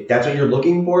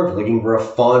looking for, if you're looking for a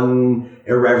fun,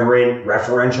 irreverent,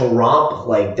 referential romp,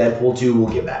 like Deadpool 2 will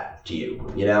give that to you.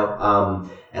 You know,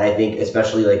 and I think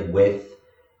especially like with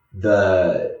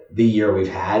the year we've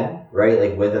had, right?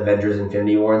 Like with Avengers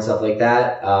Infinity War and stuff like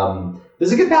that,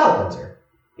 there's a good palate cleanser.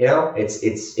 You know, it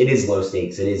is low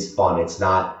stakes. It is fun. It's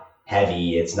not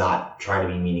heavy. It's not trying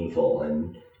to be meaningful.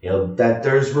 And, you know, that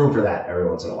there's room for that every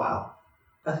once in a while.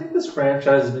 I think this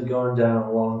franchise has been going down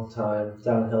a long time.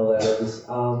 Downhill, that is.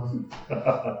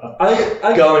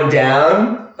 Going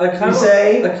down? I kind of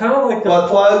like the butt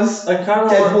plugs.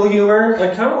 Deadpool humor. I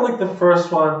kind of like the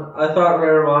first one. I thought Ray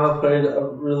Romano played a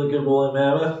really good woolly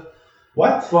mammoth.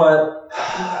 What? But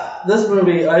this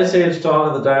movie, Ice Age: Dawn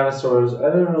of the Dinosaurs,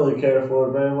 I didn't really care for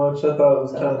it very much. I thought it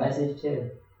was kind of Ice Age 2.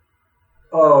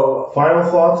 Oh. Final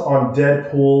thoughts on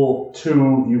Deadpool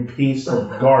 2, you piece of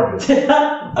garbage.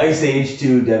 Ice Age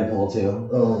 2, Deadpool 2.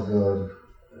 Oh, good.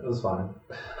 It was fine.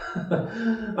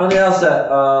 On the outset,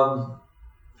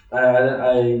 I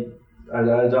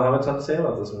don't have a ton to say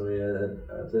about this movie.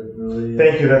 I didn't really.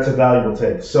 Thank you. That's a valuable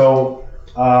take. So,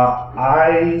 I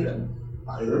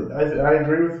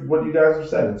agree with what you guys have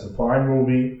said. It's a fine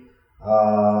movie.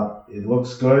 It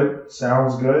looks good,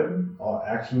 sounds good,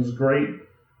 action's great.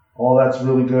 All that's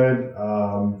really good.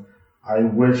 I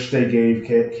wish they gave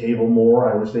Cable more.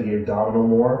 I wish they gave Domino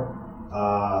more.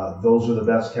 Those are the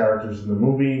best characters in the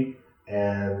movie,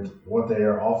 and what they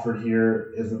are offered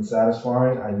here isn't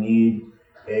satisfying. I need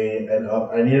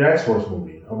an X-Force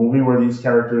movie, a movie where these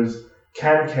characters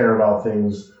can care about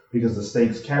things because the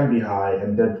stakes can be high,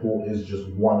 and Deadpool is just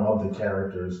one of the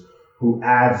characters who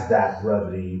adds that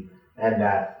brevity and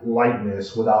that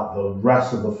lightness without the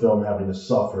rest of the film having to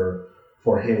suffer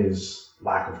for his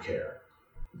lack of care.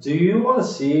 Do you want to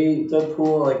see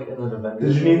Deadpool like in an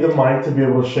Avengers? Did you need the mic to be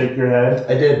able to shake your head?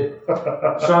 I did.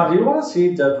 Sean, do you want to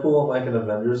see Deadpool in like an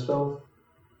Avengers film?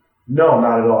 No,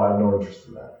 not at all. I have no interest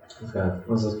in that. Okay, I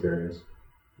was just curious.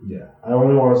 Yeah, I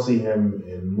only want to see him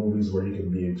in movies where he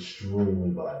can be extremely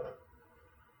violent.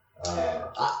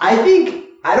 I think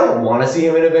I don't want to see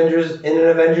him in an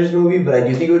Avengers movie, but I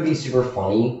do think it would be super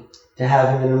funny to have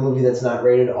him in a movie that's not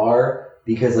rated R,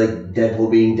 because like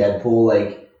Deadpool being Deadpool,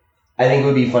 like I think it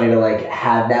would be funny to like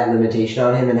have that limitation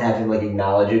on him and have him like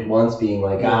acknowledge it once, being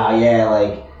like,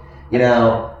 like, you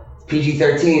know,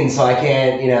 PG-13, so I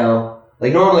can't, you know,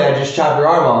 like normally I just chop your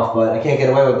arm off, but I can't get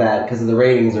away with that because of the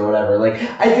ratings or whatever. Like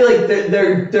I feel like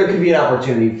there could be an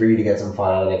opportunity for you to get some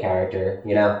fun out of the character,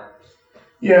 you know?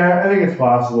 Yeah, I think it's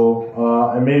possible.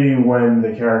 And maybe when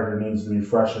the character needs to be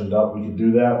freshened up, we could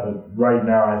do that. But right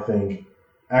now, I think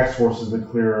X-Force is the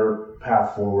clear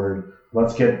path forward.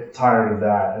 Let's get tired of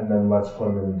that, and then let's put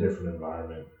him in a different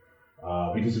environment.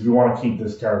 Because if we want to keep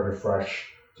this character fresh,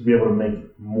 to be able to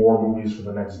make more movies for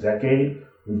the next decade,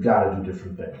 we've got to do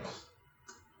different things.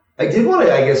 I did want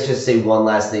to, I guess, just say one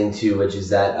last thing too, which is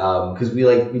that because we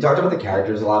talked about the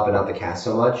characters a lot, but not the cast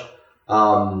so much.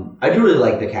 I do really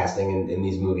like the casting in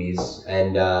these movies,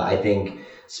 and I think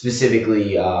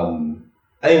specifically, I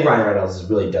think Ryan Reynolds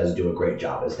really does do a great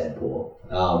job as Deadpool.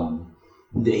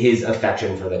 His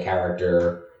affection for the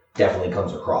character definitely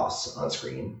comes across on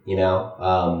screen, you know?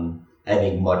 I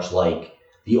think much like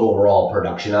the overall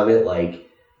production of it, like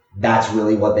that's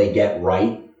really what they get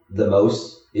right the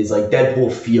most, is like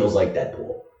Deadpool feels like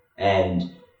Deadpool.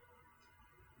 And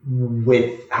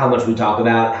with how much we talk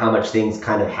about how much things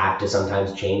kind of have to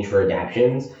sometimes change for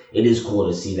adaptions, it is cool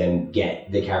to see them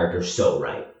get the character so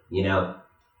right, you know?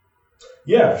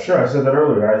 Yeah, sure. I said that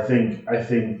earlier. I think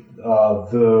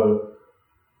the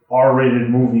R-rated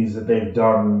movies that they've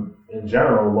done in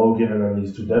general, Logan and then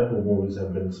these two Deadpool movies,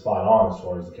 have been spot on as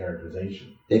far as the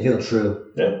characterization. They feel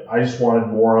true. Yeah, I just wanted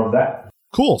more of that.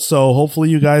 Cool. So hopefully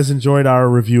you guys enjoyed our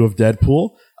review of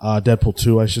Deadpool, Deadpool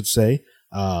 2, I should say.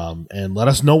 And let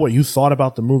us know what you thought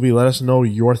about the movie. Let us know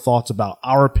your thoughts about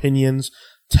our opinions.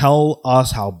 Tell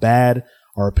us how bad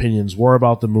our opinions were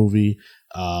about the movie.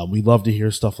 We love to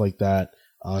hear stuff like that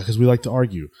because we like to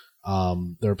argue.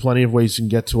 There are plenty of ways you can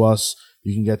get to us.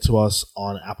 You can get to us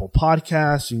on Apple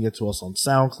Podcasts. You can get to us on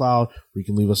SoundCloud, where you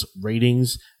can leave us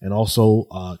ratings and also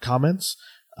comments.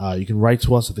 You can write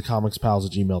to us at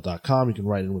thecomicspals@gmail.com. You can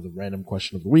write in with a random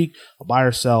question of the week, a buy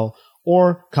or sell,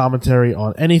 or commentary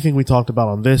on anything we talked about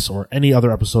on this or any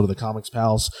other episode of The Comics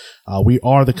Pals. We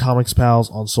are The Comics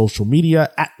Pals on social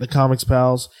media at The Comics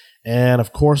Pals. And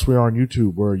of course, we are on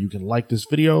YouTube, where you can like this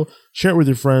video, share it with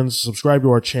your friends, subscribe to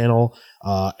our channel,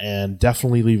 and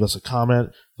definitely leave us a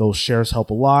comment. Those shares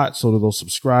help a lot. So do those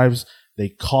subscribes. They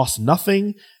cost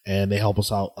nothing and they help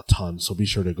us out a ton. So be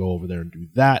sure to go over there and do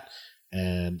that.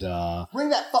 And ring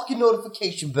that fucking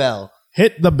notification bell.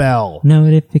 Hit the bell.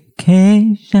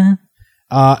 Notification.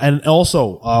 And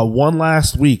also, one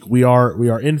last week, we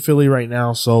are in Philly right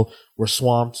now, so we're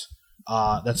swamped.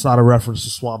 That's not a reference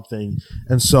to Swamp Thing.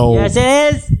 And so, Yes,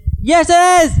 it is. Yes,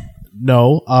 it is.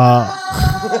 no.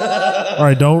 All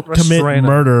right, don't commit Restrain it.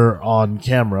 murder on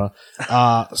camera.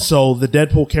 So the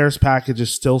Deadpool Cares package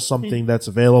is still something that's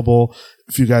available.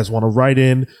 If you guys want to write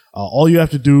in, all you have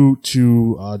to do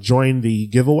to join the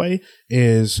giveaway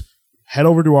is head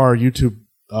over to our YouTube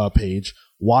page,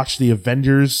 watch the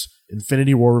Avengers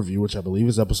Infinity War review, which I believe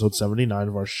is episode 79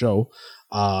 of our show.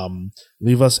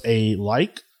 Leave us a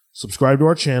like, subscribe to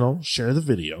our channel, share the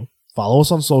video, follow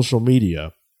us on social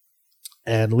media,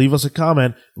 and leave us a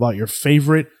comment about your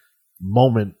favorite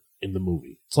moment in the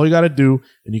movie. That's all you got to do,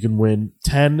 and you can win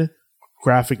 10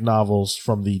 graphic novels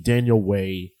from the Daniel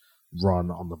Way run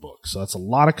on the book. So that's a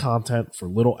lot of content for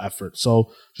little effort.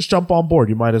 So just jump on board.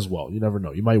 You might as well. You never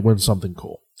know. You might win something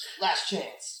cool. Last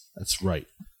chance. That's right.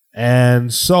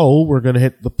 And so we're going to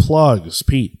hit the plugs.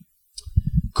 Pete.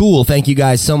 Cool. Thank you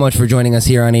guys so much for joining us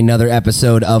here on another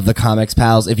episode of The Comics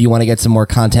Pals. If you want to get some more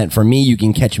content from me, you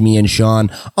can catch me and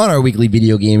Sean on our weekly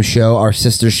video game show, our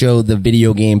sister show, The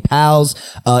Video Game Pals.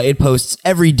 It posts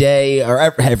every day, or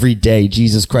every day,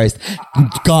 Jesus Christ.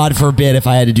 God forbid if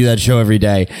I had to do that show every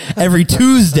day. Every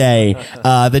Tuesday,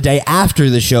 the day after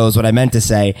the show is what I meant to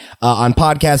say. On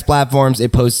podcast platforms,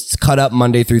 it posts cut up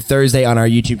Monday through Thursday on our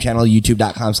YouTube channel,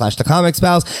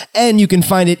 youtube.com/thecomicspals. And you can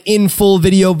find it in full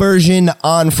video version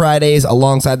on Fridays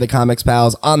alongside the Comics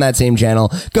Pals on that same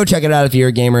channel. Go check it out if you're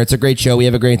a gamer. It's a great show. We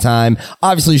have a great time.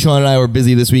 Obviously, Sean and I were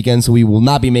busy this weekend, so we will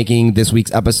not be making this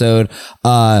week's episode.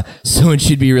 So it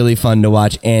should be really fun to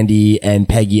watch Andy and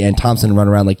Peggy and Thompson run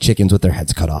around like chickens with their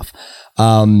heads cut off.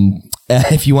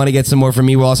 If you want to get some more from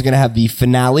me, we're also going to have the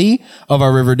finale of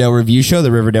our Riverdale review show, the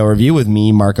Riverdale Review with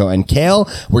me, Marco, and Kale.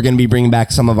 We're going to be bringing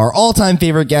back some of our all-time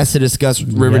favorite guests to discuss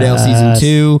Riverdale Season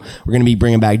 2. We're going to be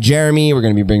bringing back Jeremy. We're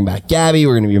going to be bringing back Gabby.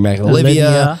 We're going to be bringing back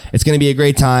Olivia. It's going to be a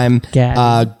great time.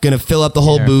 Going to fill up the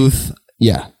whole booth.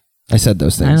 Yeah, I said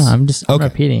those things. I know. I'm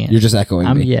repeating it. You're just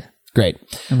echoing me. Yeah. Great.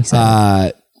 I'm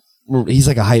excited. He's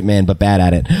like a hype man, but bad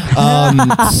at it.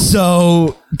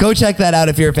 So go check that out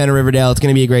if you're a fan of Riverdale. It's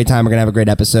going to be a great time. We're going to have a great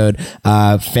episode.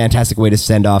 Fantastic way to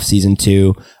send off season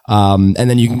 2. And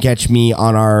then you can catch me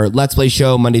on our Let's Play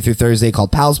show Monday through Thursday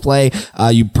called Pals Play.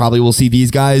 You probably will see these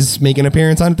guys make an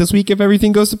appearance on it this week if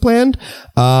everything goes to plan.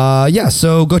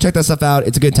 So go check that stuff out.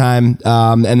 It's a good time.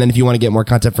 And then if you want to get more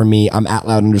content from me, I'm at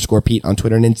 @loud_Pete on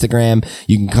Twitter and Instagram.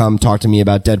 You can come talk to me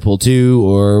about Deadpool 2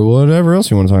 or whatever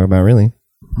else you want to talk about, really.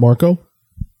 Marco?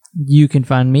 You can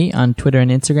find me on Twitter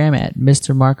and Instagram at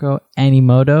Mr. Marco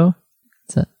Animoto.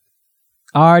 It's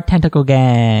our Tentacle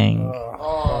Gang.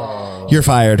 You're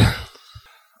fired.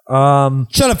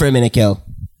 Shut up for a minute,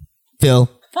 Phil.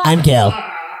 I'm Kel.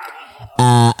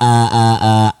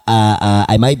 I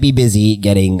might be busy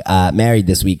getting married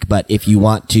this week, but if you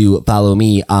want to follow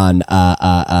me on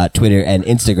Twitter and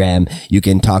Instagram, you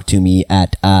can talk to me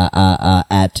at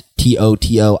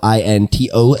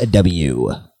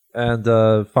TOTOINTOW. And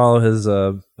follow his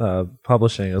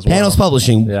publishing as well. Panels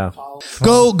Publishing. Yeah.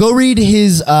 Go read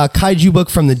his Kaiju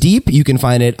book From the Deep. You can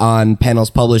find it on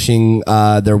Panels Publishing,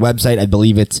 their website. I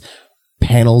believe it's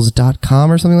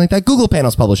panels.com or something like that. Google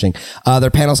Panels Publishing.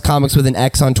 They're Panels Comics with an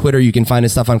X on Twitter. You can find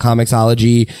his stuff on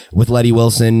Comixology with Letty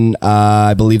Wilson.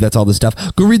 I believe that's all the stuff.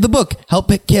 Go read the book. Help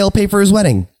Kale pay for his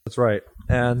wedding. That's right.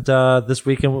 And this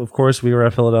weekend, of course, we were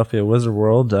at Philadelphia Wizard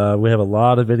World. We have a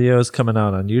lot of videos coming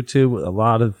out on YouTube, a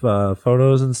lot of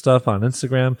photos and stuff on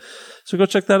Instagram. So go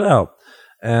check that out.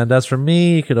 And as for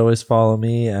me, you could always follow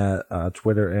me at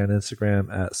Twitter and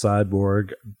Instagram at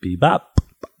CyborgBebop.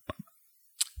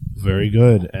 Very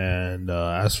good. And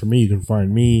as for me, you can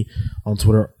find me on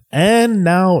Twitter and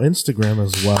now Instagram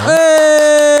as well.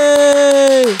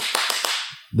 Hey!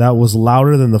 That was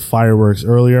louder than the fireworks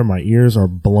earlier. My ears are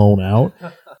blown out.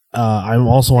 I'm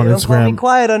also on Instagram.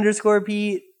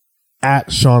 quiet_Pete.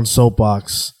 At Sean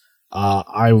Soapbox.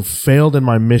 I failed in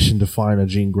my mission to find a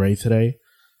Jean Grey today.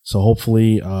 So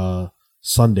hopefully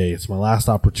Sunday, it's my last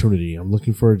opportunity. I'm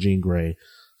looking for a Jean Grey.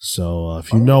 So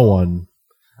if you know one,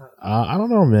 I don't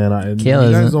know, man. You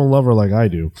guys don't love her like I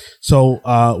do. So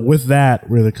with that,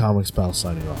 we're the Comics Pals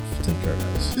signing off. Take care,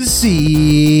 guys.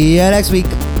 See ya next week.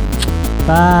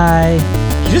 Bye.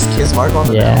 Did you just kiss Mark on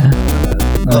the Yeah.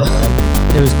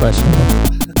 mouth? It was questionable.